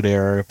Attitude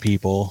Era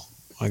people.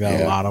 I got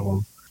a lot of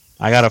them.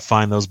 I got to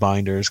find those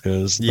binders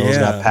because those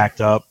got packed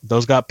up.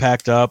 Those got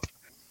packed up,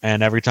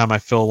 and every time I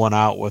fill one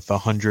out with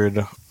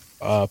 100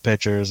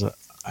 pictures,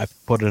 I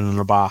put it in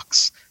a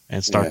box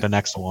and start the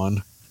next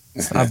one.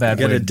 It's not a bad.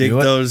 You gotta dig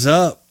those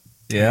up.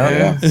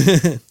 Yeah.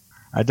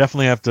 I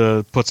definitely have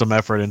to put some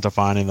effort into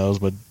finding those,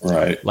 but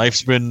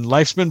life's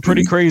been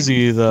pretty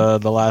crazy the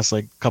last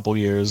like couple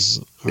years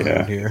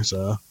around here.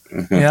 So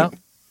yeah,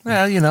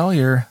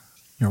 you're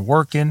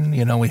working.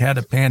 We had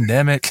a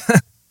pandemic.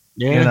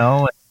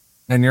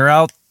 And you're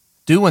out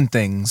doing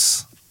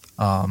things.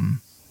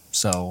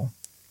 So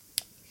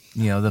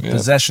the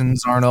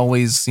possessions aren't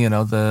always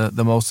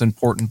the most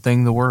important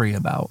thing to worry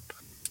about.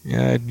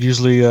 Yeah, I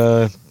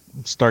usually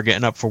start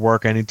getting up for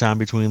work anytime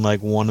between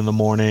like 1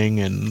 a.m.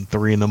 and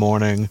 3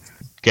 a.m.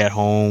 Get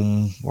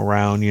home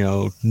around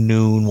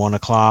noon, 1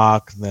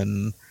 o'clock.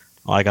 Then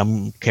like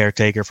I'm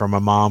caretaker for my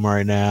mom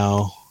right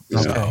now.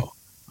 Okay. So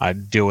I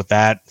deal with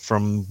that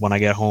from when I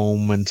get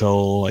home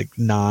until like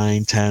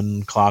 9,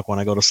 10 o'clock when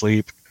I go to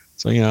sleep.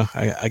 So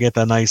I get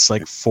that nice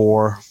like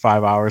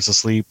 4-5 hours of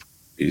sleep.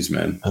 Jeez,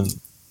 man. And,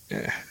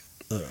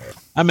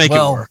 I make it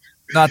work.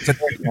 Not today,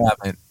 you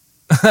haven't.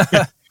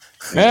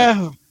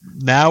 Yeah,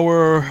 now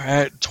we're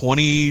at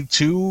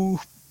 22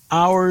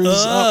 hours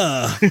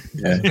up.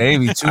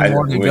 Maybe 2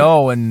 more to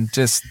go, and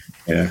just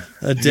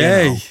a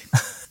day.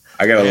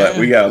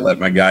 We gotta let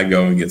my guy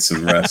go and get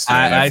some rest.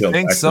 I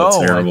think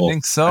so. Terrible. I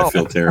think so. I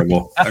feel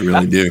terrible. I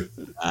really do.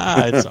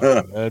 It's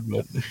all good,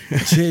 but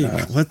Jake,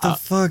 what the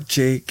fuck,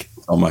 Jake?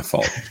 All my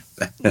fault.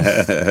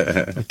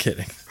 I'm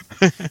kidding.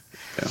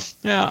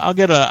 Yeah, I'll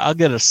get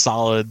a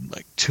solid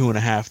like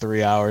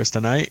 2.5-3 hours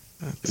tonight.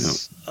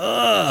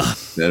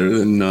 Better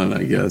than none,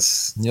 I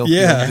guess. You'll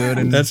feel good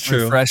and that's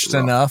true. Refreshed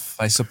enough,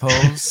 I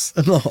suppose.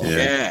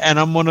 Yeah, and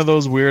I'm one of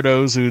those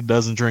weirdos who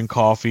doesn't drink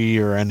coffee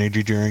or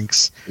energy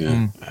drinks.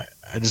 Yeah.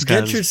 I just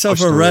get yourself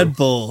a Red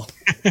Bull.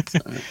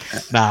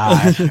 Nah,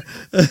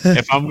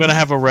 if I'm gonna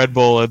have a Red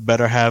Bull, it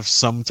better have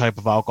some type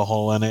of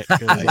alcohol in it.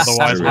 'Cause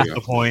otherwise, what's the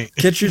point?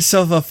 Get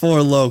yourself a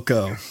Four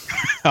Loco.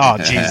 Oh,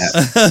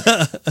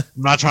 jeez. I'm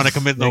not trying to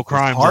commit no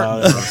crimes.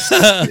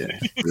 Do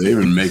they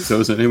even make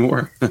those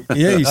anymore?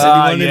 Yeah, you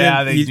said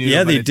they do.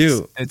 Yeah, they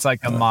do. It's like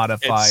a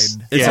modified.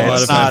 It's a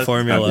modified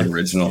formula. Not the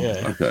original.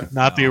 Yeah. Okay.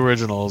 Not the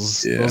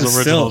originals. Yeah. Those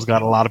originals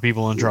got a lot of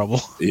people in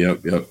trouble.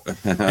 Yep.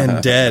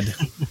 And dead.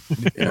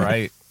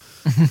 Right.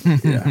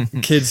 Yeah.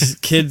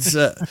 Kids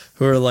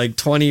who are like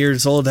 20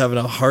 years old having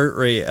a heart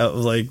rate of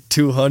like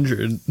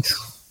 200.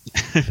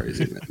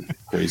 Crazy, man.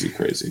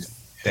 Crazy.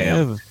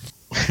 Damn.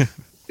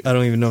 I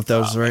don't even know if that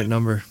was the right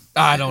number.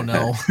 I don't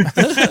know.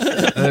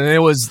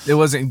 It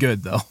wasn't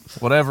good though.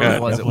 Whatever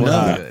it wasn't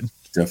good.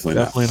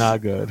 Definitely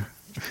Not good.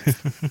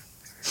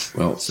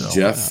 Well,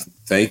 Jeff,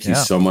 thank you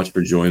so much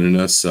for joining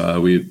us.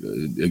 We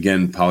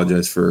again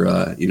apologize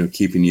for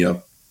keeping you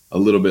up a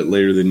little bit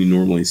later than you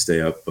normally stay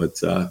up, but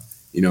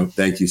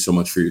thank you so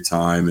much for your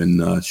time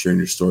and sharing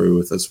your story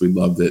with us. We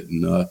loved it,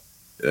 and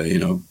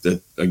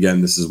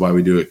again, this is why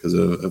we do it, because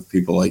of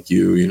people like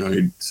you.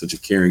 You're such a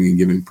caring and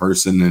giving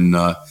person, and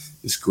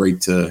it's great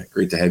to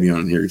have you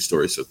on and hear your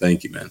story. So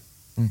thank you, man.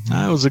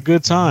 It was a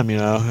good time,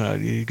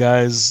 you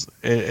guys.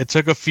 It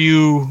took a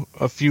few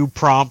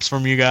prompts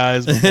from you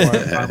guys before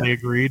I finally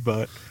agreed,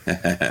 but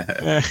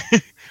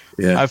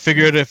I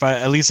figured if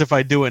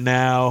I do it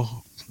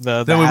now,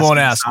 then we won't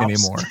ask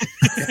anymore.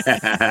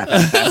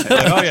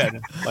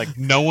 Like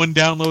no one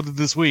downloaded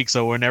this week,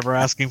 so we're never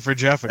asking for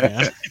Jeff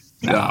again.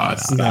 No.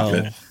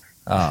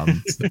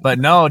 But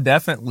no,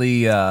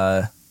 definitely.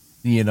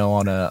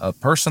 on a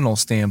personal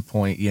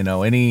standpoint,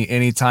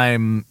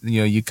 anytime,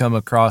 you come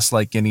across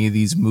like any of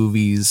these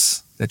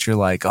movies that you're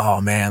like,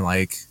 oh man,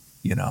 like,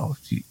 you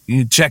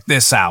check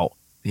this out,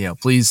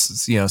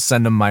 please,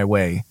 send them my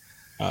way.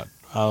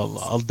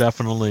 I'll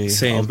definitely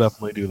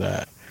do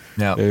that.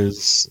 Yeah.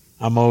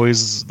 I'm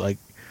always like,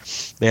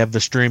 they have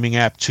the streaming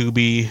app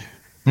Tubi.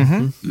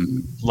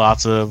 Mm-hmm.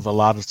 A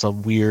lot of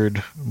some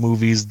weird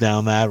movies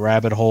down that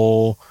rabbit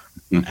hole.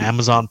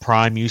 Amazon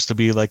Prime used to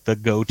be like the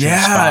go-to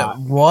spot.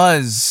 It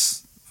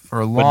was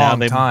for a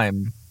long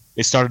time.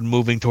 They started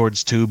moving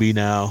towards Tubi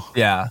now.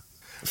 Yeah.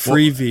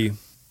 Freevee.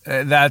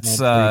 That's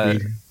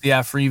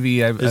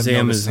Freevee. I've noticed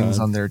Amazon. things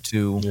on there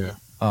too.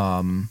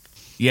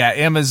 Yeah.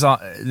 Amazon.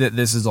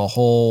 This is a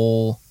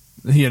whole,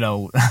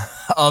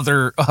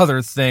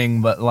 other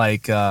thing, but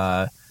like,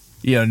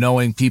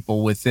 knowing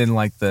people within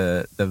like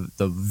the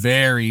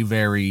very,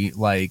 very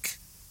like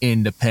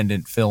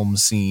independent film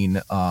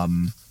scene,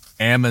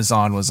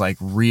 Amazon was like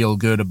real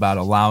good about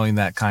allowing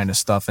that kind of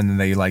stuff, and then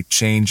they like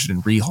changed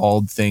and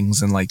rehauled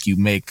things, and like you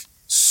make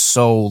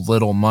so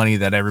little money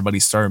that everybody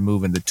started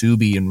moving to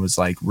Tubi and was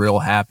like real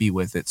happy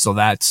with it. So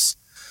that's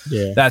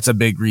a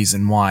big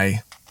reason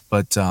why.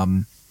 But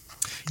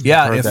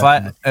if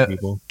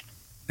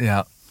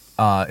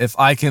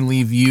I can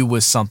leave you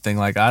with something,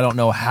 like, I don't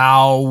know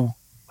how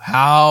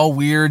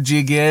weird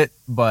you get,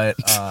 but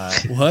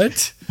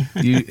what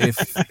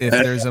if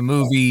there's a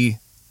movie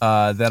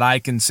that I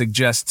can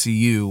suggest to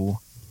you,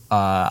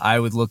 I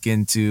would look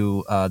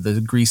into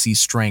The Greasy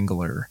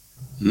Strangler.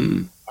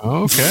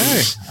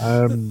 Okay.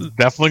 I'm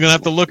definitely gonna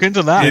have to look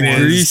into that. It one. is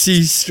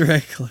Greasy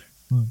Strangler.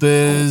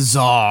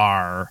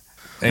 Bizarre.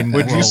 And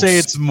Would you say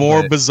it's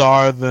more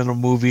bizarre than a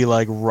movie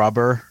like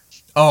Rubber?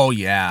 Oh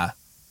yeah.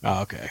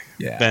 Oh, okay.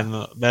 Yeah.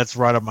 Then that's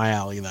right up my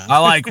alley. Then I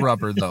like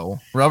Rubber though.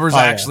 Rubber's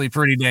actually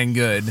pretty dang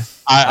good.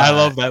 I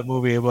love that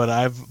movie, but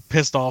I've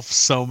pissed off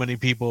so many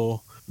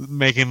people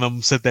making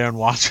them sit there and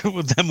watch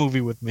that movie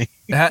with me.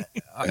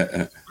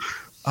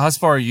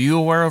 Huspa, are you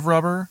aware of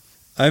Rubber?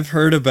 I've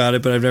heard about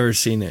it, but I've never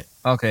seen it.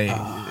 Okay.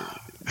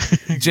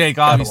 Jake,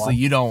 obviously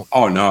you don't.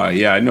 Oh no,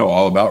 yeah, I know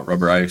all about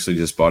Rubber. I actually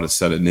just bought a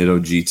set of Nitto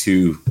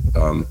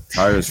G2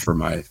 tires for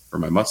my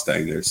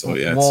Mustang there. So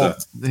yeah, well,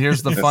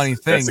 here's the funny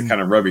thing. That's the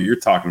kind of rubber you're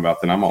talking about.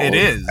 Then I'm all it over,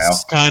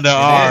 is kind of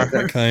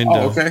are kind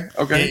of.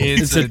 Oh, okay.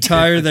 It's a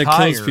tire that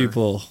kills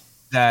people.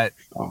 That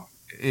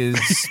is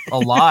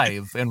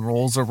alive and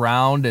rolls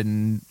around,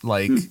 and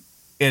like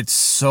it's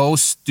so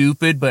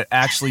stupid, but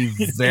actually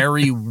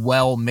very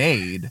well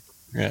made.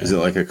 Yeah. Is it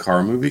like a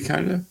car movie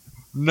kind of?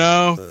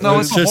 No,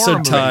 it's just a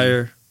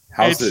tire.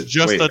 How's it's it?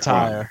 just a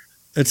tire.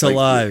 It's like,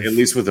 alive. At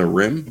least with a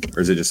rim,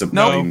 or is it just a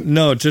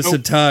No, just a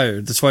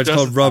tire. That's why it's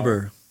called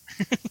Rubber.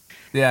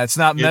 Yeah, it's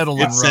not metal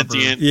and rubber.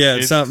 Sentient. Yeah,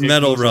 it's not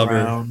metal rubber.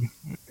 Around.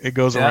 It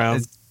goes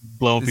around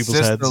blowing people's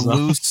just heads. It's just a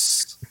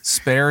loose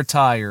spare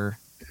tire.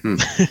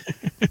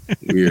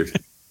 Weird.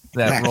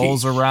 That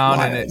rolls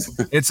around, and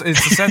it's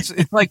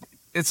essentially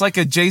it's like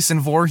a Jason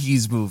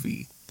Voorhees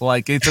movie.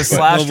 Like it's a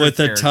slasher with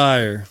a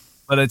tire,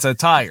 but it's a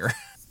tire.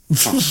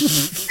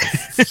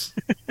 It's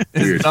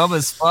dumb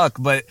as fuck,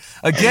 but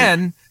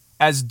again,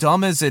 as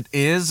dumb as it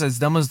is, as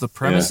dumb as the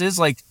premise is,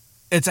 like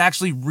it's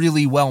actually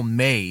really well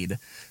made.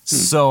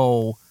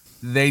 So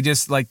they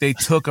just they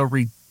took a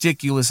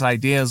ridiculous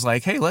idea as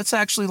like, hey, let's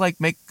actually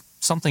make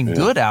something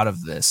good out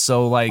of this.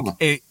 So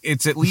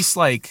it's at least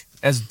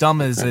as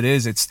dumb as it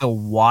is, it's still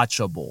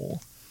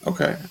watchable.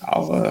 Okay,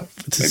 I'll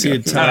to see a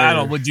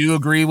tire. Would you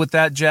agree with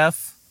that,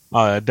 Jeff?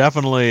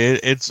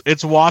 Definitely. It's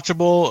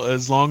watchable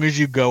as long as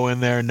you go in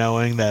there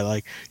knowing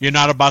that you're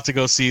not about to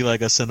go see a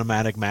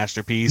cinematic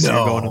masterpiece. No.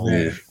 You're going in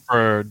there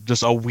for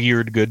just a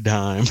weird good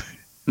time.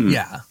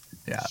 Yeah.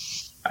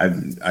 I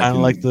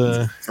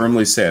can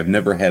firmly say I've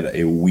never had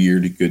a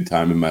weird good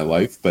time in my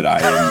life, but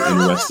I am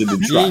interested to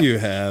try. You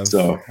have.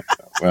 So,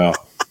 well,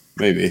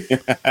 maybe.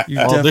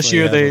 This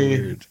year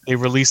they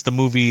released the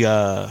movie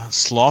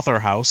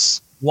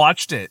Slaughterhouse.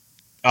 Watched it.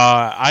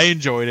 I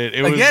enjoyed it.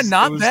 It was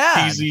not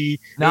bad. Cheesy.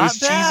 Not it was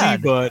bad.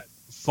 cheesy, but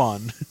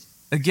fun.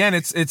 Again,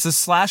 it's a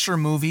slasher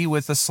movie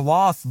with a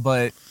sloth,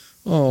 but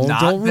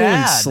don't ruin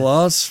bad.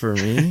 sloths for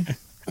me.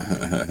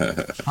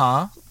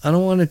 Huh? I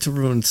don't want it to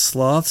ruin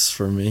sloths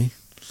for me.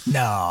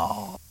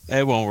 No,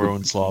 it won't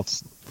ruin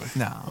sloths.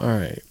 No. All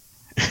right.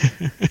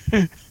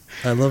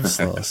 I love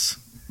sloths.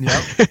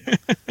 Yep.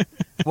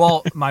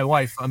 Well, my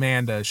wife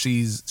Amanda,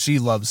 she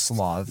loves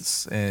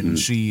sloths, and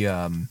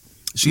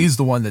she's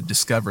the one that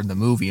discovered the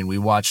movie, and we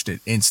watched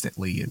it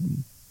instantly,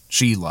 and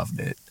she loved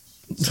it.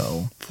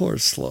 So poor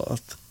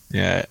sloth.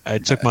 Yeah, I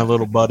took my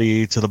little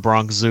buddy to the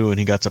Bronx Zoo, and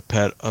he got to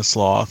pet a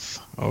sloth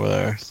over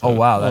there. So oh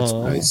wow, that's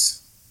nice.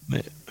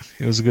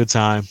 It was a good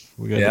time.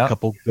 We got a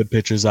couple good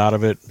pictures out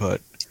of it, but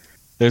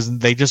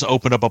they just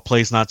opened up a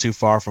place not too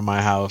far from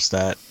my house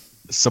that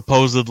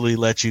supposedly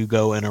let you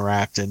go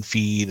interact and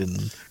feed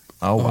and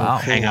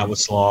hang out with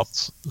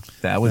sloths.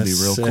 That would be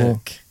real cool.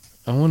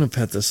 I want to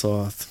pet the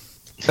sloth.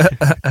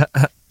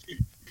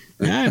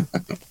 Yeah,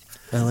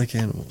 I like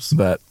animals,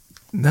 but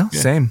no,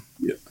 same.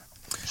 Yeah.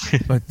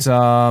 But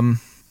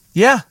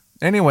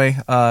Anyway,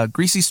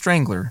 Greasy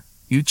Strangler.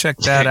 You check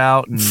that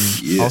out, and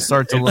I'll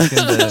start to look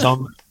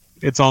into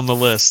it's on the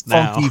list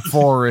now. Funky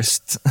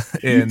Forest.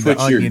 You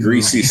put your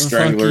Greasy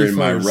Strangler in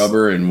my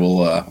rubber, and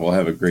we'll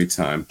have a great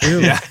time.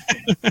 Yeah.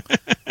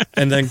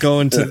 And then go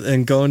into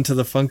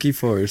the Funky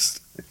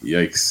Forest.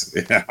 Yikes!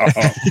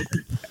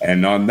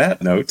 And on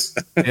that note,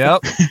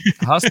 yep,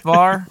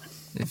 Hustbar,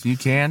 if you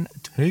can,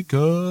 take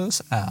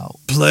us out.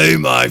 Play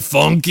my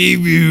funky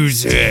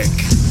music,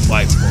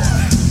 white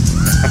boy.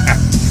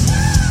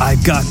 I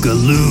got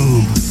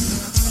Galoob,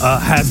 a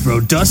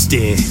Hasbro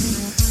Dusty.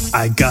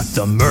 I got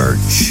the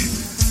merch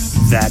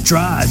that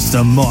drives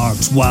the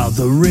marks, while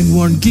the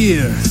ringworn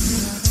gear,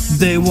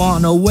 they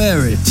wanna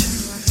wear it.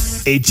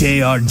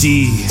 HARD,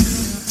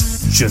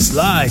 just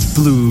like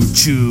Blue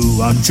Chew.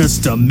 I'm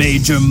just a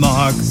major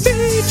mark,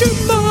 major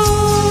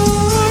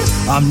mark.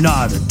 I'm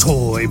not a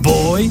toy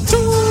boy,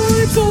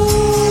 toy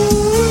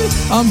boy.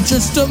 I'm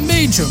just a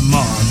major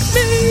mark,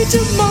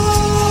 major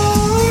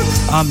mark.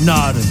 I'm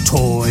not a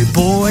toy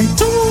boy,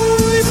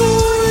 toy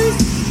boy.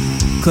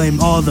 Claim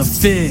all the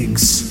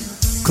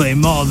figs,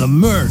 claim all the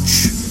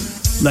merch,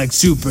 like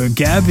Super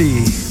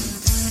Gabby.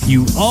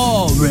 You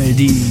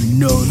already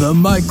know the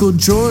Michael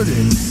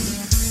Jordan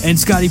and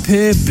Scottie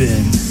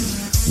Pippen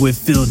with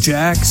Phil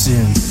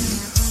Jackson.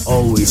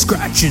 Always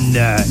scratching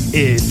that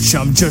itch.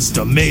 I'm just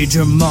a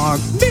major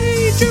mark,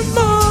 major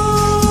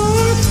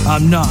mark.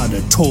 I'm not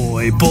a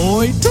toy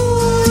boy,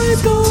 toy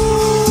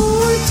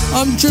boy.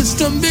 I'm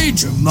just a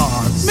major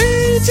mark,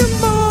 major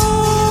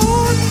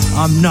mark.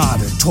 I'm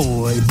not a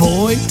toy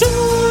boy,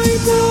 toy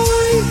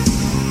boy.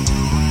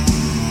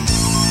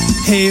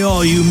 Hey,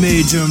 all you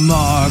major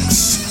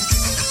marks,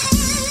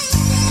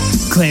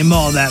 claim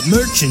all that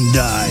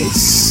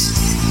merchandise.